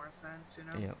lot more sense, you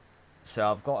know? Yeah. So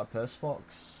I've got a post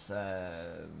box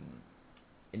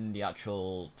in the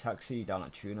actual taxi down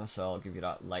at Tuna, so I'll give you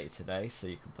that later today so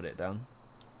you can put it down.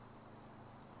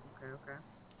 Okay.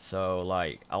 So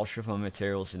like, I'll shove my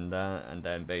materials in there, and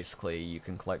then basically you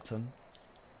can collect them.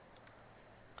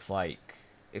 It's like,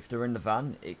 if they're in the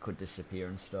van, it could disappear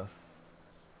and stuff.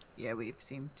 Yeah, we've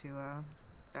seemed to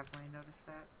definitely notice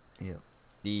that. Yeah.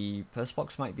 The post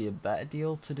box might be a better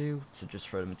deal to do, to just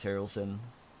throw the materials in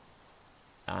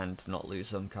and not lose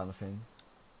them, kind of thing.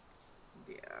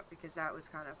 Yeah, because that was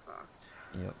kind of fucked.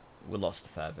 Yep, we lost a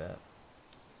fair bit.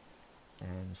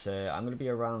 So I'm going to be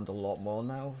around a lot more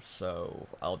now, so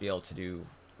I'll be able to do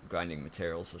grinding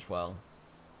materials as well.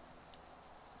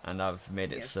 And I've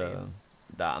made it so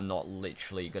that I'm not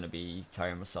literally going to be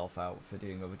tiring myself out for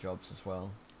doing other jobs as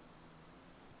well.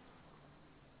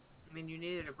 I mean, you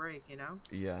needed a break, you know?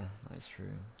 Yeah, that's true.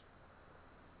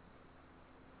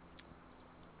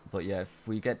 But yeah, if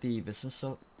we get the business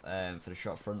up for the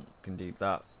shop front, can do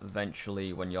that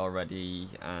eventually when you're ready,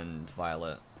 and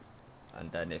Violet. And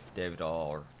then if David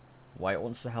or White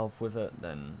wants to help with it,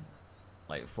 then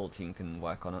like full team can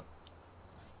work on it.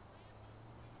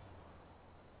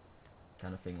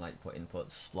 Kind of thing, like put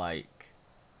inputs, like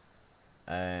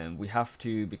we have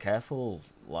to be careful,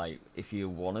 like if you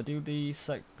want to do the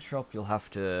sex shop, you'll have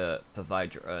to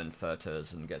provide your own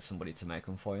photos and get somebody to make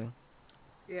them for you.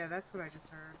 Yeah, that's what I just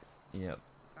heard. Yep.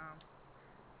 So,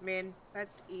 I mean,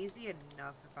 that's easy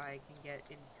enough if I can get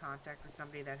in contact with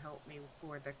somebody that helped me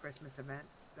for the Christmas event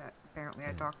that apparently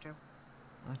I talked to.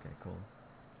 Okay, cool.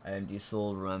 And do you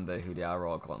still remember who they are,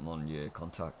 or got them on your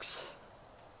contacts?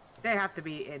 They have to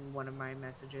be in one of my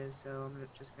messages, so I'm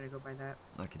just gonna go by that.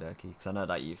 Okie dokie, because I know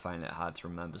that you find it hard to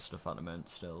remember stuff at the moment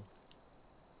still.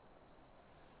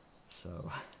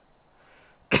 So,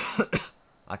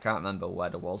 I can't remember where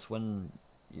there was when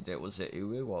you did. Was it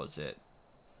Uwu or was it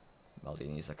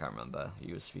Maldini's? I can't remember who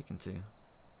you were speaking to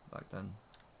back then.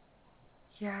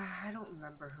 Yeah, I don't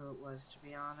remember who it was, to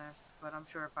be honest, but I'm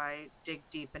sure if I dig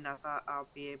deep enough, I'll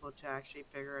be able to actually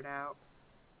figure it out.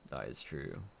 That is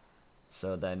true.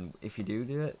 So then, if you do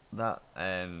it, that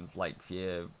like if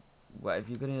you, whatever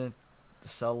you're gonna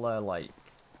sell there, like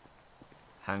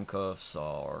handcuffs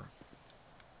or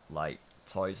like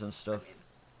toys and stuff,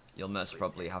 you'll most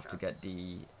probably have to get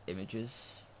the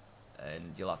images,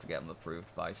 and you'll have to get them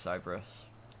approved by Cyprus.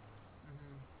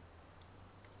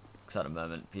 Because at the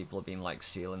moment, people have been like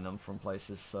stealing them from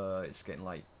places, so it's getting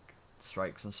like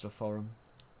strikes and stuff for them.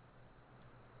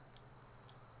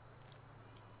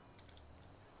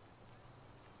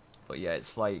 But yeah,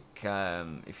 it's like,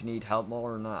 if you need help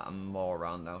more on that, I'm more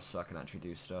around now, so I can actually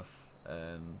do stuff.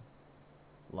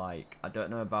 Like, I don't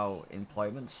know about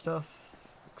employment stuff,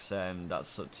 because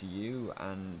that's up to you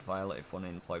and Violet if you want to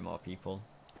employ more people.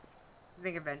 I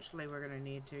think eventually we're gonna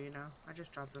need to, you know? I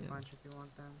just dropped a bunch if you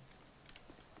want them.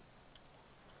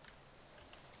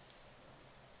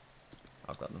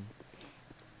 I've got them.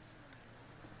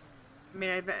 I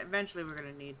mean, eventually we're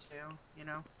gonna need to, you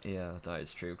know? Yeah, that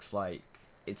is true, because like,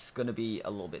 it's going to be a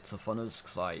little bit tough on us,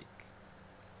 because like,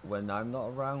 when I'm not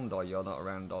around, or you're not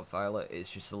around, or Violet,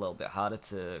 it's just a little bit harder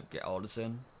to get orders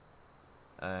in.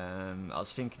 I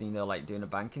was thinking, you know, like doing a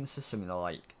banking system, you know,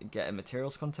 like get a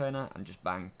materials container and just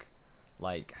bank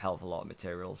like hell of a lot of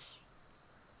materials.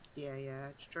 Yeah,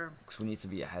 it's true. Because we need to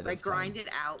be ahead of time. Like grind it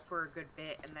out for a good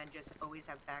bit and then just always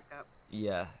have backup.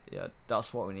 Yeah,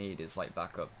 that's what we need, is like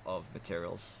backup of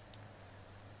materials.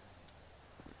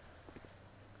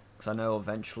 Because I know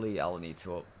eventually I'll need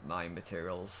to up my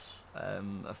materials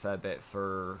a fair bit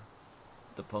for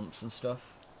the pumps and stuff.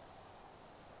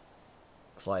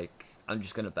 Because like, I'm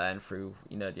just going to burn through,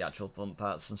 you know, the actual pump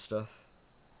parts and stuff.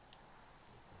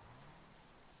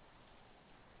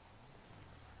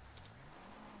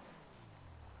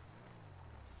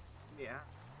 Yeah.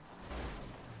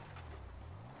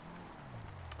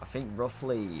 I think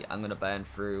roughly I'm going to burn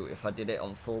through, if I did it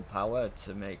on full power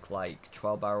to make like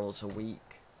 12 barrels a week,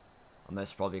 I'm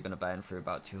most probably going to burn through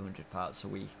about 200 parts a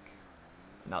week.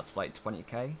 And that's like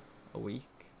 20k a week.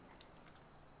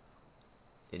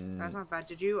 That's not bad.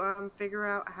 Did you figure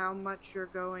out how much you're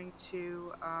going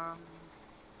to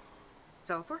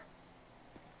sell for?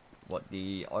 What,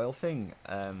 the oil thing?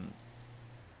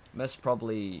 Most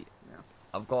probably,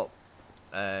 I've got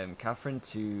Catherine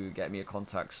to get me a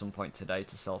contact some point today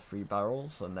to sell 3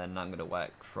 barrels, and then I'm going to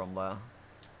work from there.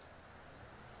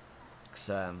 Because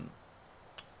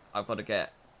I've got to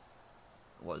get,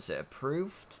 what is it,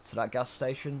 approved to that gas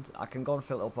station. I can go and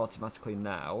fill it up automatically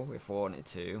now if I wanted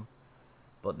to,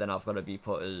 but then I've got to be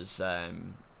put as a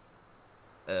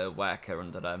worker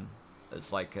under them,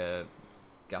 as like a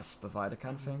gas provider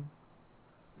kind of thing.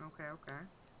 Okay.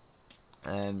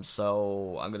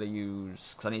 So I'm going to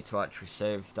use, because I need to actually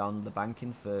save down the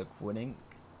banking for Quinn Inc.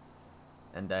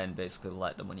 And then basically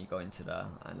let the money go into there,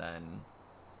 and then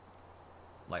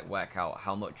like work out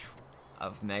how much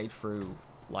I've made through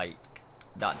like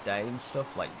that day and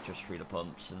stuff, like just through the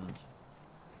pumps and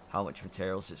how much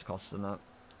materials it's costing that.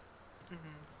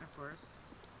 Of course.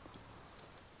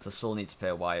 Cause I still need to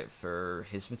pay Wyatt for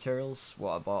his materials,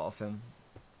 what I bought off him.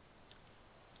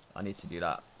 I need to do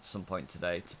that at some point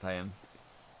today to pay him.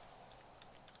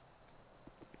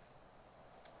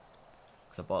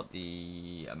 Cause I bought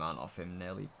the amount off him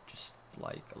nearly just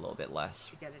like a little bit less.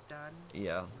 To get it done?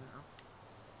 Yeah. No.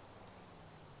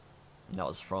 And that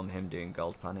was from him doing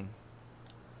gold panning.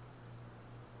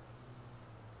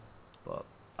 But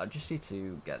I just need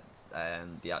to get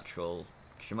the actual,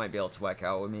 cause you might be able to work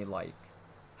out with me like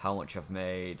how much I've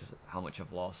made, how much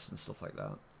I've lost and stuff like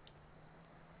that.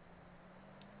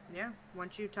 Yeah,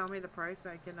 once you tell me the price,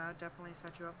 I can definitely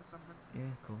set you up with something.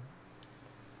 Yeah, cool.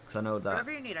 Cause I know that.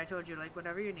 Whatever you need, I told you, like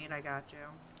whatever you need, I got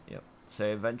you. Yep. So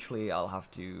eventually I'll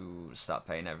have to start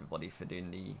paying everybody for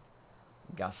doing the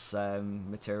gas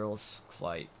materials, cause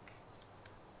like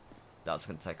that's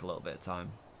gonna take a little bit of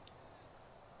time.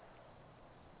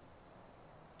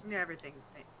 Yeah,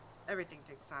 everything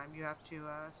takes time. You have to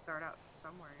start out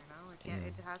somewhere, you know. It can't. Yeah.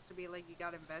 It has to be like you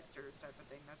got investors type of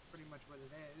thing. That's pretty much what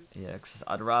it is. Yeah, cause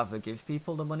I'd rather give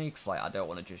people the money, cause like I don't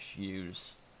want to just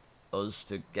use us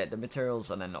to get the materials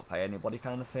and then not pay anybody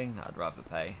kind of thing. I'd rather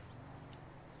pay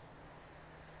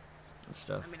and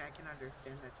stuff. I mean, I can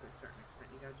understand that to a certain extent.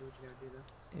 You gotta do what you gotta do,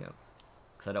 though. Yeah,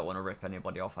 because I don't want to rip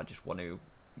anybody off. I just want to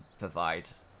provide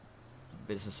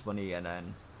business money and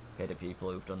then pay the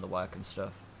people who've done the work and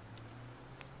stuff.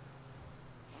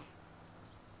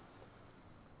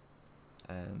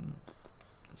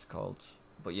 It's called.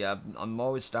 But yeah, I'm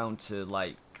always down to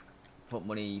like put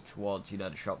money towards, you know,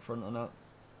 the shop front or not.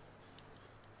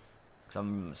 Because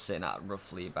I'm sitting at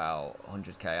roughly about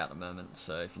 100k at the moment.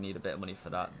 So if you need a bit of money for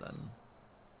that, then.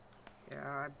 Yeah,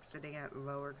 I'm sitting at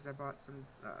lower because I bought some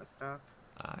stuff.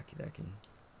 Okie dokie.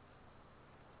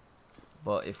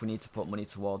 But if we need to put money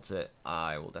towards it,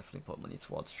 I will definitely put money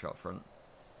towards the shop front.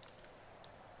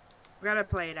 We gotta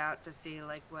play it out to see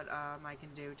like what I can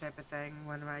do type of thing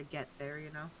when I get there,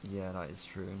 you know. Yeah, that is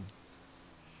true.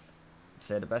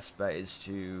 So the best bet is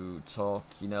to talk,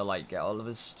 you know, like get all of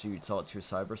us to talk to a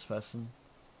Cyberus person,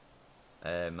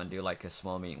 and do like a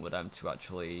small meeting with them to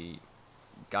actually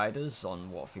guide us on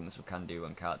what things we can do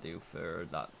and can't do for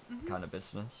that kind of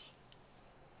business.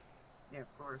 Yeah,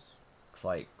 of course.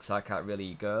 Cause I can't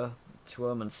really go to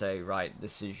them and say, right,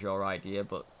 this is your idea,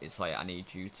 but it's like I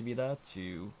need you to be there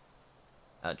to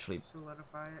actually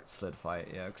solidify it,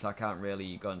 yeah, because I can't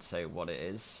really go and say what it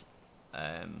is,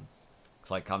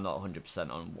 because like I'm not 100%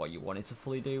 on what you wanted to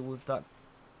fully do with that,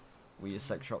 with your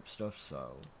sex shop stuff,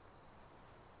 so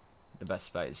the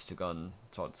best bet is to go and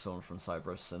talk to someone from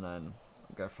Cyprus and then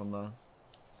go from there,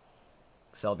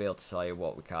 because they'll be able to tell you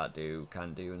what we can't do,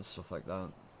 can do and stuff like that.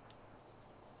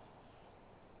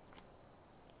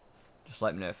 Just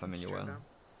let me know if I'm in your way.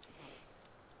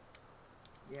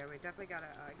 Yeah, we definitely gotta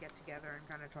get together and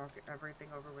kind of talk everything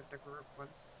over with the group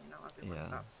once, you know, everyone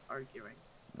stops arguing.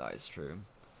 That is true.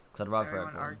 Because I'd rather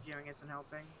everyone arguing isn't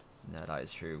helping. No, that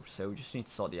is true. So we just need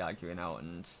to sort the arguing out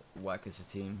and work as a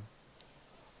team.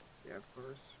 Yeah, of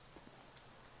course.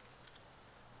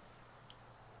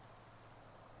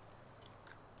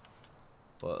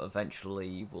 But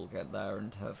eventually we'll get there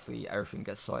and hopefully everything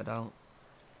gets sorted out.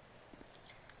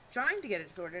 Trying to get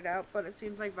it sorted out, but it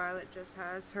seems like Violet just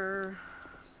has her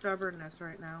stubbornness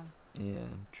right now. Yeah,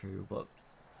 true, but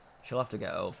she'll have to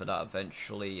get over that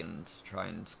eventually and try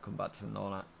and come back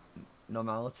to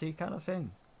normality kind of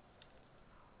thing.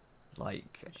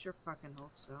 Like, I sure fucking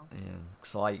hope so. Yeah,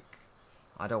 cause like,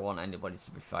 I don't want anybody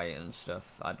to be fighting and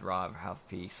stuff. I'd rather have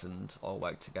peace and all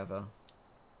work together.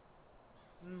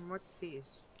 What's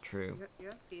peace? True. You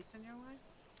have peace in your life?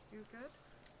 You good?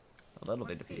 A little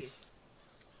bit of peace.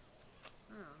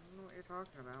 Oh, I don't know what you're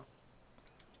talking about.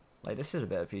 Like, this is a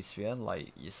bit of peace for you.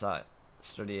 Like, you start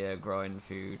studying growing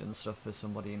food and stuff for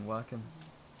somebody and working.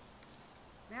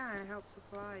 Yeah, I help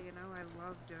supply, you know, I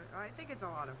love doing it. I think it's a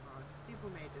lot of fun. People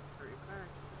may disagree, but I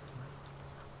actually like it,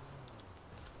 so.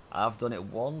 I've done it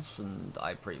once and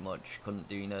I pretty much couldn't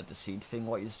do, you know, the seed thing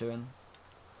what he's doing.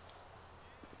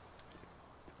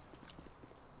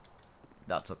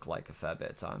 That took like a fair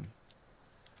bit of time.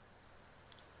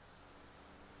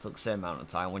 Took the same amount of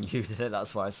time when you did it,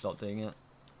 that's why I stopped doing it.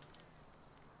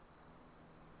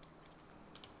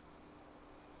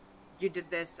 You did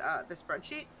this, the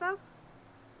spreadsheet stuff?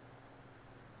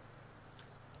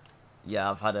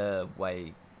 Yeah, I've had a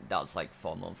way, that was like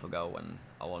 4 months ago when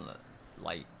I wasn't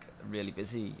like really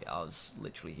busy. I was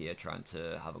literally here trying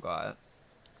to have a go at it.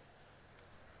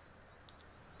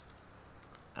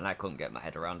 And I couldn't get my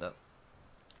head around it.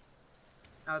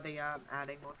 Oh, the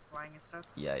adding, multiplying and stuff.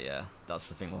 Yeah, yeah, that's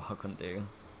the thing what I couldn't do.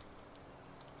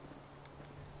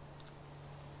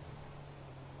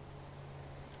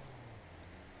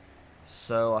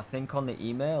 So I think on the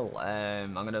email,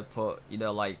 I'm gonna put, you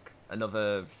know, like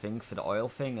another thing for the oil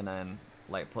thing, and then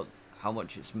like put how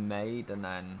much it's made, and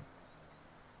then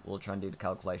we'll try and do the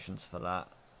calculations for that.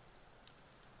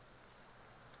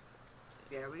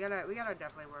 Yeah, we gotta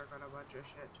definitely work on a bunch of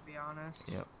shit, to be honest.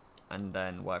 Yep. And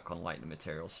then work on like the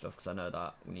material stuff, because I know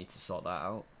that we need to sort that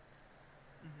out.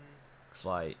 Cause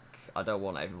like I don't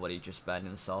want everybody just burning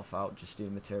themselves out just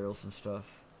doing materials and stuff.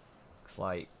 Cause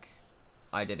like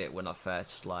I did it when I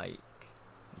first like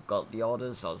got the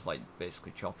orders. I was like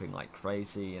basically chopping like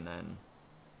crazy, and then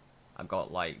I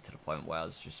got like to the point where I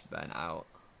was just burnt out.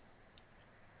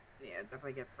 Yeah,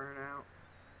 definitely get burnt out.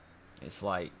 It's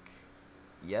like,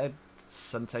 yeah,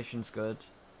 sanitation's good.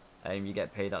 You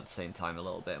get paid at the same time a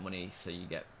little bit of money, so you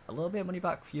get a little bit of money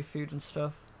back for your food and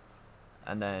stuff.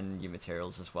 And then your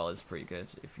materials as well is pretty good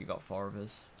if you got 4 of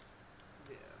us.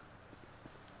 Yeah.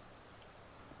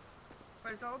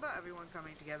 But it's all about everyone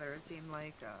coming together. It seemed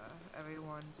like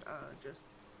everyone's just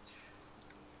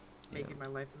making my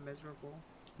life miserable.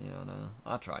 Yeah, no,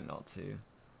 I try not to.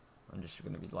 I'm just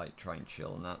gonna be like trying to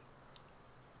chill and that.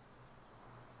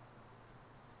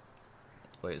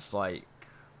 But it's like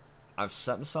I've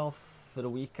set myself for the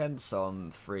weekend, so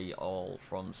I'm free all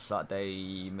from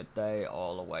Saturday midday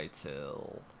all the way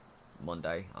till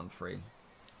Monday. I'm free.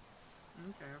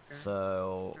 Okay.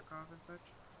 So Took off and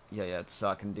such. yeah, so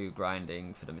I can do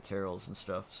grinding for the materials and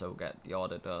stuff. So get the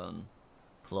order done,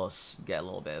 plus get a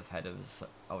little bit ahead of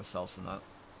ourselves and that.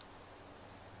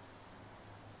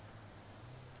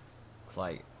 It's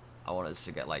like I want us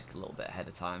to get like a little bit ahead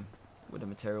of time with the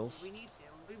materials. We need to.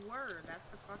 We were. That's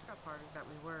the fucked up part, is that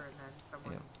we were, and then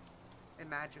someone it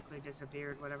magically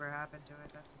disappeared. Whatever happened to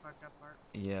it? That's the fucked up part.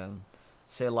 Yeah.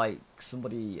 Say like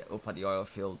somebody up at the oil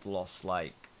field lost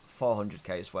like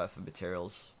 400k's worth of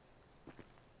materials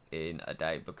in a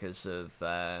day because of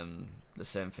the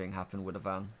same thing happened with a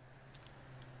van.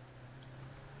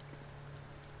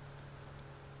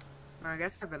 I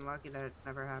guess I've been lucky that it's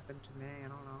never happened to me. I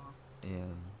don't know.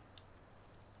 Yeah.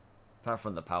 Apart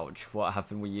from the pouch, what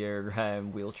happened with your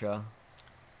wheelchair?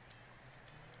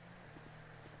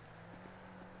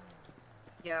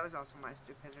 Yeah, that was also my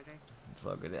stupidity. It's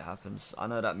all good, it happens. I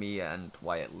know that me and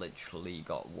Wyatt literally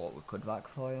got what we could back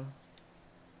for you.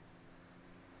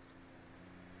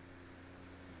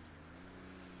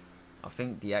 I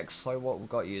think the extra what we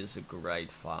got you is a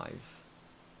grade 5.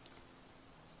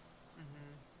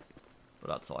 But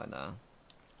that's all I know.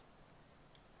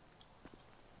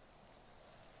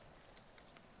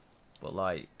 But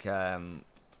like for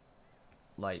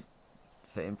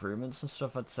improvements and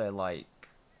stuff, I'd say like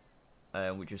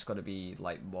we just got to be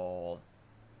like more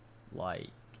like,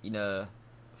 you know,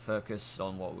 focused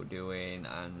on what we're doing,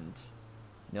 and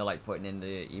you know, like putting in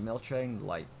the email chain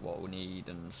like what we need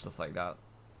and stuff like that.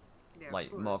 Yeah,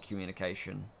 like more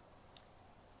communication.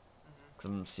 Because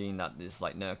I'm seeing that there's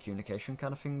like no communication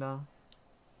kind of thing now.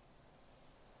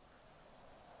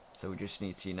 So we just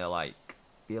need to, you know, like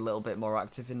be a little bit more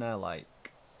active in there,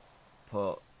 like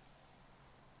put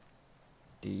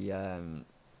the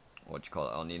what do you call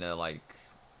it on, you know, like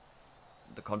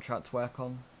the contract work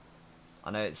on. I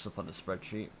know it's up on the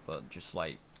spreadsheet, but just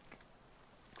like,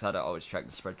 because I don't always check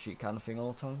the spreadsheet kind of thing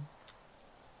all the time.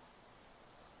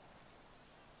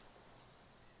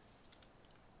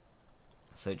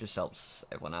 So it just helps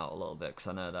everyone out a little bit, because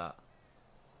I know that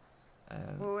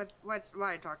well, what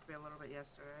Ryan talked to me a little bit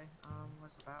yesterday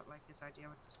was about like his idea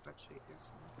with the spreadsheet.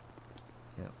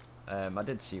 yeah. I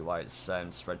did see White's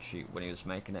spreadsheet when he was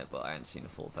making it, but I hadn't seen the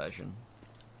full version.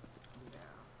 Yeah.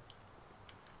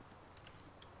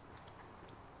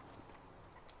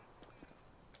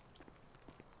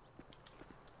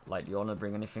 Like, do you want to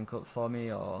bring anything up for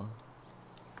me, or?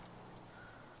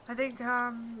 I think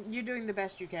you're doing the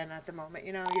best you can at the moment.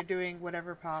 You know, you're doing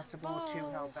whatever possible to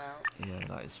help out. Yeah,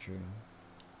 that is true.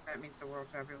 That means the world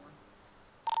to everyone.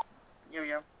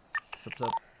 Yo. What's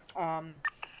up?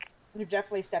 You've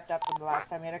definitely stepped up from the last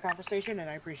time we had a conversation, and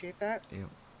I appreciate that. Yeah.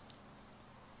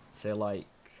 So like,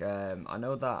 I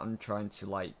know that I'm trying to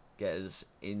like get us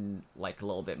in like a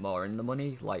little bit more in the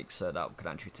money, like so that we can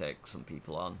actually take some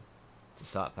people on to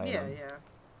start paying them. Yeah.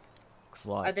 'Cause,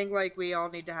 like, I think like we all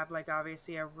need to have like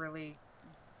obviously a really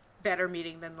better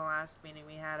meeting than the last meeting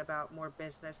we had about more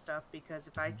business stuff, because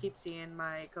if I keep seeing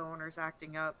my co-owners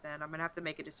acting up, then I'm gonna have to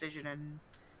make a decision, and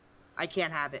I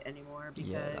can't have it anymore,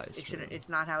 because it shouldn't. It's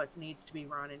not how it needs to be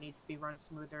run. It needs to be run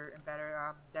smoother and better.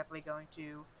 I'm definitely going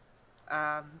to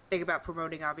think about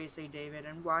promoting obviously David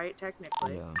and Wyatt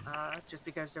technically, Yeah. just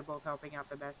because they're both helping out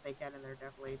the best they can and they're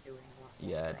definitely doing a lot more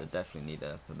Yeah, for they us. definitely need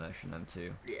a promotion, them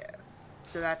too. Yeah.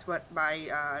 So that's what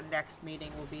my next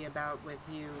meeting will be about with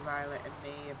you, Violet, and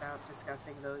me, about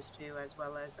discussing those two, as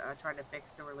well as trying to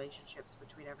fix the relationships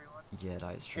between everyone. Yeah,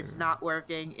 that is true. It's not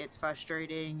working, it's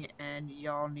frustrating, and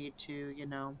y'all need to, you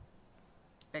know,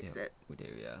 fix Yeah, it. we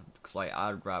do, yeah. 'Cause, like,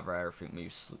 I'd rather everything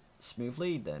move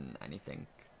smoothly than anything.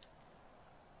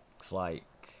 'Cause, like,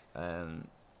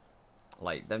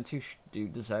 them two do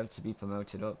deserve to be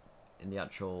promoted up in the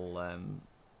actual,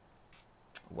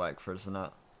 work for us and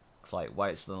that. 'Cause, like,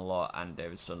 White's done a lot and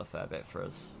David's done a fair bit for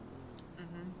us.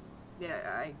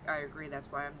 Yeah, I agree.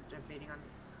 That's why I'm debating on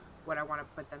what I want to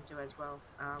put them to as well.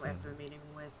 After the meeting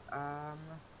with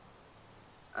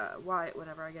Wyatt,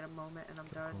 whenever I get a moment and I'm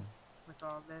done with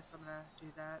all this, I'm gonna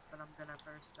do that. But I'm gonna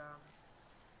first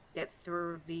get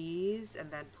through these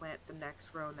and then plant the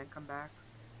next row and then come back.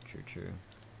 True.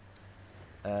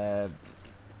 What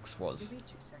was? Give me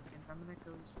 2 seconds. I'm gonna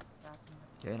go use the bathroom.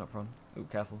 Yeah, no problem. Ooh,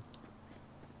 careful.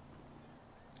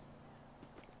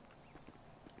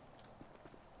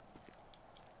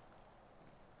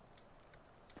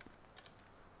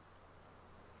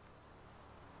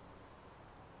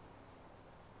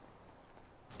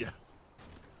 Yeah.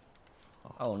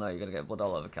 Oh no, you gotta get blood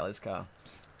all over Kelly's car.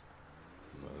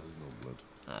 No, there's no blood.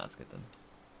 Ah, that's good then.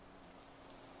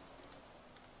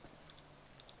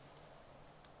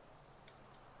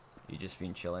 You just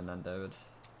been chilling then, David?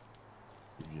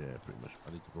 Yeah, pretty much.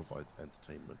 I need to provide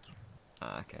entertainment.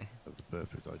 Ah, okay. That's the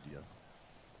perfect idea.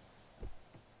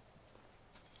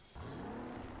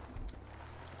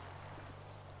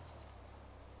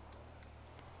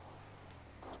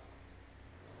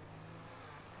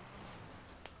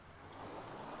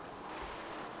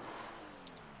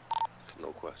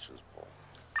 No questions, Paul.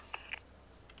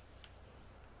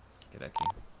 Good okay.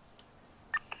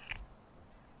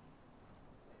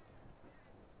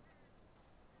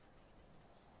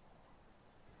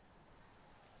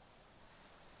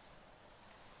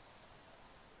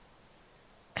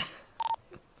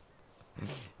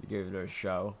 You gave it a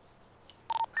show.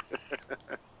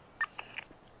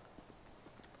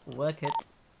 Work it.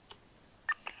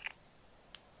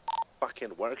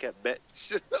 Fucking work it,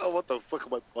 bitch. Oh, what the fuck am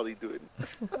my body doing?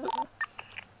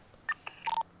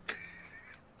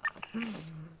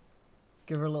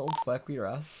 Give her a little twerk with your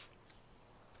ass.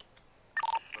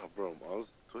 Oh, bro, I was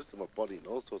twisting my body in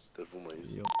all sorts of different ways.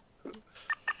 Yep.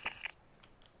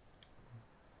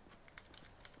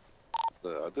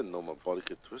 I didn't know my body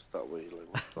could twist that way.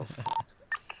 Like, what the fuck?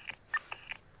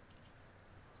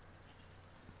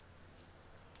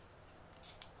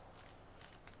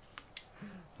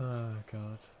 Oh,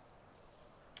 God.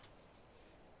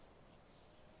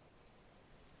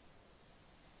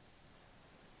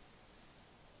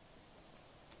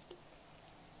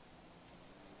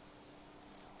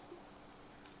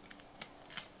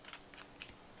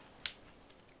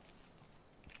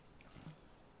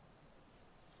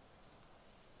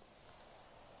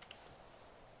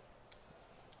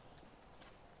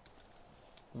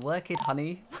 Work it,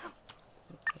 honey.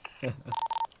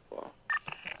 What?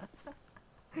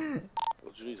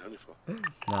 What do you need honey for?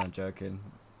 No, I'm joking.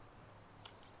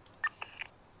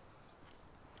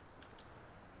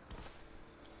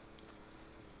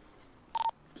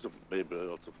 Just a baby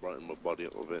oil to brighten my body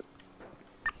up a bit.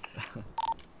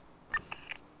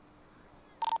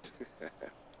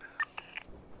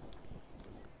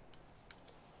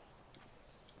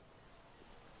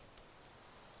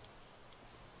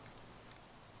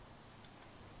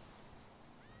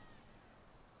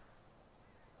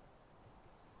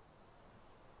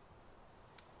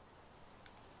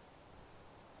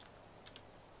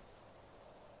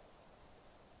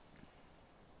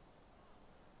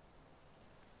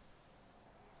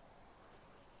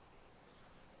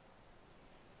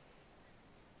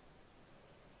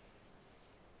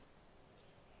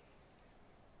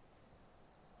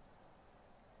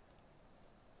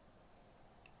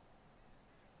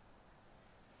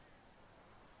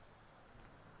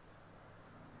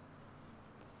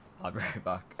 I'll be right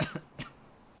back.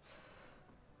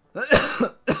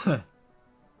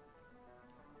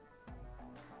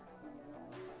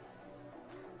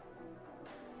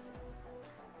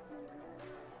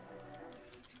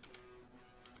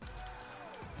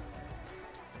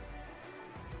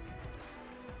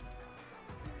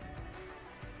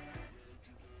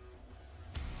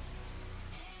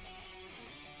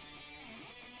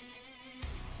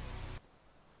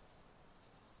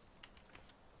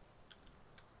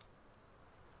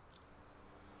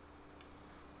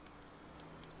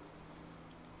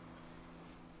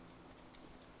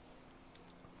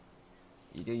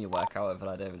 You doing your workout over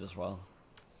there, David, as well?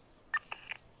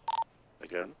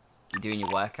 Again? You doing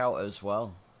your workout as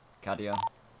well, Cardio?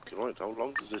 Right, how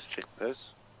long does this chick piss?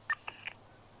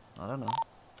 I don't know.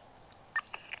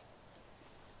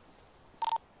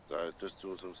 Just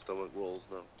doing some stomach rolls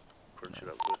now. Crunching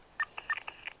Nice. up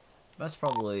That's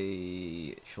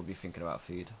probably... She'll be thinking about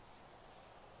food.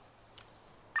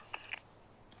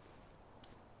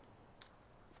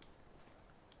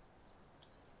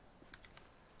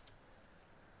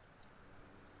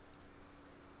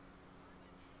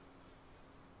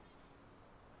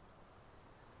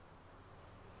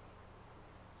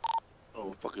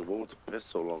 Oh, fucking what was the piss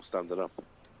so long standing up?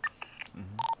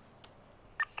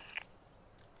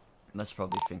 That's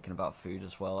probably thinking about food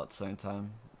as well at the same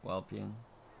time. Well-being.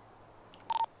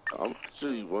 I'm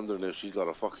actually wondering if she's got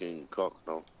a fucking cock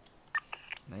now.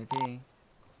 Maybe.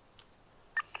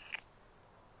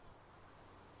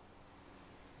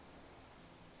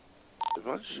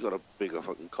 Imagine she's got a bigger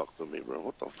fucking cock than me, bro.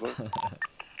 What the fuck?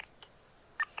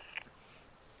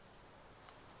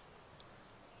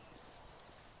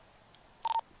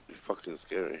 Be fucking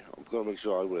scary. I'm gonna make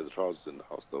sure I wear the trousers in the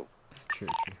house, though. True.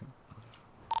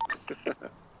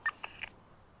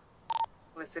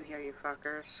 Listen here, you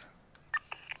fuckers.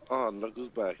 Oh,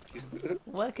 Knuckles back.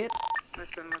 Work it.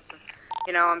 Listen.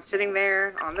 You know, I'm sitting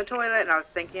there on the toilet and I was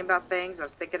thinking about things. I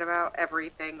was thinking about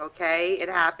everything, okay? It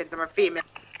happens. I'm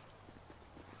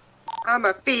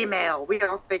a female. We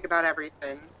don't think about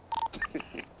everything.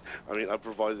 I mean, I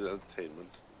provided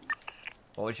entertainment.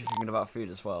 What was you thinking about food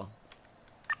as well?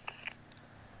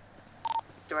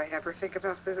 Do I ever think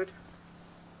about food?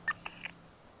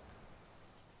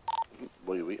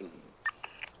 What are you eating?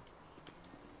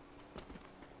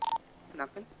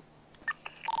 Nothing.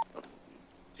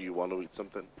 Do you want to eat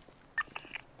something?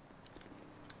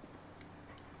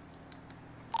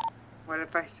 What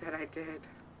if I said I did?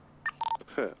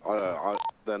 Then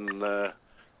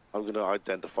I'm gonna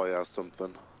identify as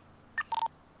something.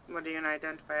 What are you gonna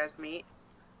identify as meat?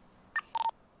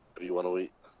 If you want to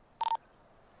eat.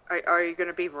 Are you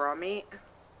gonna be raw meat?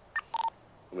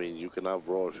 I mean, you can have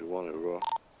raw if you want it raw.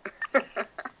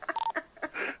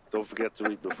 Don't forget to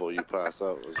eat before you pass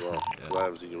out as well. Yeah. I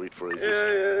haven't seen you eat for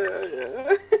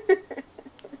ages.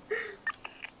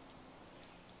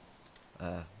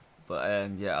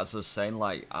 Yeah, as I was saying,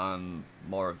 like, I'm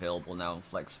more available now and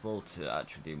flexible to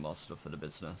actually do more stuff for the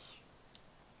business.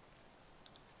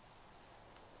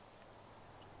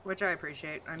 Which I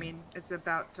appreciate. I mean, it's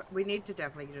about... we need to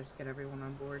definitely just get everyone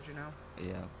on board, you know?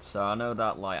 Yeah, so I know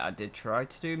that, like, I did try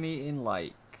to do a meeting,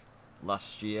 like,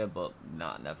 last year, but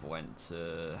that never went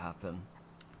to happen.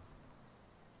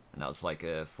 And that was, like,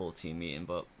 a full team meeting,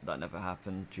 but that never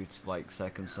happened due to, like,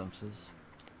 circumstances.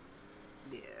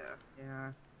 Yeah.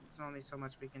 There's only so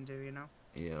much we can do, you know?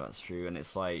 Yeah, that's true, and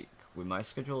it's like, with my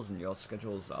schedules and your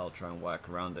schedules, I'll try and work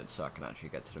around it so I can actually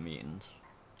get to the meetings.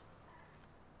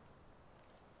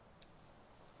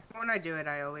 When I do it,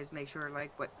 I always make sure,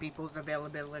 like, what people's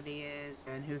availability is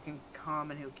and who can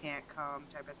come and who can't come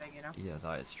type of thing, you know? Yeah,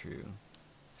 that is true.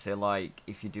 So, like,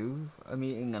 if you do a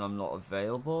meeting and I'm not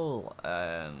available,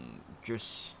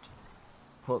 just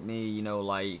put me, you know,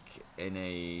 like, in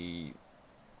a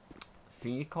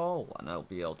thingy call, and I'll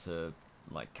be able to,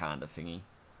 like, kind of thingy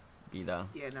be there.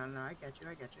 Yeah, no, I get you.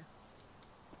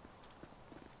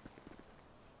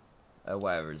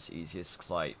 Wherever is easiest, 'cause,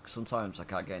 like, sometimes I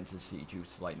can't get into the city due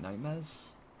to, like,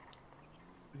 nightmares.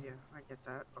 Yeah, I get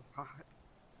that a lot.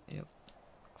 Yep.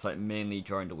 It's like mainly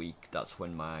during the week, that's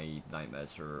when my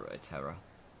nightmares are a terror,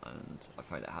 and I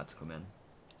find it hard to come in.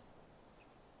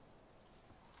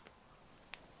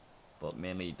 But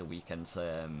mainly the weekends,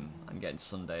 I'm getting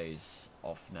Sundays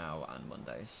off now and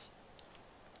Mondays.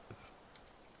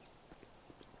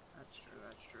 That's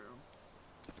true.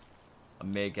 I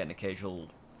may get an occasional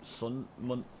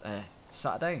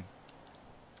Saturday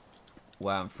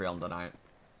where I'm free on the night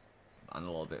and a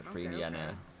little bit free in the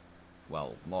NA.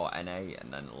 Well, more NA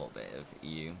and then a little bit of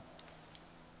EU.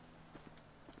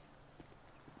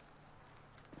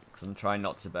 Because I'm trying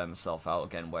not to burn myself out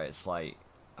again, where it's like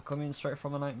I come in straight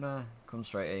from a nightmare, come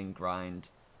straight in, grind,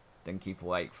 then keep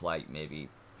awake for like maybe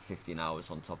 15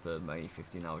 hours on top of my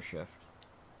 15-hour shift.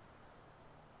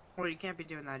 Well, you can't be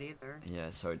doing that either. Yeah,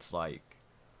 so it's like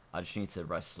I just need to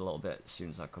rest a little bit as soon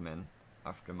as I come in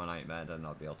after my nightmare, then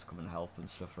I'll be able to come and help and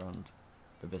stuff around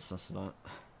the business and that.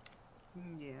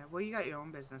 Yeah, well, you got your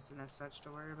own business and as such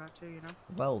to worry about too, you know?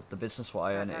 Well, the business what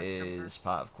I own That has to come is first.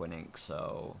 part of Quinn Inc.,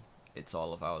 so it's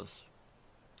all of ours.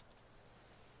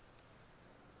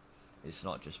 It's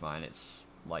not just mine, it's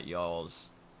like yours,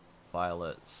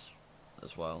 Violet's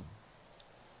as well.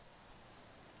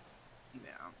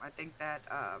 Yeah, I think that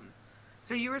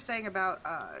So you were saying about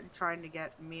trying to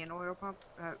get me an oil pump.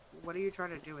 What are you trying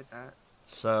to do with that?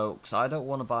 So, because I don't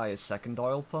want to buy a second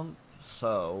oil pump,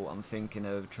 so I'm thinking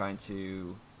of trying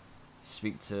to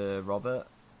speak to Robert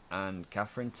and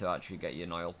Catherine to actually get you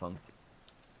an oil pump.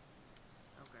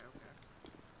 Okay,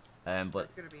 okay. But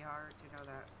it's gonna be hard to know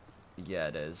that. yeah,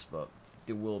 it is. But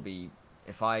there will be.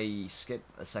 If I skip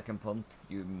a second pump,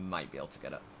 you might be able to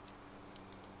get it.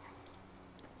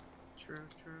 True,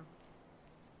 true.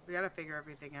 We gotta figure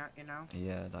everything out, you know.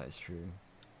 Yeah, that is true.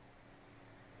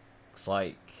 It's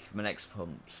like my next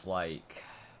pump's like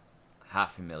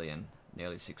 $500,000,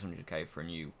 nearly 600k for a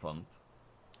new pump,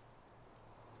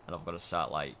 and I've got to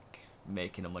start like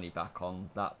making the money back on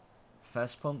that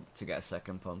first pump to get a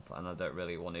second pump, and I don't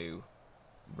really want to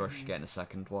rush getting a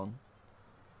second one.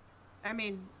 I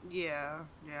mean, yeah,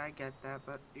 I get that,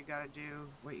 but you gotta do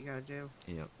what you gotta do.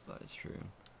 Yep, that is true.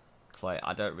 It's like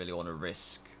I don't really want to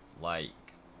risk like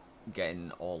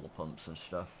getting all the pumps and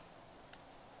stuff,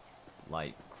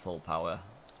 like full power.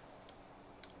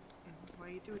 Well,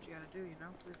 you do what you gotta do, you know.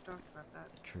 We've talked about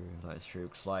that. True, that is true.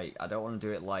 Cause like I don't want to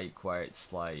do it like where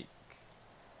it's like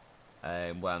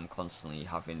where I'm constantly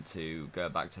having to go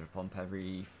back to the pump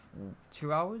every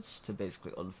 2 hours to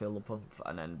basically unfill the pump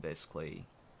and then basically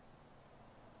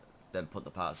then put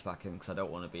the parts back in. Because I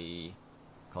don't want to be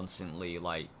constantly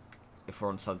like, if we're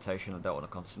on sanitation, I don't want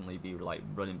to constantly be like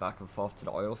running back and forth to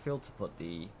the oil field to put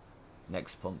the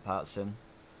next pump parts in.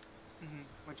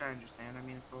 Which I understand. I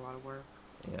mean, it's a lot of work.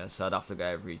 Yeah, so I'd have to go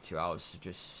every 2 hours to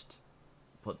just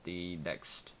put the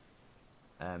next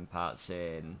parts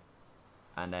in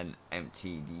and then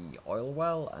empty the oil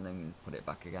well and then put it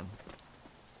back again.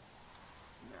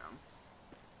 Yeah.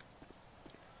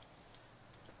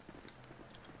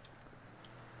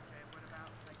 Okay, what about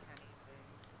like anything?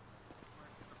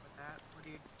 What's up with that? What do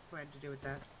you plan to do with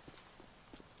that?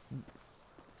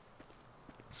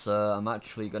 So I'm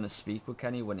actually going to speak with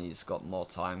Kenny when he's got more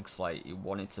time, because like he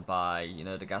wanted to buy, you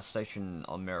know, the gas station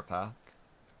on Mirror Park.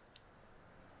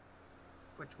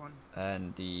 Which one?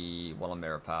 And the one on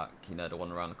Mirror Park, you know, the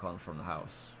one around the corner from the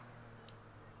house.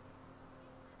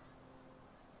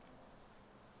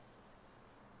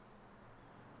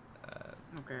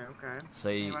 Okay.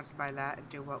 So he wants to buy that and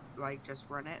do what, like just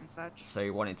run it and such? So he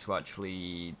wanted to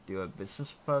actually do a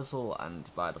business proposal and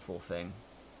buy the full thing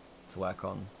to work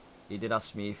on. He did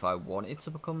ask me if I wanted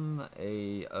to become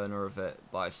a owner of it,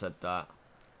 but I said that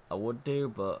I would do,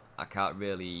 but I can't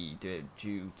really do it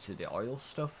due to the oil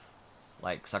stuff.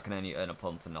 Like, 'cause I can only own a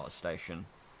pump and not a station,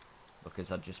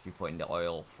 because I'd just be putting the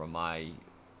oil from my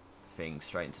thing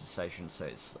straight into the station,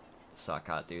 so I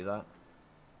can't do that.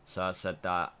 So I said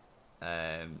that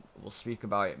we'll speak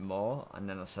about it more, and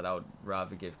then I said I would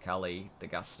rather give Callie the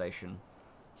gas station,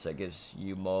 so it gives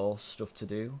you more stuff to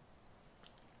do.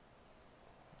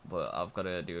 But I've got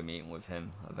to do a meeting with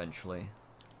him eventually.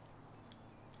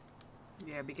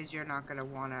 Yeah, because you're not gonna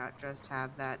wanna just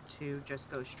have that to just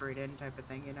go straight in type of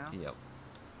thing, you know? Yep.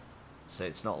 So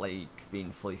it's not like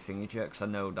being fully fingered yet, because I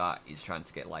know that he's trying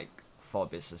to get like 4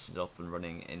 businesses up and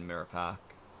running in Mirror Park.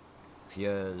 He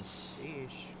owns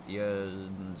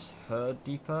Herd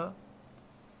Depot.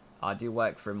 I do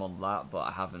work for him on that, but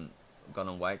I haven't gone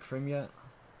and worked for him yet.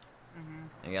 And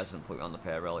he hasn't put me on the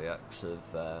payroll yet, because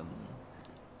of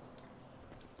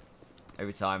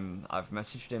every time I've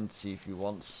messaged him to see if he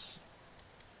wants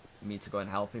me to go and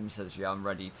help him, he says, yeah, I'm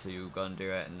ready to go and do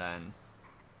it, and then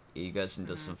he goes and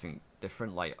does something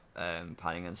different, like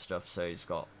panning and stuff, so he's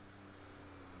got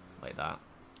like that.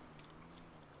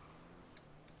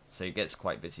 So he gets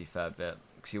quite busy a fair bit,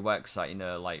 because he works at, you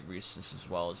know, like Roosters as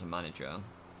well as a manager.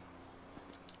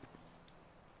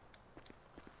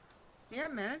 Yeah,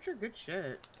 manager, good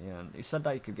shit. Yeah, and he said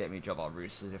that he could get me a job at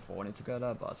Roosters if I wanted to go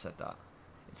there, but I said that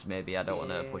it's maybe I don't want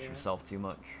to push myself too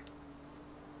much.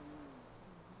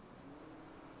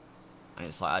 And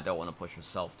it's like I don't want to push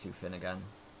myself too thin again.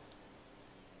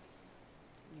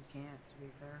 You can't, to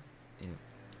be fair. Yeah.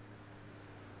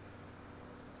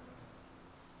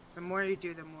 The more you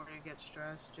do, the more you get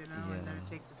stressed, you know, and then Yeah. it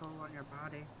takes a toll on your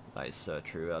body. That is so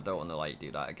true. I don't want to like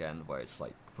do that again, where it's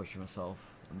like pushing myself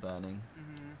and burning.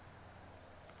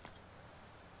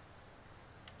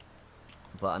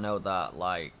 But I know that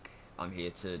like I'm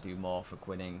here to do more for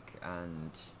Quinning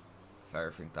and for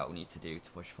everything that we need to do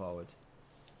to push forward.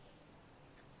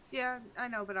 Yeah, I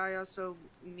know, but I also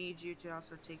need you to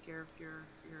also take care of your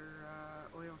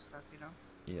oil stuff, you know?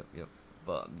 Yep.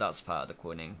 But that's part of the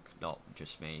Quinning, not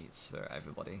just me. It's for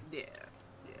everybody. Yeah.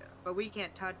 But we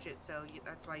can't touch it, so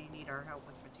that's why you need our help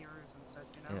with materials and stuff,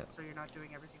 you know? Yeah. So you're not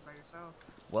doing everything by yourself.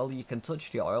 Well, you can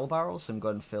touch the oil barrels and go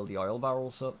and fill the oil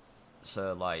barrels up.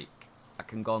 So like, I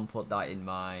can go and put that in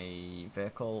my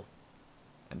vehicle,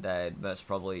 and then most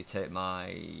probably take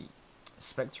my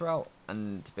Spectre out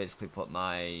and basically put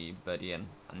my birdie in,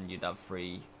 and you'd have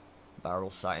 3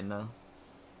 barrels sat in there.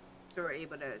 So we're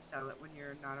able to sell it when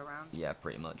you're not around? Yeah,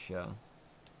 pretty much, yeah.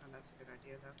 Oh, that's a good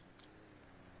idea, though.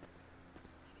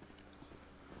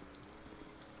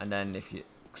 And then if you,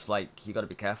 cause like you got to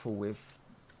be careful with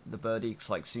the birdie,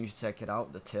 cause like as soon as you take it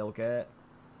out the tailgate,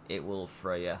 it will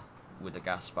throw you with the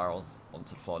gas barrel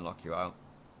onto the floor and knock you out.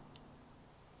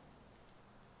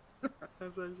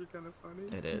 That's actually kind of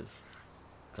funny. It is.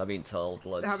 Cause I've been told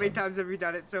loads. How many times have you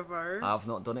done it so far? I've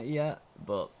not done it yet,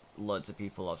 but loads of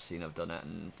people I've seen have done it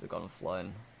and they've gone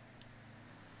flying.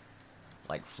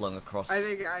 Like flung across. I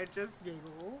think I just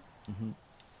giggle.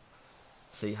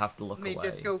 So you have to look They away.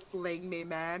 just go fling me,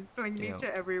 man. Fling me Yeah.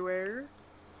 to everywhere.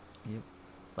 Yep.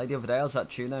 Like the other day I was at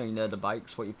Tuna, you know the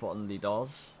bikes, what you put on the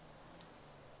doors?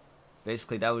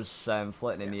 Basically that was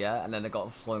floating in the air and then it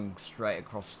got flung straight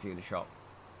across to the shop.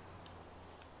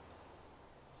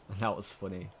 And that was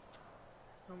funny.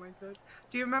 Oh my god.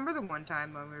 Do you remember the one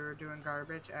time when we were doing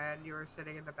garbage and you were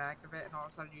sitting in the back of it and all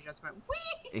of a sudden you just went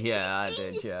whee? Yeah, I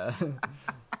did, yeah.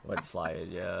 Went flying,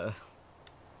 yeah.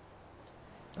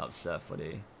 That was so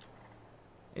funny.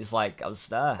 It's like I was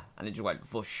there and it just went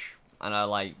whoosh. And I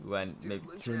like went maybe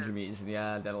 200 meters in the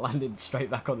air and then landed straight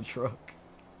back on the truck.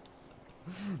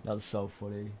 That was so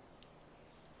funny.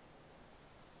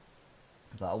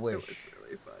 But I wish. It was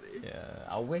really funny. Yeah,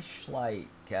 I wish like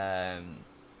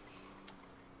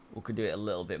we could do it a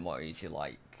little bit more easy,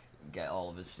 like get all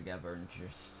of us together and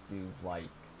just do like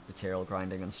material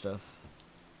grinding and stuff.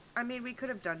 I mean, we could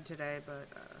have done today, but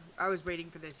I was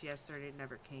waiting for this yesterday. It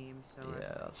never came, so.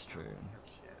 Yeah, that's true. Oh,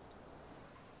 shit.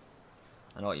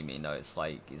 I know what you mean though, it's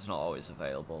like, it's not always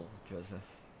available, Joseph.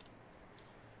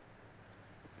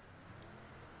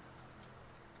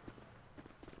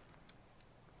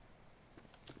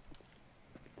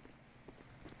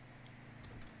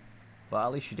 But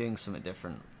at least you're doing something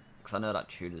different. Because I know that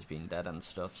tutor's been dead and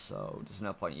stuff, so there's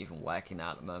no point even working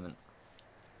out at the moment.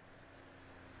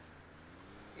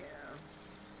 Yeah.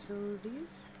 So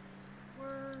these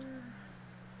were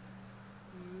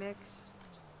mixed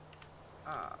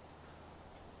up.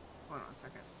 Hold on a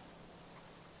second.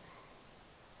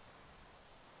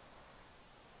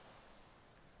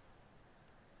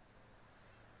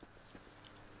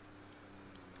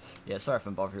 Yeah, sorry if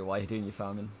I'm bothering you while you're doing your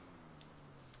farming.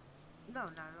 No,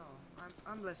 not at all.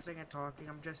 I'm listening and talking.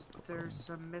 I'm just there's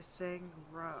a missing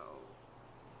row.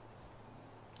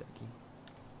 Thank you.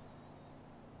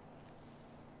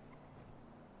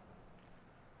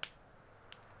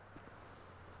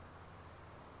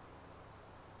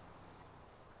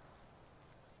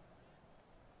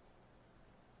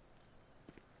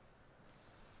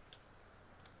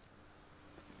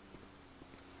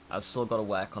 I've still got to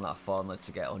work on that formula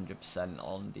to get 100%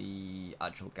 on the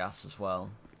actual gas as well,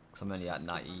 because I'm only at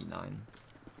 99. Yeah,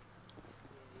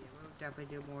 we'll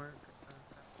definitely do more.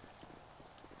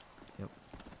 Yep.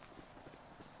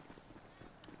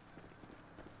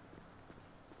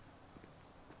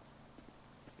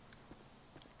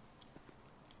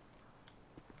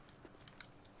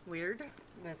 Weird.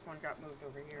 This one got moved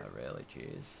over here. Oh, really?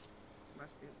 Jeez.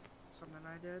 Must be something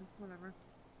I did. Whatever.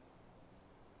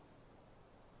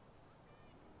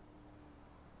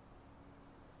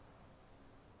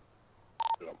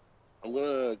 I'm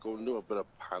gonna go and do a bit of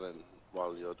panning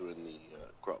while you're doing the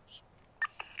crops.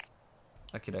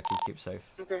 Okay, keep safe.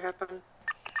 Okay, have fun.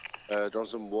 Do you want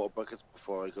some water buckets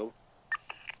before I go?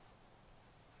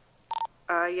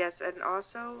 Yes, and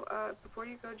also, before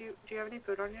you go, do you have any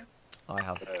food on you? I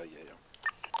have. Yeah.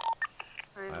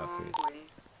 I'm have food. hungry.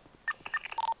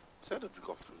 Said if you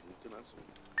got food, we can have some.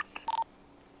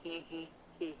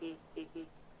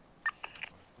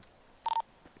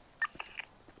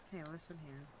 Hey, listen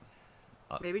here.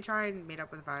 Uh, Maybe try and meet up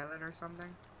with Violet or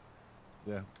something.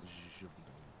 Yeah, you should be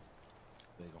doing.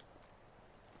 There you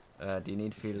go. Do you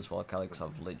need food as well, Kelly? Because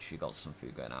I've literally got some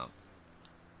food going out.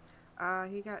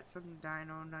 He got some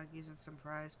dino nuggies and some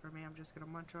fries for me. I'm just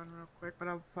gonna munch on real quick, but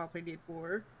I'll probably need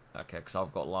more. Okay, because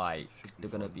I've got like, they're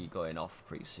going to be going off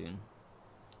pretty soon.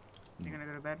 You're gonna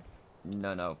go to bed?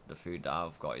 No, the food that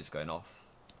I've got is going off.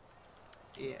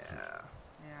 Yeah.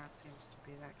 Yeah, it seems to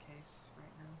be that case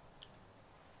right now.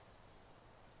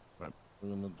 Right, we're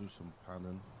gonna do some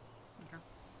panning. Okay.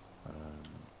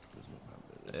 There's no pan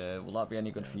there. Will that be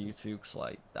any good for you too? Because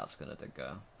like, that's going to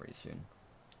go pretty soon.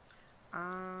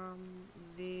 I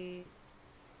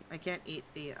can't eat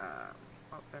the,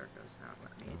 oh, there it goes now.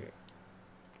 Let me eat it.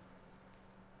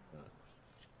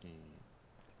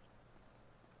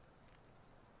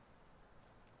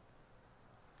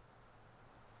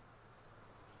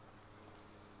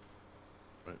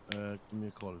 Give me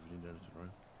a call if you need anything, right?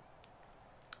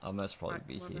 I'll most probably Right,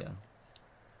 be well here. then.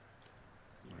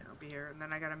 Yeah, I'll be here, and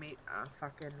then I gotta meet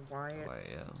fucking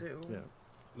Wyatt too. Yeah.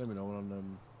 Let me know when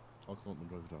I'm I'll come up and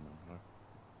drive you down there, right?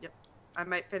 Yep. I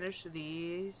might finish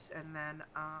these and then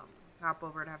hop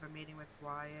over to have a meeting with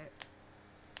Wyatt.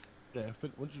 Yeah,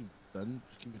 once you're done,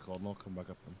 just give me a call and I'll come back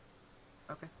up then.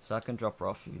 Okay. So I can drop her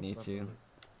off if you need That's to. all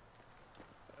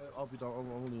right. I'll be down.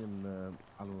 I'm only in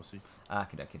Alorossi.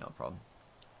 Okay, no problem.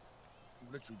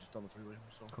 I'm literally just down the freeway,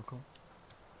 so. Cool.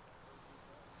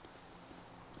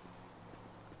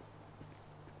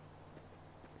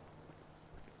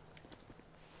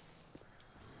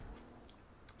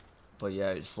 But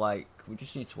yeah, it's like, we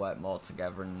just need to work more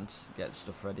together and get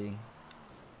stuff ready.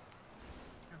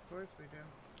 Of course we do.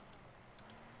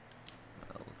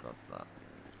 I'll grab that.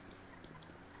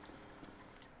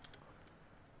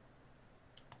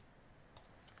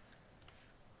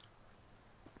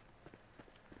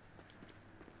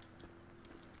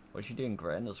 Was she doing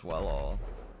grain as well, or?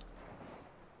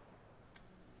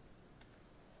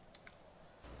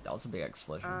 That was a big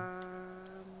explosion.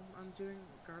 I'm doing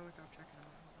garlic. I'll check it out.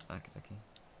 Okay.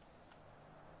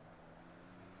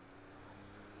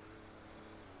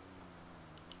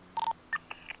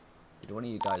 Did one of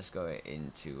you guys go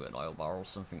into an oil barrel or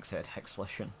something? Said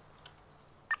explosion.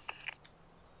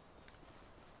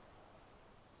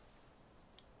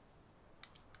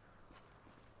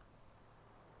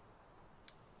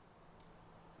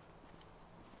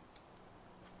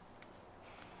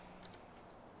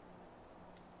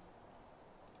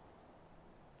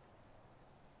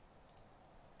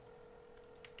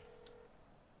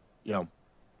 Yeah.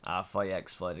 I thought you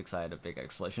exploded because I had a big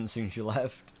explosion as soon as you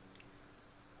left.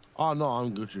 Oh no,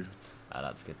 I'm Gucci.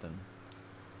 That's good then.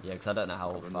 Yeah, because I don't know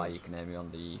how far you can hear me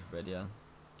on the radio.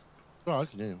 No, I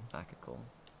can hear you. Okay, cool.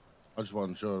 I just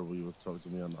wasn't sure if you were talking to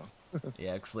me or not.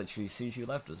 Yeah, because literally as soon as you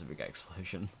left, there was a big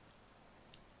explosion.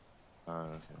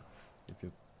 Okay.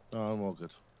 Yep. No, I'm all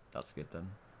good. That's good then.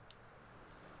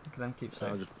 Okay, then keep safe.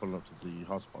 I'm just pulling up to the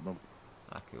hotspot now.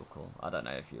 Cool. I don't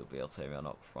know if you'll be able to hear me or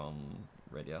not from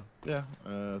radio. Yeah,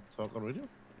 talk on radio.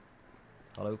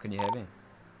 Hello, can you hear me?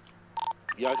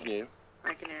 Yeah, I can hear you.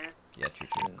 I can hear it. Yeah, true.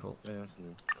 Cool. Yeah, I can hear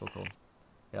you. Cool.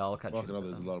 Yeah, I'll catch you. Fucking hell,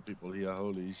 there's a lot of people here.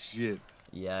 Holy shit.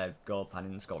 Yeah, gold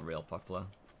panning's got real popular.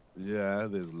 Yeah,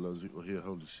 there's loads of people here.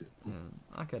 Holy shit.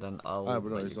 Yeah. Okay, then I'll let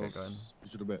you get going. You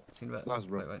should have bet. See you in a bit. Nice,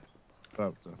 bro. Bye.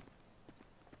 Right, so.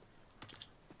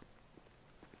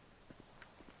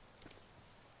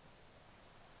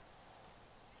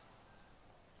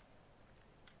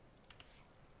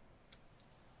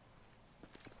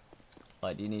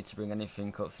 Like, do you need to bring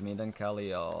anything up for me then,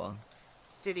 Callie, or?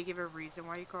 Did he give a reason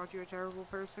why he called you a terrible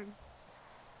person?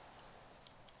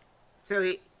 So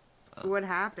he, what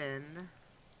happened?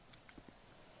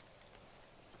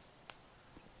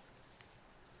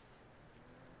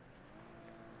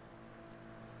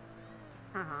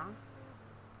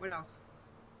 What else?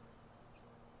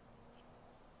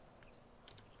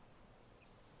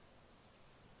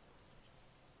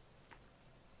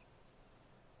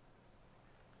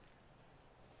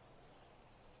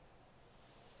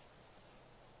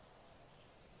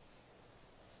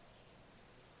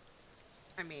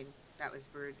 I mean, that was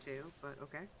rude too, but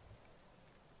okay.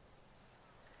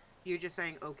 You're just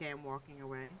saying, okay, I'm walking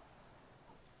away.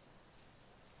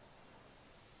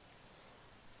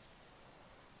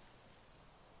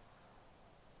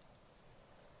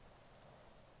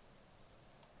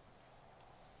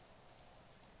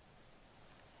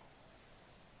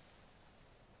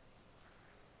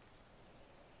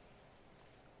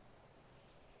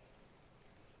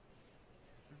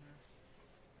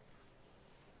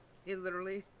 He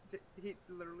literally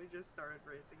just started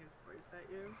raising his voice at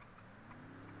you.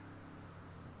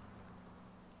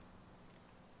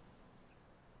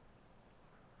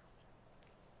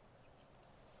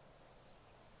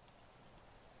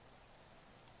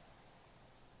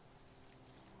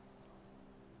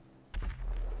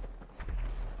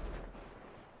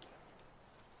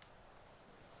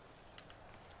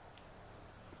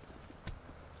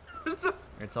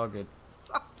 It's all good.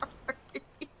 Sorry.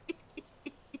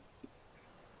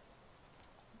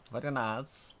 Very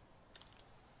nice.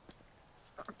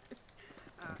 Sorry.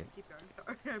 Okay. Keep going.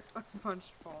 Sorry, I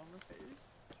punched Paul in the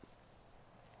face.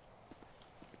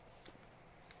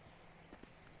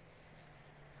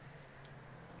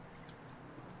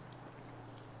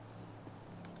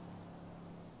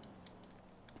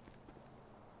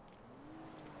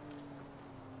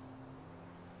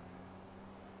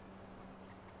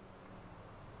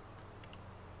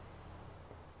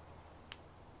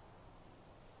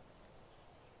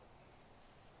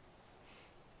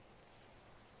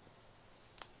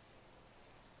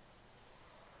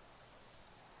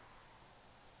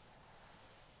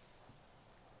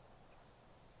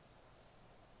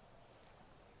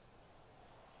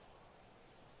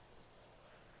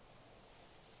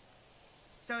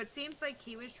 So it seems like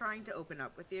he was trying to open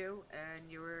up with you, and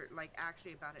you were like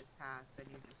actually about his past, and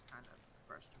you just kind of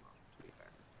brushed him off. To be fair.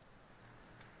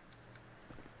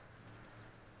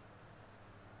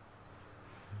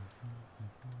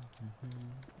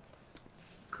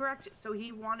 Correct. So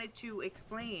he wanted to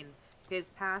explain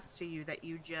his past to you that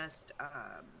you just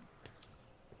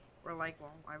were like,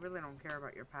 well, I really don't care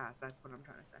about your past. That's what I'm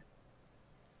trying to say.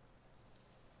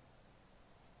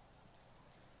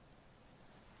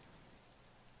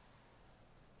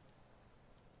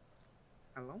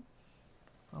 Hello?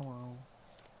 Hello.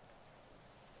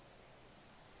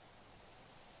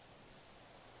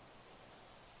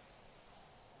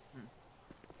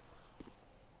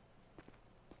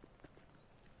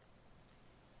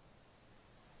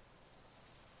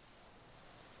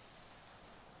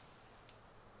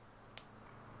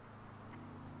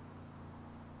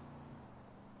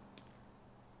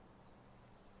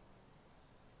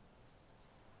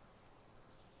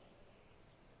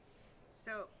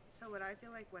 So what I feel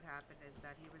like what happened is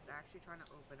that he was actually trying to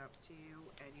open up to you,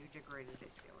 and you degraded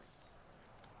his feelings.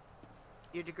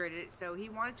 You degraded it. So he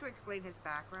wanted to explain his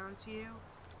background to you,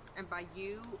 and by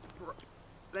you,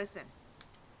 listen,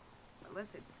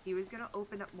 he was gonna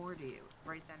open up more to you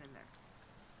right then and there.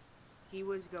 He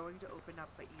was going to open up,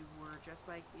 but you were just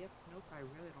like, yep, nope, I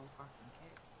really don't fucking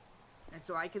care. And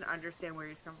so I can understand where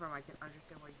he's coming from. I can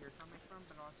understand where you're coming from,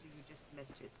 but also you just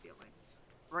missed his feelings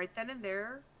right then and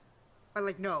there. But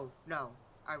like, no,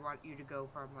 I want you to go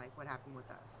from like what happened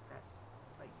with us. That's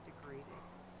like degrading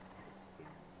his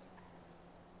feelings.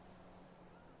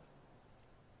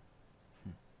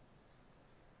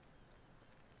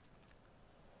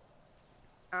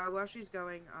 While she's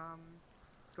going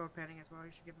panning as well,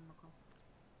 you should give him a call.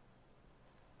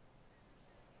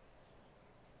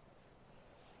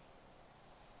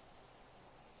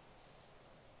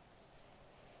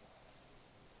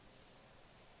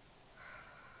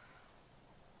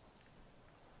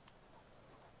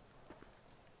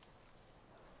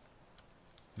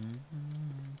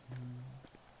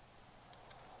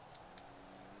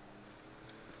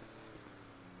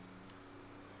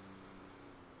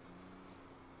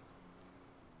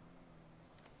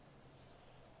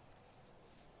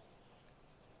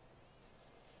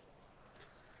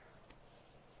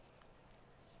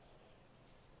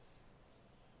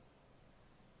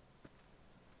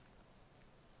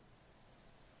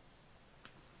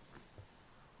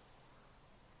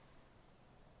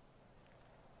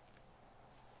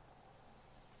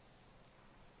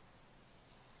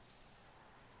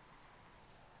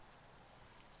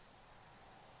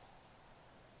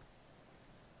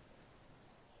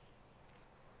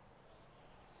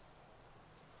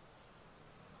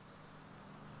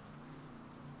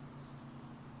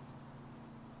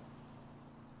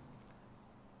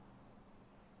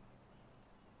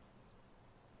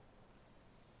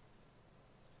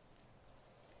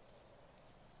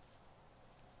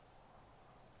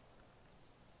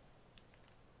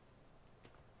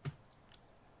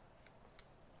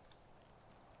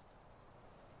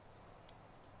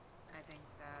 I think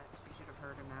that you should have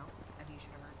heard him out, and he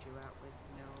should have heard you out with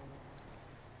no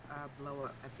blow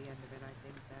up at the end of it. I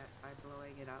think that by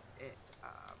blowing it up,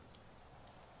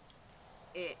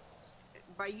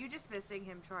 by you dismissing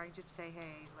him, trying to say,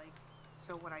 hey, like,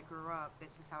 so when I grew up,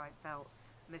 this is how I felt,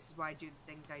 and this is why I do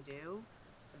the things I do,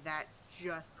 that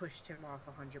just pushed him off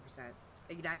 100%.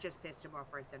 Like, that just pissed him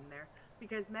off right then and there.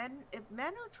 Because if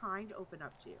men are trying to open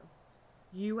up to you,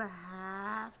 you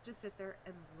have to sit there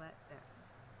and let them.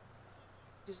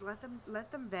 Just let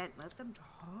them vent, let them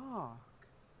talk.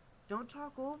 Don't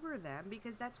talk over them,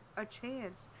 because that's a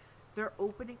chance they're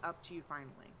opening up to you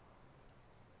finally.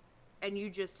 And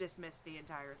you just dismissed the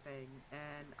entire thing,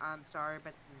 and I'm sorry,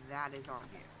 but that is on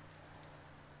you.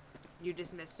 You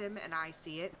dismissed him, and I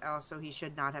see it. Also, he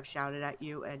should not have shouted at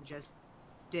you and just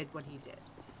did what he did.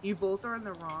 You both are in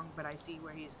the wrong, but I see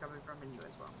where he's coming from, and you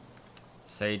as well.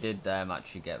 So he did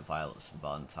actually get Violet some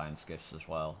Valentine's gifts as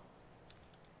well.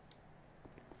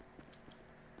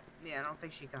 Yeah, I don't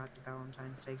think she got the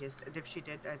Valentine's Day gifts. If she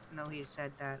did, I know he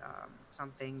said that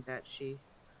something that she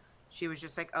was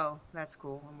just like, oh, that's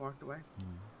cool, and walked away.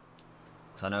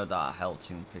 Because I know that I helped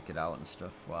him pick it out and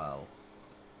stuff while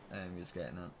he was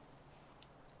getting it.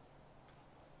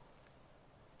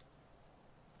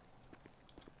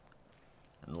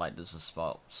 And like, there's a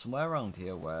spot somewhere around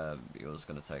here where he was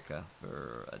going to take her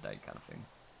for a date kind of thing.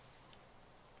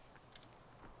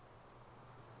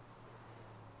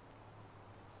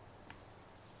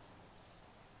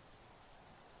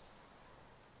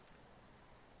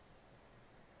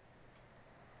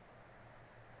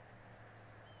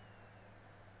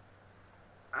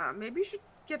 Maybe you should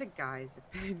get a guy's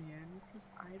opinion, because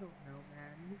I don't know,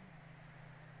 man.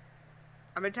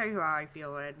 I'm gonna tell you how I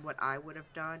feel and what I would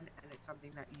have done, and it's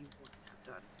something that you wouldn't have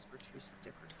done, because we're two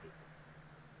different people.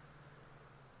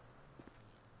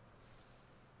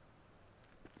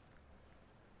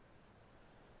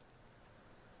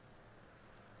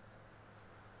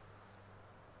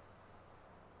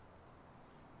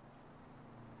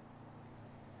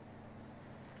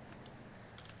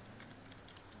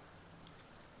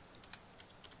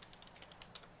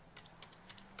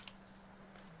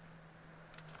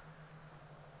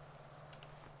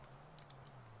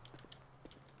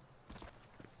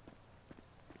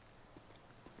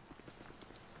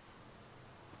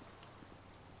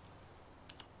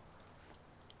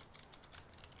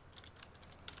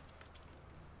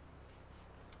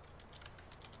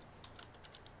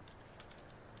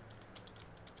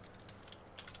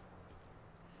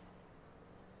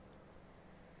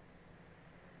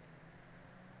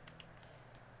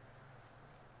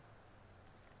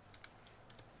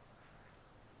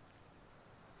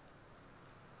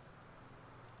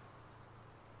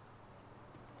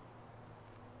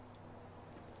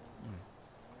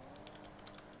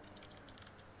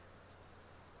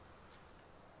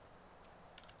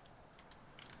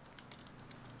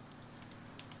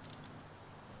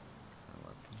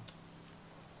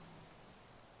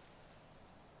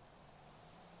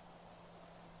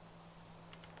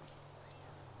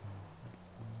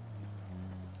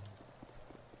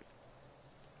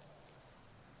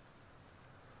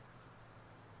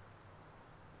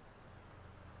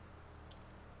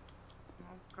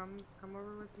 Well, come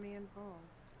over with me and Paul.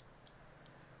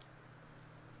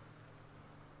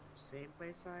 Same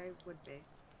place I would be.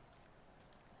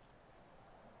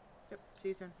 Yep, see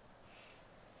you soon.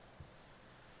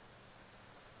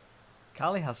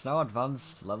 Callie has now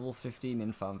advanced to level 15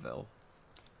 in Farmville.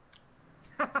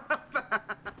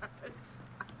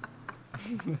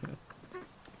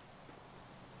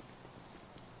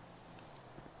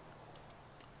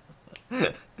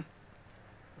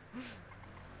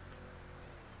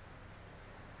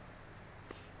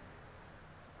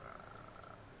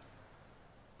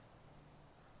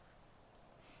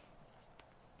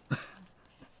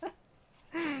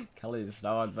 Callie is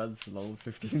now advanced to level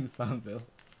 15 in Farmville.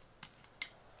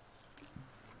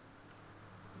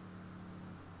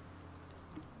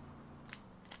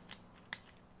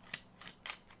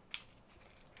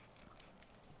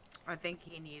 I think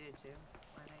he needed to.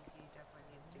 I think he definitely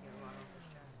needed to get a lot off his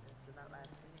chest after that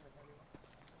last meeting with everyone.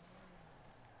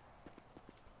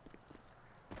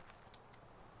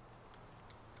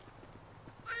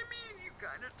 I mean, you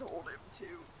kind of told him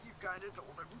to. You kind of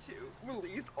told him to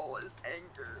release all his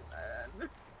anger, man.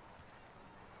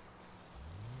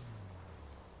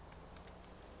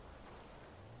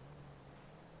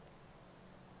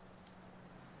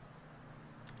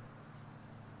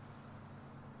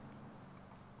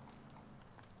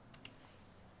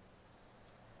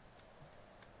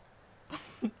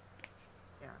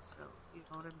 Yeah, so you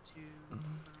told him to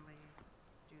literally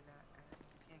do that, and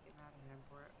you can't get mad at him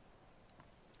for it.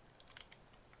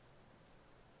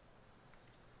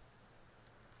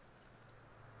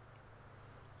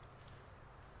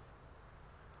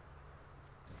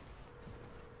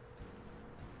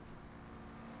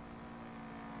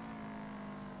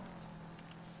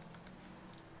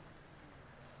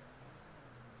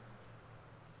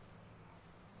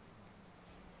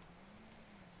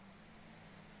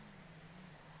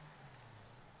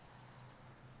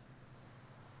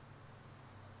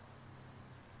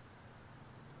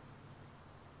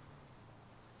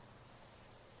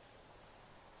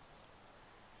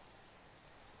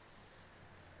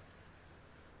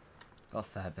 Got a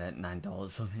fair bit,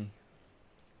 $9 on me.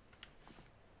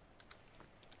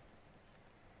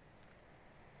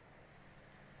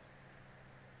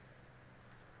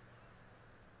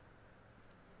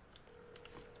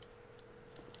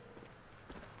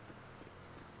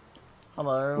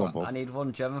 Hello, Go on, Bob. I need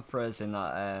one gem phrase in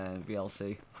that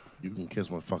VLC. You can kiss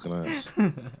my fucking ass.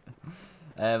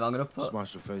 I'm gonna put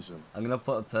Smash your face in. I'm gonna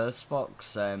put a purse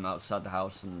box outside the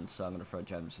house, and so I'm gonna throw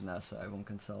gems in there so everyone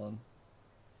can sell them.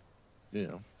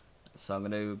 Yeah. So I'm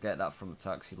gonna get that from a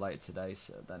taxi later today,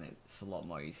 so then it's a lot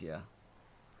more easier.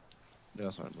 Yeah,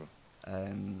 that's right, bro.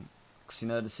 Cause you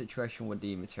know the situation with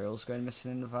the materials going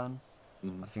missing in the van.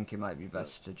 I think it might be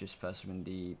best to just purse them in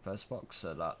the purse box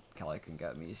so that Kelly can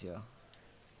get them easier.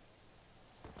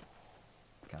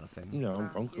 Kind of thing. Yeah,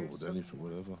 I'm cool with anything,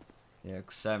 whatever. Yeah,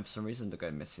 because for some reason they're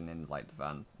going missing in like the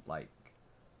van, like.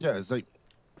 Yeah, it's like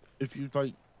if you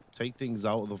like take things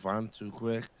out of the van too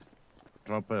quick,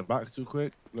 try to put it back too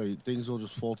quick, like things will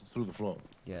just fall through the floor.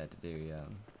 Yeah, to do, yeah.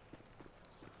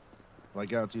 But I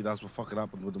guarantee that's what fucking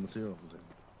happened with the material.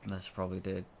 That's probably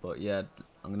did, but yeah,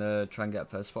 I'm gonna try and get a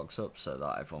post box up so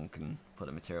that everyone can put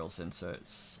the materials in, so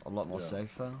it's a lot more Yeah.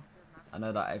 safer. I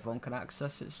know that everyone can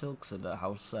access it still because of the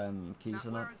house keys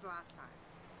and Where that. was the last time?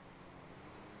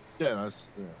 Yeah, that's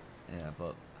yeah. Yeah,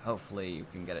 but hopefully you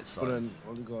can get it But sorted. then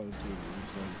all you gotta do is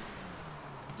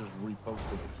just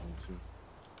repost it if you need to.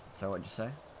 So what'd you say?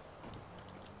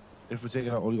 If we take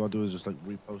it out, all you gotta do is just like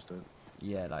repost it.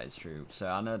 Yeah, that is true. So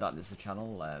I know that there's a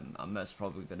channel. I'm most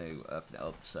probably going to open it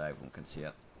up so everyone can see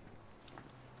it.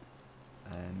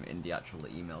 In the actual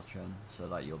email chain, so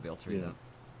that you'll be able to read Yeah. it.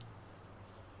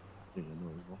 Yeah, no,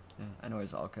 well. Yeah.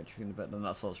 Anyways, I'll catch you in a bit. Then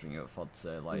that's all ringing up for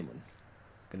to like man.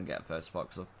 gonna get a post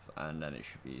box up, and then it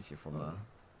should be easier from there.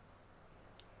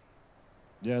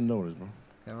 Yeah, no worries, bro.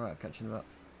 Okay, right. Catch you in a bit.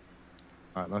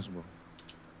 Alright, nice, bro.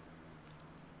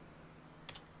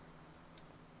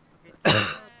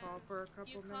 For a couple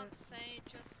You can't minutes. say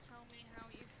just tell me how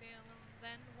you feel, and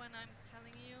then when I'm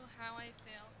telling you how I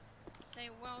feel, say,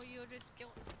 well, you're just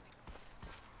guilty.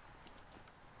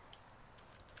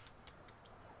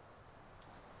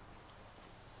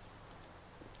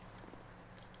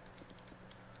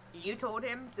 You told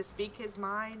him to speak his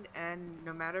mind, and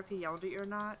no matter if he yelled at you or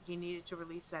not, he needed to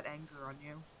release that anger on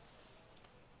you.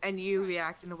 And you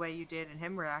reacting the way you did, and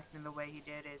him reacting the way he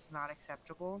did, is not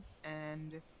acceptable.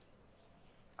 And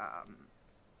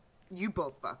you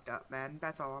both fucked up, man.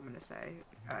 That's all I'm gonna say.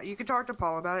 You can talk to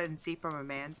Paul about it and see from a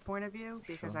man's point of view,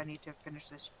 because Sure. I need to finish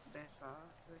this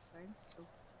thing. So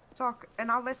talk,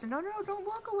 and I'll listen. No, don't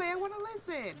walk away. I want to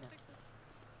listen.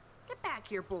 Get back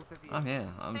here, both of you. I'm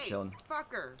here. I'm hey, chilling.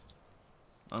 fucker.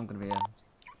 I'm gonna be here.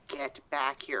 Get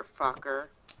back here, fucker.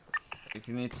 If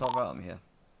you need to talk about, I'm here.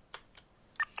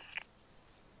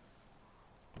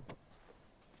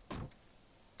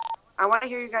 I want to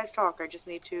hear you guys talk. I just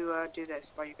need to do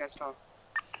this while you guys talk.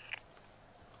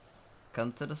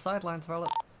 Come to the sidelines,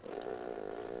 Violet.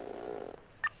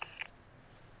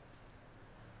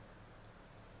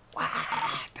 Wow,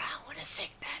 down with a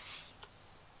sickness.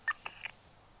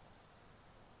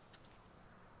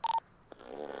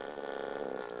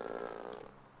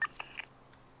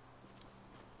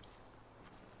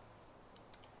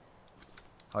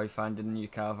 How are you finding the new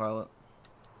car, Violet?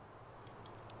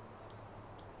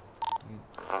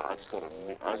 I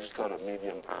just got a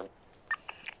medium pan.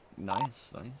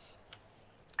 Nice, nice.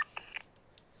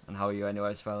 And how are you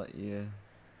anyways, Violet? You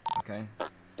okay?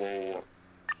 Yeah.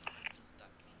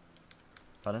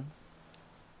 Pardon?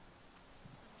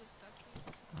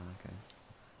 Okay.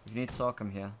 If you need to talk,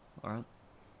 I'm here. Alright?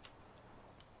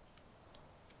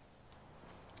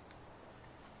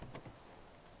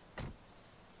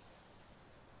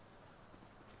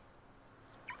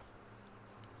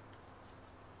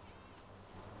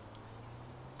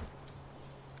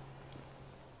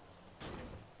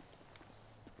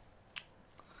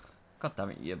 God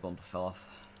damn it, your bumper fell off.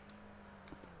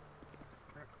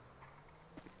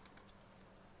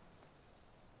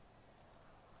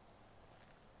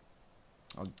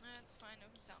 Oh, It's fine, it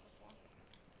was down before.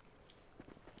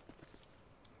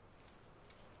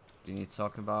 do you need to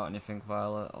talk about anything,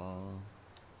 Violet, or...? I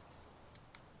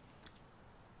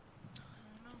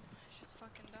don't know, it's just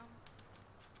fucking dumb.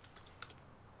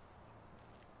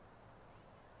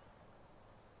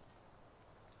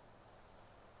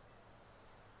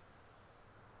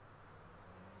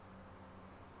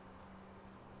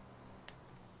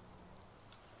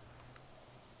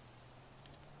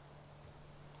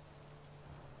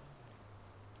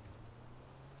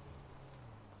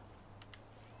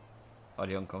 Are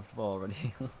you uncomfortable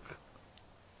already? Am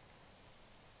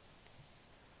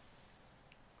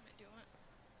I doing it?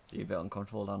 So you're a bit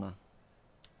uncomfortable, Donna?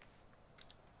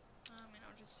 I mean,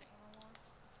 I'm just sitting on the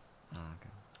logs. Ah,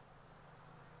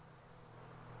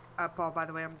 okay. Paul, by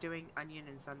the way, I'm doing onion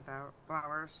and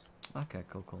sunflowers. Okay,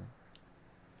 cool, cool.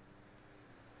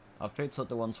 I've picked up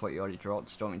the ones what you already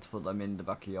dropped. Do you want me to put them in the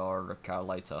back of your car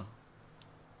later?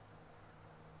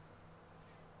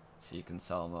 So you can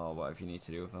sell them or whatever you need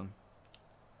to do with them.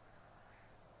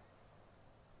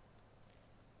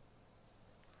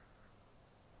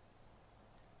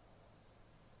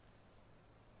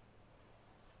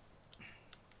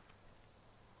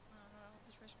 I don't know, that whole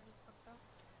situation was just fucked up.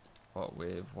 What,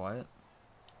 with Wyatt?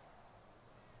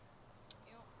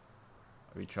 Yup.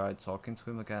 Have you tried talking to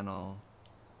him again or...?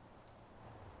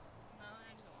 No,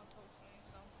 he doesn't want to talk to me,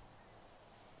 so...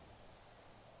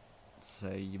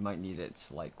 So you might need it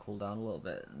to like cool down a little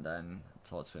bit and then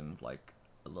talk to him like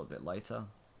a little bit later.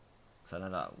 Cause I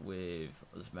know that with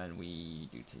us men we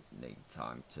do need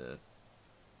time to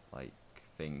like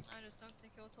think. I just don't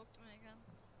think he'll talk to me again.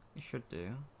 You should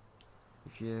do.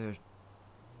 If you're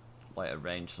like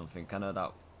arrange something. I know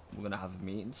that we're gonna have a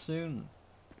meeting soon,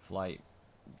 for like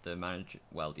the manager,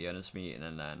 well, the owners meeting,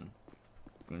 and then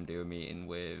we're gonna do a meeting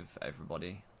with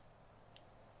everybody.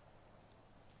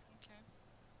 Okay.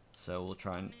 So we'll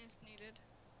try and. Minutes needed.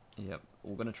 Yep,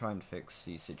 we're gonna try and fix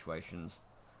these situations.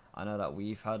 I know that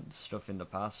we've had stuff in the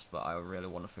past, but I really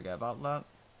want to forget about that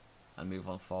and move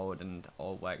on forward and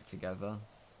all work together.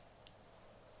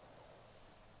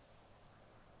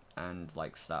 And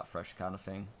like start fresh kind of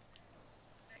thing.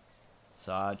 Thanks.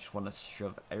 So I just want to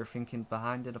shove everything in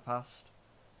behind in the past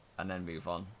and then move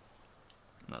on.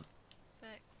 And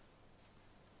that,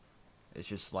 it's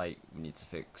just like we need to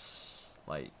fix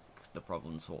like the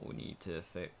problems what we need to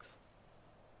fix.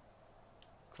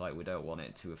 'Cause like we don't want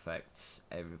it to affect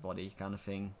everybody kind of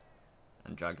thing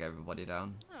and drag everybody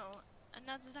down. No, and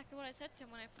that's exactly what I said to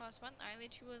him when I first went there. I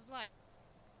literally was like,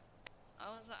 I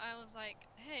was like,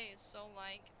 hey, so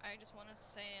like, I just want to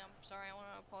say I'm sorry. I want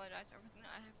to apologize for everything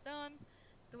that I have done,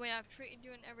 the way I've treated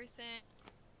you and everything.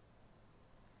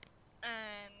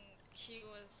 And he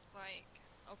was like,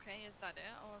 okay, is that it?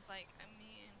 I was like, I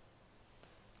mean,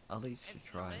 At least you it's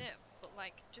try. not it, but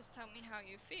like, just tell me how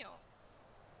you feel.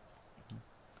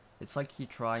 It's like you're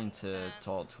trying to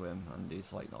talk to him and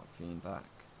he's like not feeling back.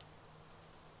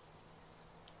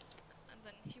 And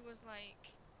then he was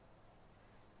like,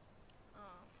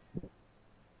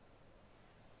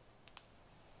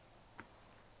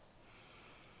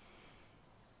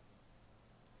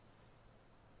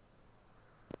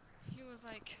 he was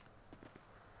like,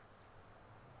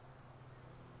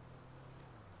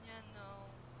 yeah, no,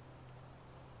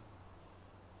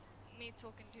 me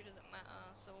talking to you doesn't matter,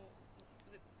 so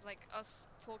like us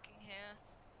talking here,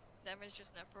 there is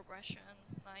just no progression.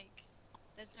 Like,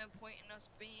 there's no point in us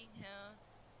being here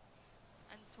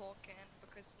and talking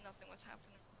because nothing was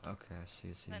happening. Okay, I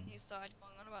see. Then he started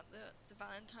going on about the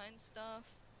Valentine's stuff,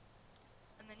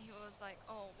 and then he was like,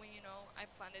 oh, well, you know, I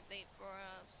planned a date for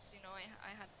us, you know,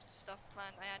 I had stuff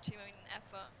planned, I actually made an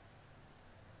effort.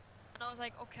 And I was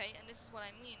like, okay, and this is what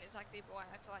I mean, exactly why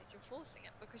I feel like you're forcing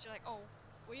it, because you're like, oh,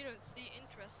 well, you don't see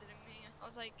interested in me. I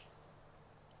was like,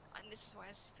 and this is why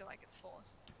I feel like it's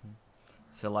forced.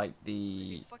 So like Because the.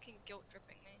 he's fucking guilt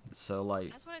tripping me. So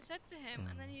like. That's what I said to him,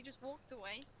 and then he just walked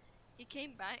away. He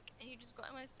came back and he just got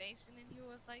in my face, and then he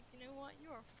was like, you know what,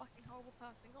 you're a fucking horrible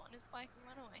person. Got on his bike and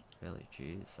ran away. Really,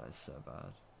 jeez, that's so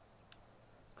bad.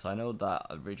 Because I know that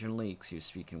originally, because he was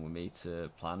speaking with me to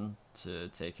plan to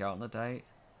take you out on a date,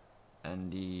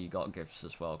 and he got gifts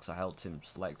as well, because I helped him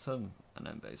select them, and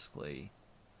then basically,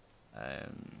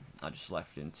 I just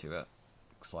left into it,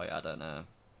 because like, I don't know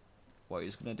what he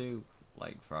was going to do,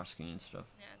 like, for asking and stuff.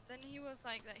 Yeah, then he was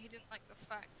like that he didn't like the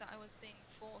fact that I was being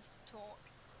forced to talk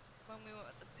when we were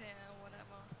at the pier or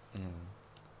whatever. Yeah.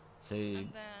 See,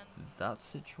 And then that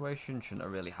situation shouldn't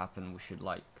have really happened. We should,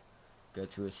 like, go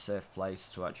to a safe place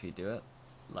to actually do it,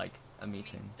 like a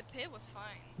meeting. I mean, the pier was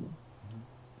fine.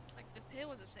 Like, the pier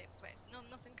was a safe place. No,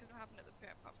 nothing could have happened at the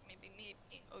pier apart from maybe me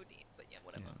being OD'd, but yeah,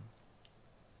 whatever.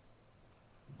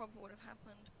 Probably would have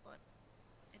happened, but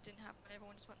it didn't happen.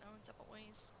 Everyone just went their own separate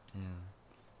ways. Yeah.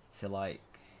 So, like,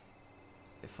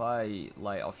 if I,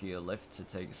 like, offer you a lift to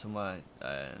take you somewhere,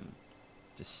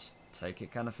 just take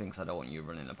it kind of thing, 'cause I don't want you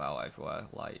running about everywhere,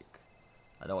 like,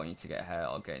 I don't want you to get hurt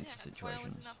or get into That's situations. why I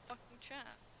was in that fucking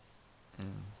chat. Yeah.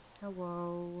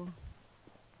 Hello.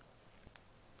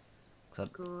 'Cause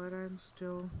Good, I'm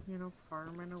still, you know,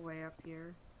 farming away up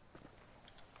here.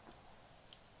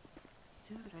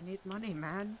 Dude, I need money,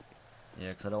 man. Yeah,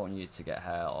 because I don't want you to get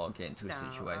hurt or get into a No,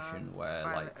 situation where,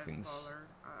 Violet like, and things... Paul are,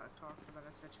 talking about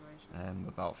a situation.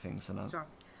 about things and that.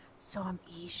 So I'm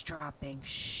eavesdropping.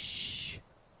 Shh.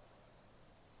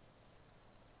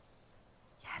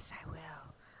 Yes, I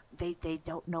will. They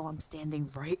don't know I'm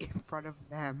standing right in front of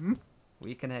them.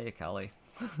 We can hear you, Callie.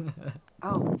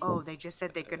 Oh, they just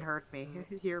said they could hurt me.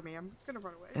 Hear me, I'm gonna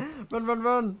run away. Run, run,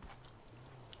 run!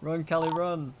 Run, Callie,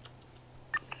 run!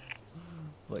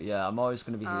 But yeah, I'm always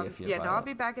going to be here for you. Yeah, no, I'll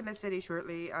be back in the city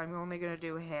shortly. I'm only gonna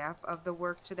do half of the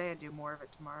work today and do more of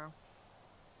it tomorrow.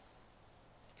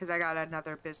 Because I got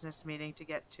another business meeting to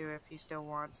get to if he still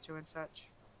wants to and such.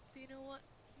 But you know what?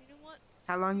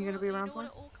 How long are you gonna be around You know for? what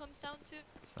it all comes down to?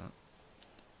 What's that?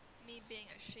 Me being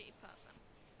a shitty person.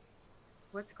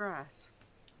 What's grass?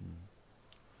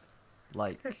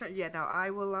 Like, yeah, no, I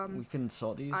will, we can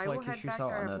sort these, I will like, head issues back out.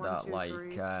 there. I I know have 1, that, 2, like,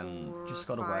 3, 4, just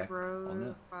gotta 5 work on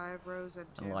it. 5 rows and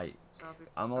 2. And, like, So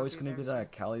I'm I'll always going to be soon. there.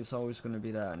 Callie's always going to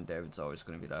be there, and David's always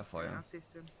going to be there for you. I'll see you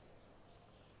soon.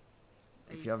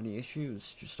 If you have any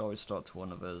issues, just always talk to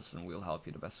one of us, and we'll help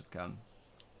you the best we can.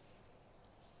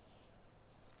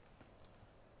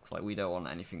 It's like we don't want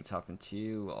anything to happen to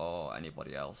you or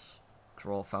anybody else. 'Cause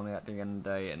we're all family at the end of the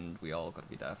day, and we all got to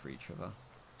be there for each other.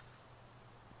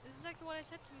 This is exactly what I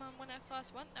said to Mum when I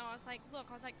first went there. I was like, look,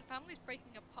 the family's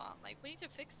breaking apart. Like, we need to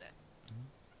fix it.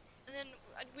 And then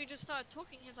we just started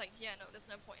talking. He's like, yeah, no, there's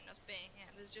no point in us being here.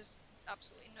 There's just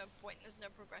absolutely no point. There's no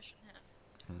progression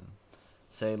here.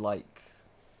 Say, like,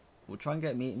 we'll try and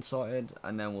get a meeting sorted,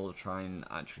 and then we'll try and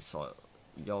actually sort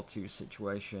your two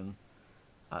situation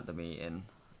at the meeting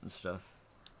and stuff.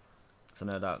 Because I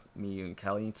know that me, you, and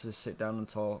Kelly need to sit down and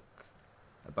talk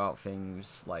about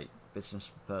things like business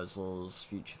proposals,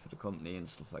 future for the company, and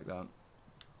stuff like that.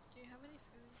 Do you have any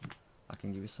food? I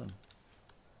can give you some.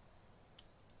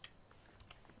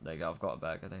 There you go, I've got a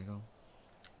burger, there you go.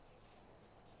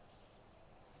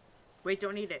 Wait,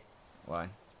 don't eat it. Why?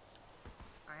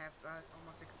 I have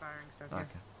almost expiring stuff Okay.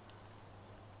 here.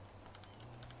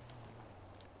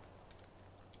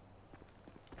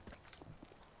 Thanks.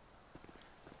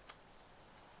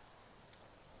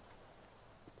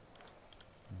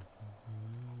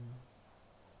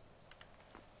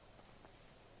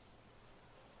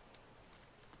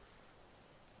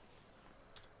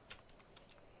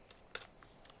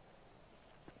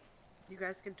 You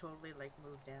guys can totally like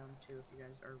move down too if you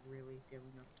guys are really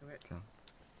feeling up to it. Okay.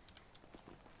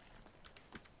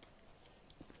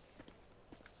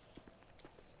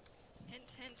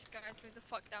 Hint, hint, guys, move the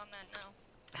fuck down there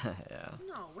now. Yeah.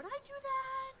 No, would I do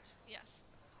that? Yes.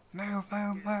 Move.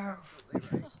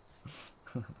 Absolutely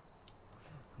right.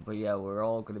 But yeah, we're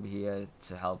all going to be here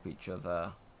to help each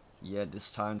other. Yeah,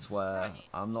 there's times where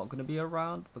I'm not going to be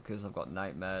around because I've got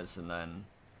nightmares, and then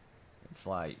it's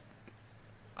like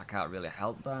I can't really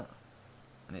help that.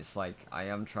 And it's like I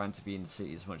am trying to be in the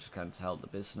city as much as I can to help the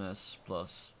business,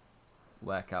 plus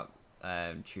work out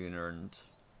Tuna and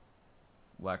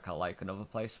work out like another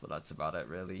place, but that's about it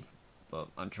really. But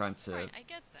I'm trying to... Right, I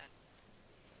get that.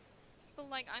 But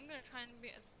like, I'm gonna try and be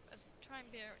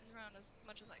around as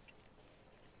much as I can.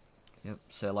 Yep,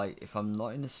 so like if I'm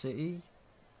not in the city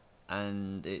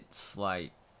and it's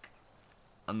like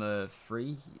I'm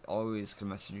free, always can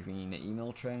message me in the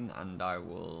email chain and I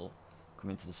will come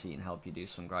into the city and help you do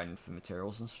some grinding for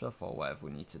materials and stuff or whatever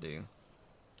we need to do.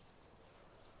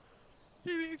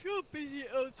 If you're busy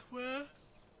elsewhere.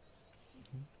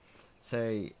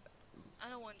 Say, I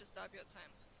don't want to disturb your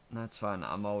time. that's fine,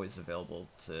 I'm always available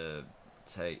to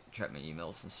check my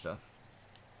emails and stuff.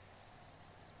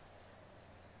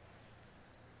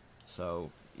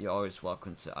 So you're always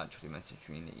welcome to actually message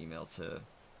me in the email to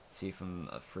see if I'm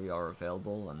free or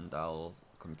available, and I'll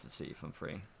come to see if I'm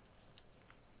free.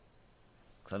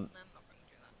 I'm not gonna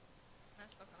do that.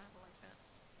 That's not gonna happen like that.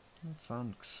 That's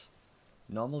fine, 'cause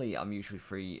normally I'm usually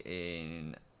free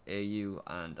in AU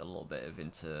and a little bit of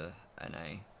into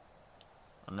NA.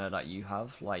 I know that you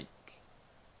have, like,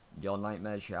 your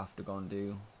nightmares you have to go and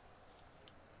do.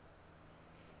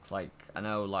 It's like, I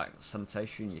know, like,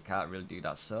 sanitation, you can't really do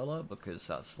that solo because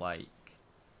that's like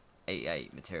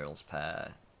 88 materials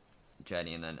per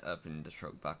journey, and then opening the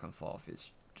truck back and forth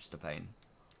is just a pain.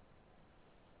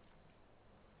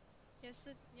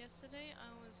 Yesterday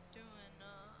I was doing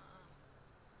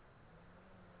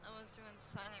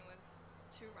signing with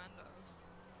 2 randos.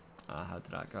 How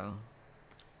did that go?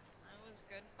 It was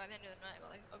good. By the end of the night, I got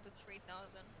like over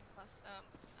 3,000 plus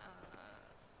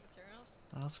materials.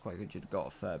 That's quite good, you'd got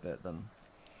a fair bit then.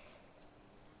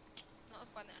 That was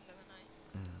by the end of the night.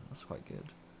 Yeah, that's quite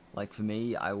good. Like for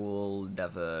me, I will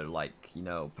never, like, you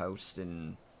know, post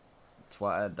in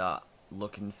Twitter that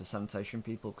looking for sanitation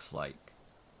people, because like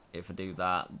if I do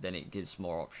that, then it gives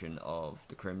more option of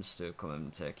the crims to come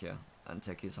and take you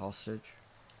as a hostage.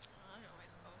 I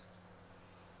always post.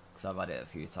 Because I've had it a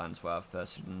few times where I've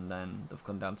posted and then they've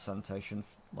come down to sanitation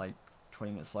like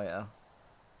 20 minutes later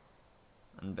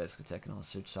and basically taken a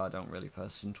hostage, so I don't really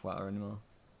post in Twitter anymore.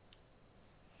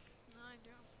 No, I do.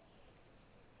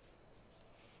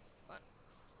 But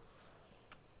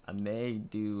I may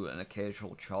do an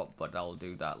occasional chop, but I'll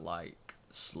do that like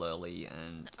slowly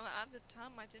and... at the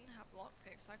time I didn't have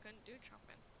lockpicks, so I couldn't do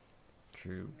chopping.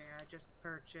 True. Yeah, I just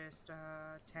purchased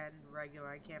 10 regular.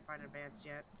 I can't find advanced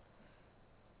yet.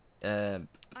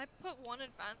 I put 1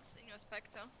 advanced in your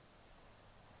Spectre.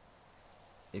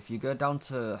 If you go down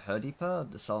to Her Depot,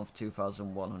 they sell for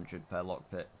 2,100 per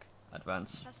lockpick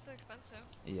advanced. That's still expensive.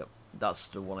 Yep,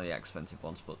 that's one of the expensive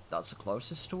ones, but that's the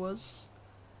closest to us.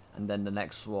 And then the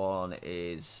next one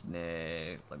is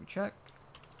near, let me check.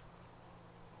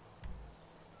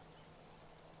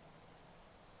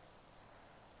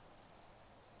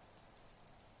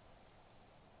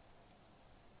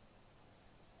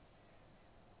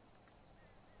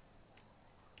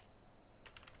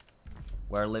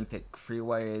 Where Olympic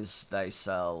Freeway is, they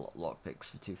sell lockpicks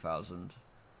for $2,000.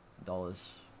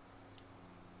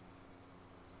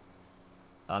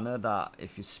 I know that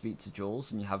if you speak to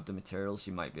Jules and you have the materials,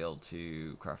 you might be able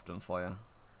to craft them for you.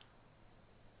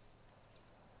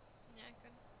 Yeah, I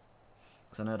could.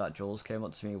 Because I know that Jules came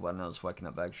up to me when I was working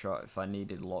at Bagshot. If I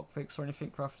needed lockpicks or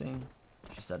anything crafting,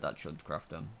 she said that should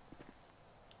craft them.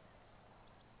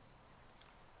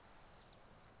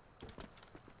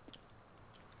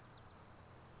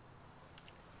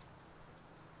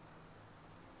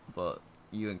 But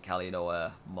you and Kelly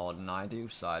know more than I do,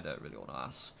 so I don't really want to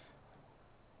ask.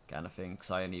 Kind of thing,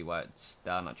 because I only worked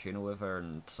down at Tuna with her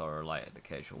and saw her like at the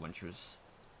occasional when she was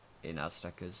in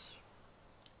Aztecas.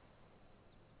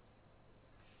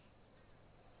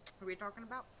 Who are we talking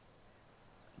about?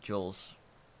 Jules.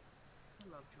 I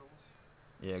love Jules.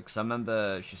 Yeah, because I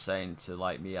remember she saying to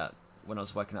like me at when I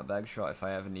was working at Bagshot, if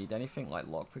I ever need anything like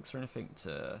lockpicks or anything,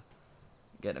 to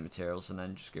get the materials and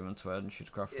then just give them to her and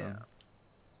she'd craft them.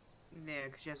 Yeah,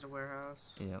 because she has a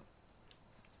warehouse. Yep.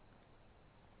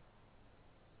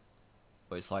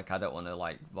 But it's like I don't want to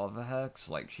like bother her because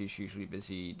like she's usually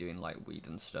busy doing like weed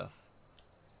and stuff.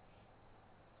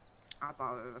 I'll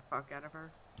bother the fuck out of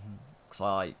her.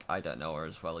 Because I don't know her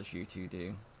as well as you two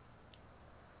do.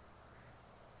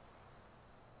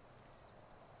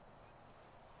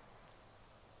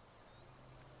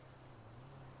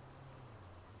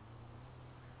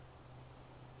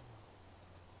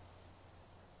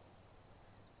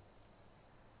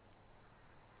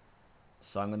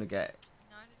 So I'm gonna get.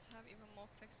 No, I just have even more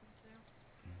fixing to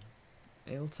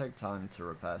do. It'll take time to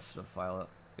repair stuff, Violet.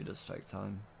 It does take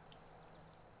time.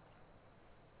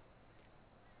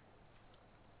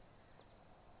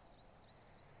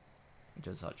 It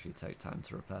does actually take time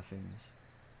to repair things.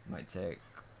 It might take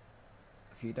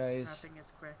a few days. Nothing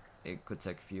is quick. It could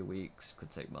take a few weeks, could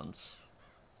take months.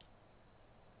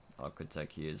 Or it could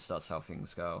take years, that's how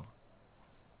things go.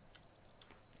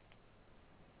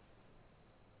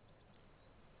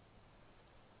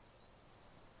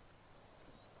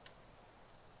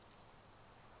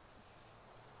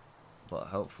 But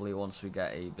hopefully once we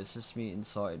get a business meeting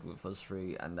sorted with us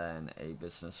three and then a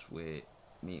business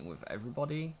meeting with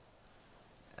everybody,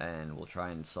 and we'll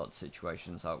try and sort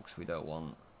situations out because we don't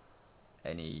want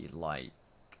any like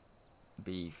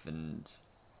beef and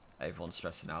everyone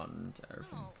stressing out and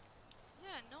everything. No.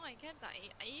 Yeah, no, I get that.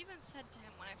 I even said to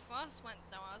him when I first went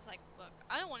there, I was like, look,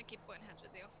 I don't want to keep putting heads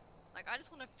with you. Like, I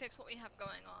just want to fix what we have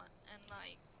going on and,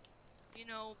 like, you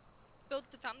know, build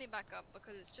the family back up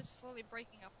because it's just slowly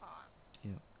breaking apart.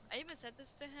 Yeah. I even said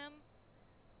this to him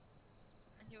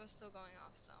and he was still going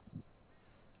off, so.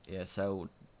 Yeah, so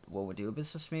when we do a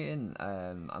business meeting,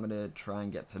 I'm gonna try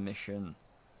and get permission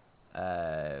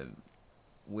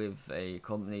with a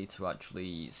company to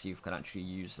actually see if we can actually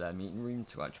use their meeting room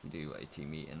to actually do a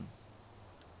team meeting.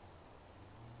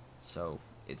 So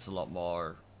it's a lot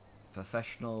more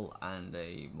professional and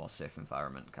a more safe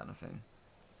environment kind of thing.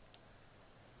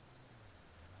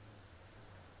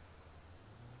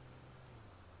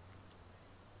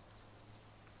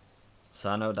 So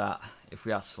I know that if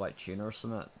we ask like Tuna or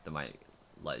something, they might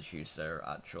let us use their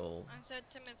actual. I said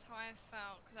to him it's how I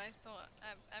felt because I thought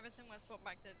everything was brought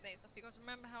back to the days of. Because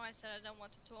remember how I said I don't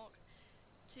want to talk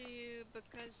to you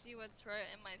because you would throw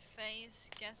it in my face.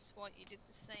 Guess what? You did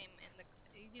the same in the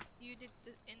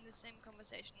in the same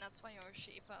conversation. That's why you're a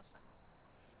shitty person.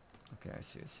 Okay, I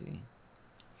see.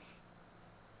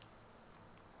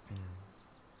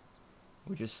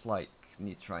 We just like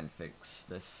need to try and fix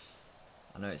this.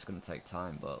 I know it's gonna take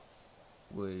time, but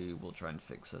we will try and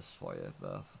fix this for you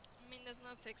both. I mean, there's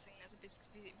no fixing this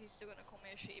if he's still gonna call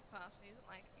me a shitty person. He doesn't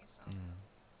like me, so.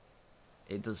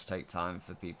 It does take time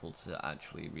for people to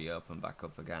actually reopen back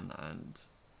up again and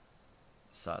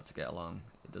start to get along.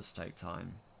 It does take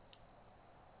time.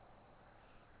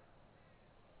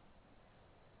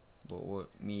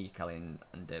 But me, Kelly,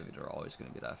 and David are always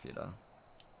going to be there for you, though.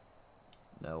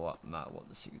 No matter what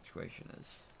the situation is.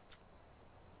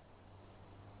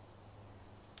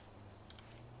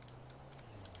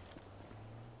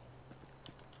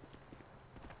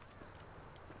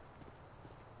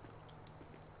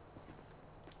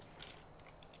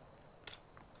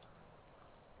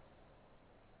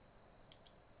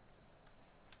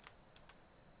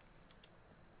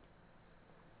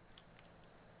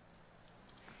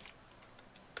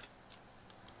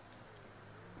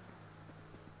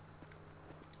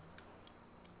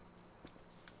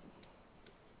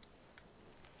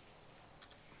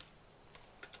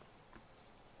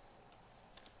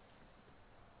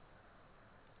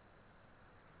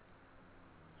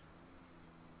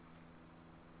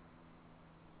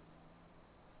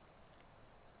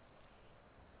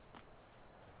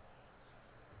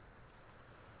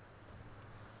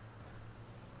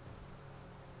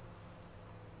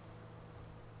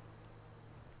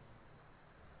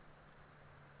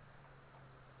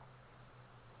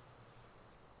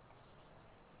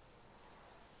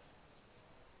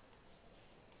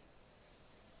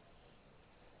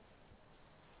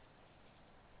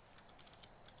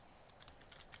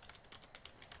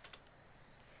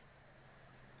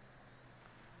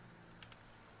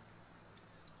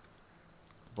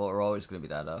 But we're always going to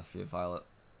be there though for you, Violet,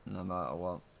 no matter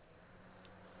what.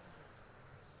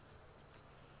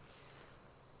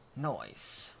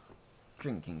 Nice.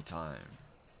 Drinking time.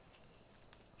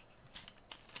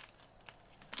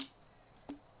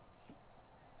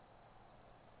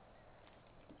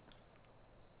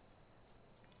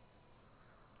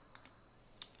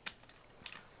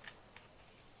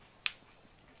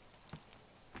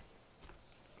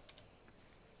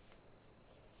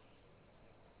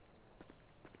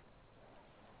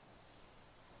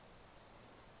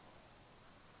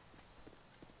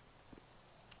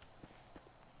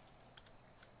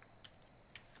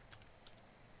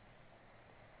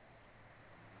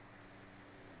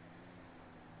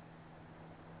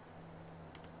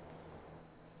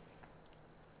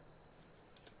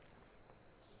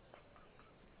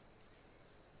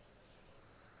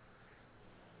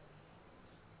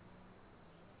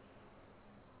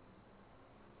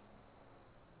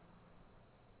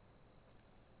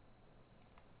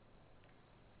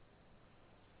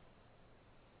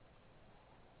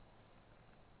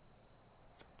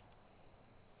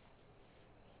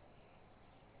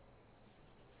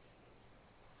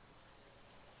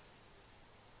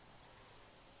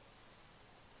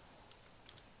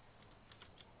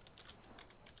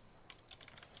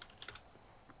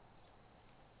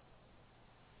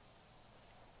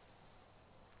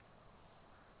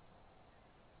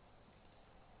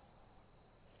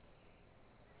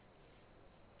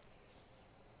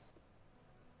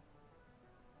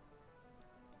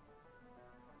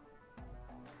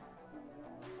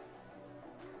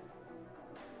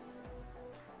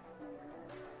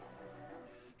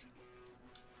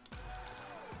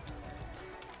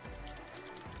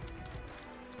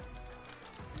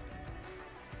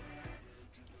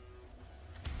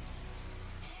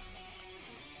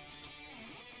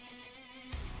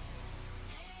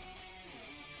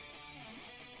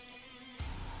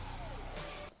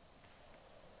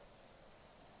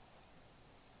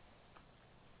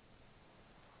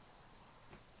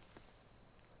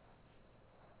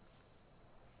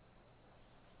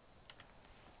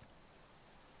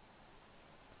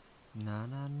 Na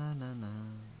na na na na.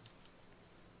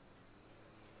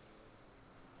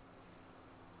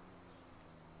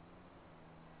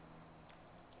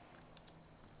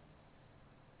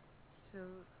 So,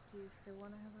 do you still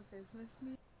want to have a business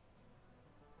meeting?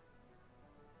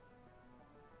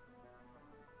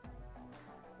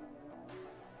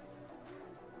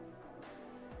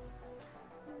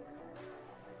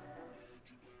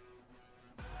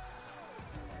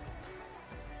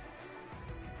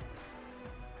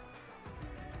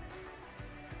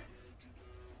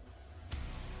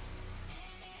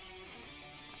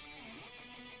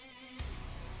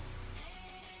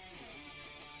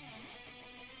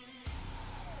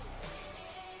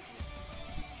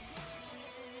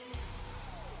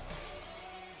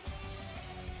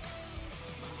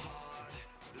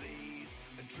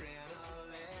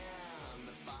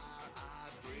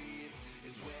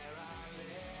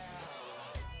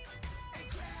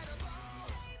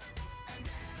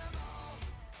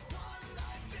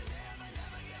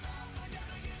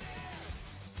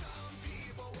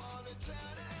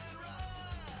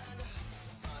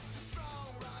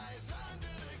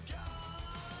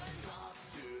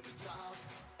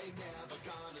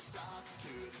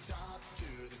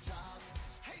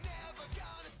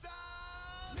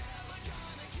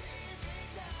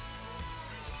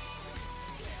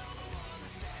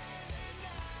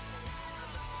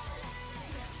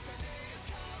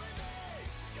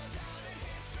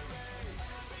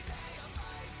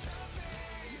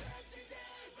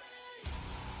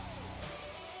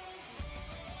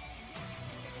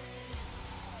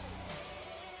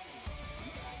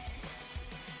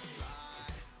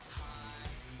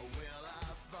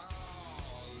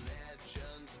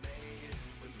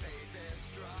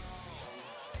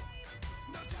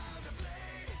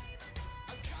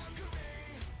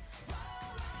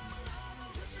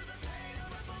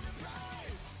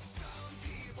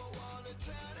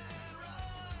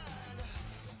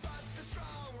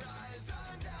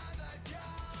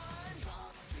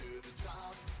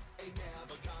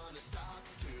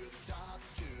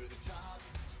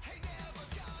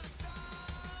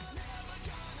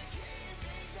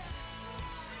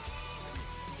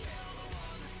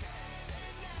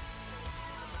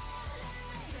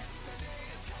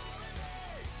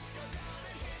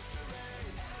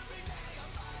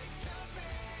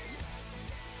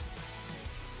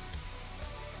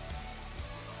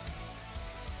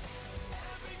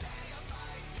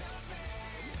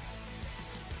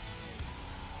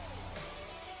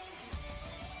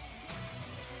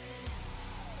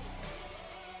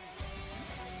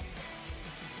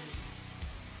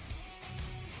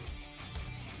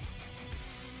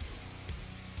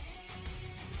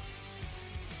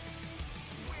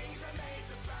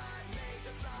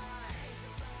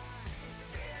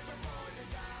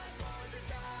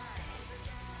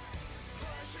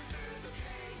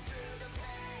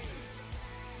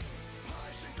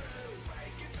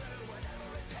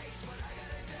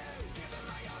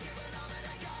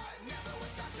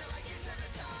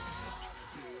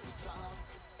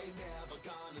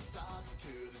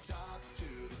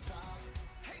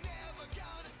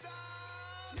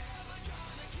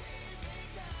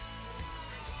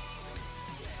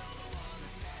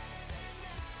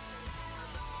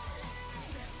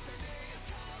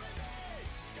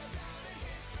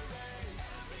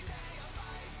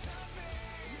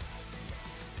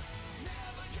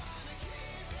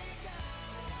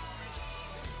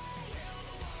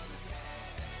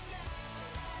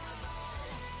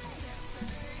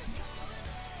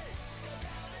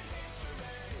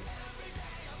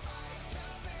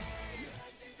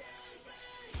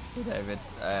 Hey David,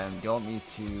 do you want me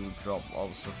to drop all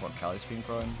the stuff what Callie's been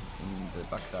growing in the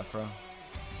back of that row?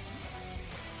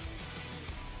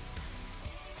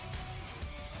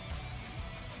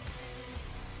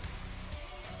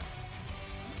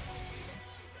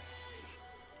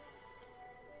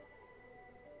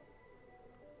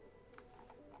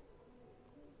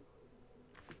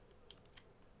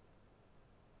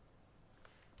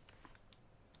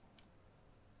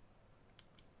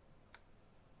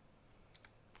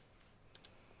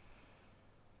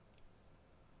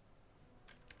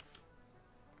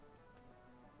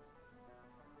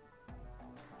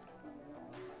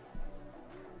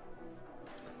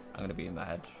 I'm gonna be in my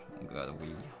head. I'm gonna go to the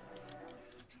Wii.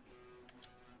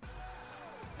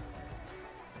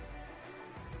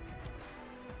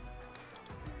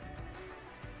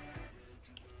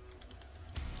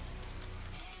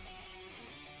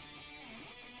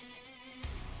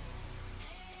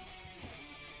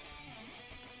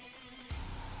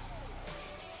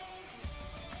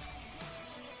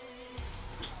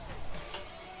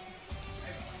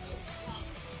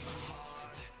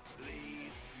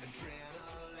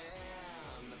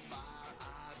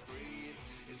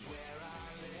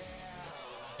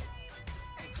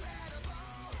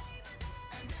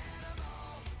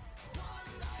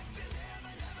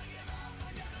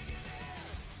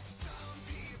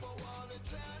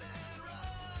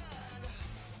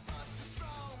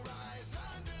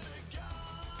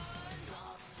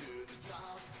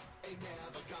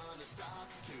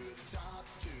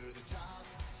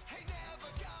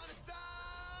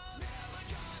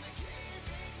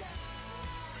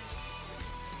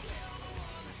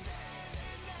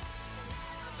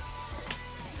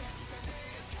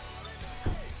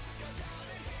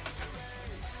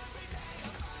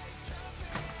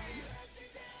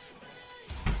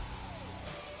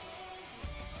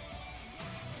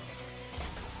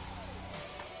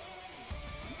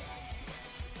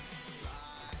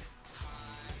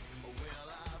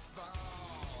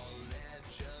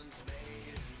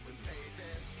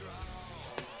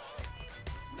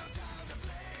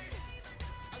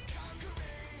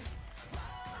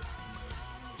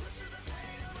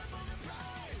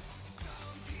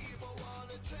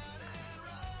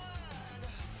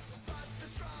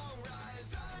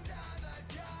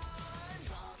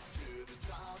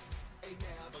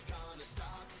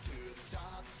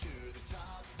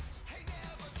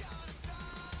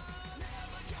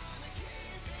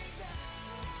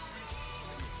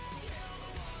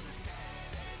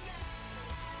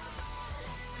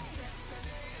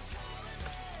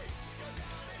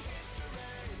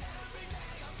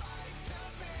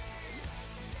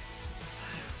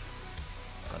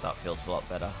 That feels a lot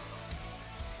better.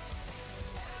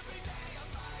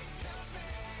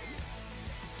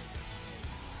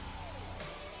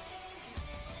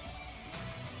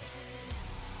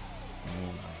 Oh,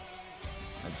 nice.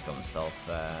 I just got myself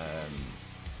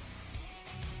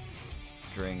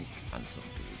drink and some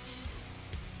foods.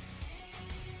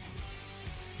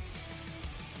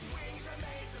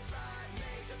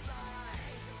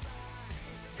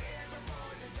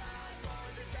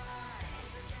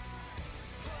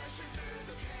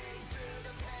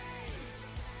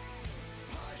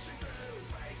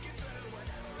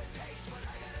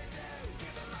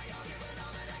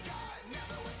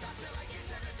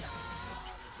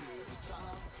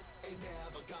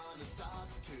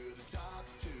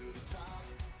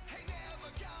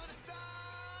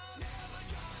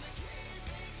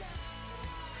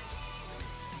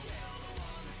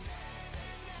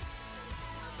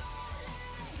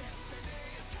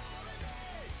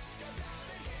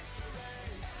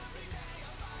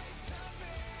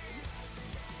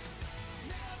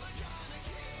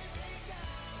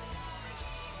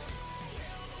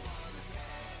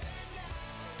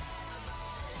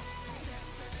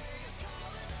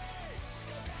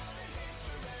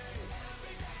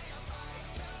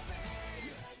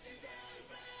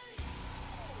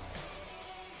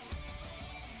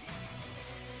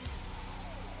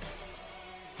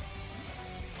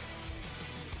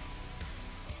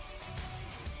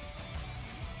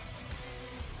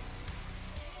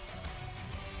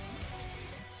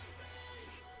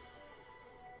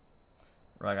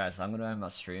 Right guys, I'm gonna end my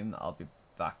stream. I'll be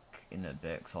back in a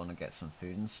bit because I want to get some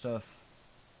food and stuff.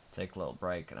 Take a little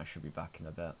break and I should be back in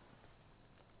a bit.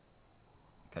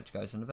 Catch you guys in a bit.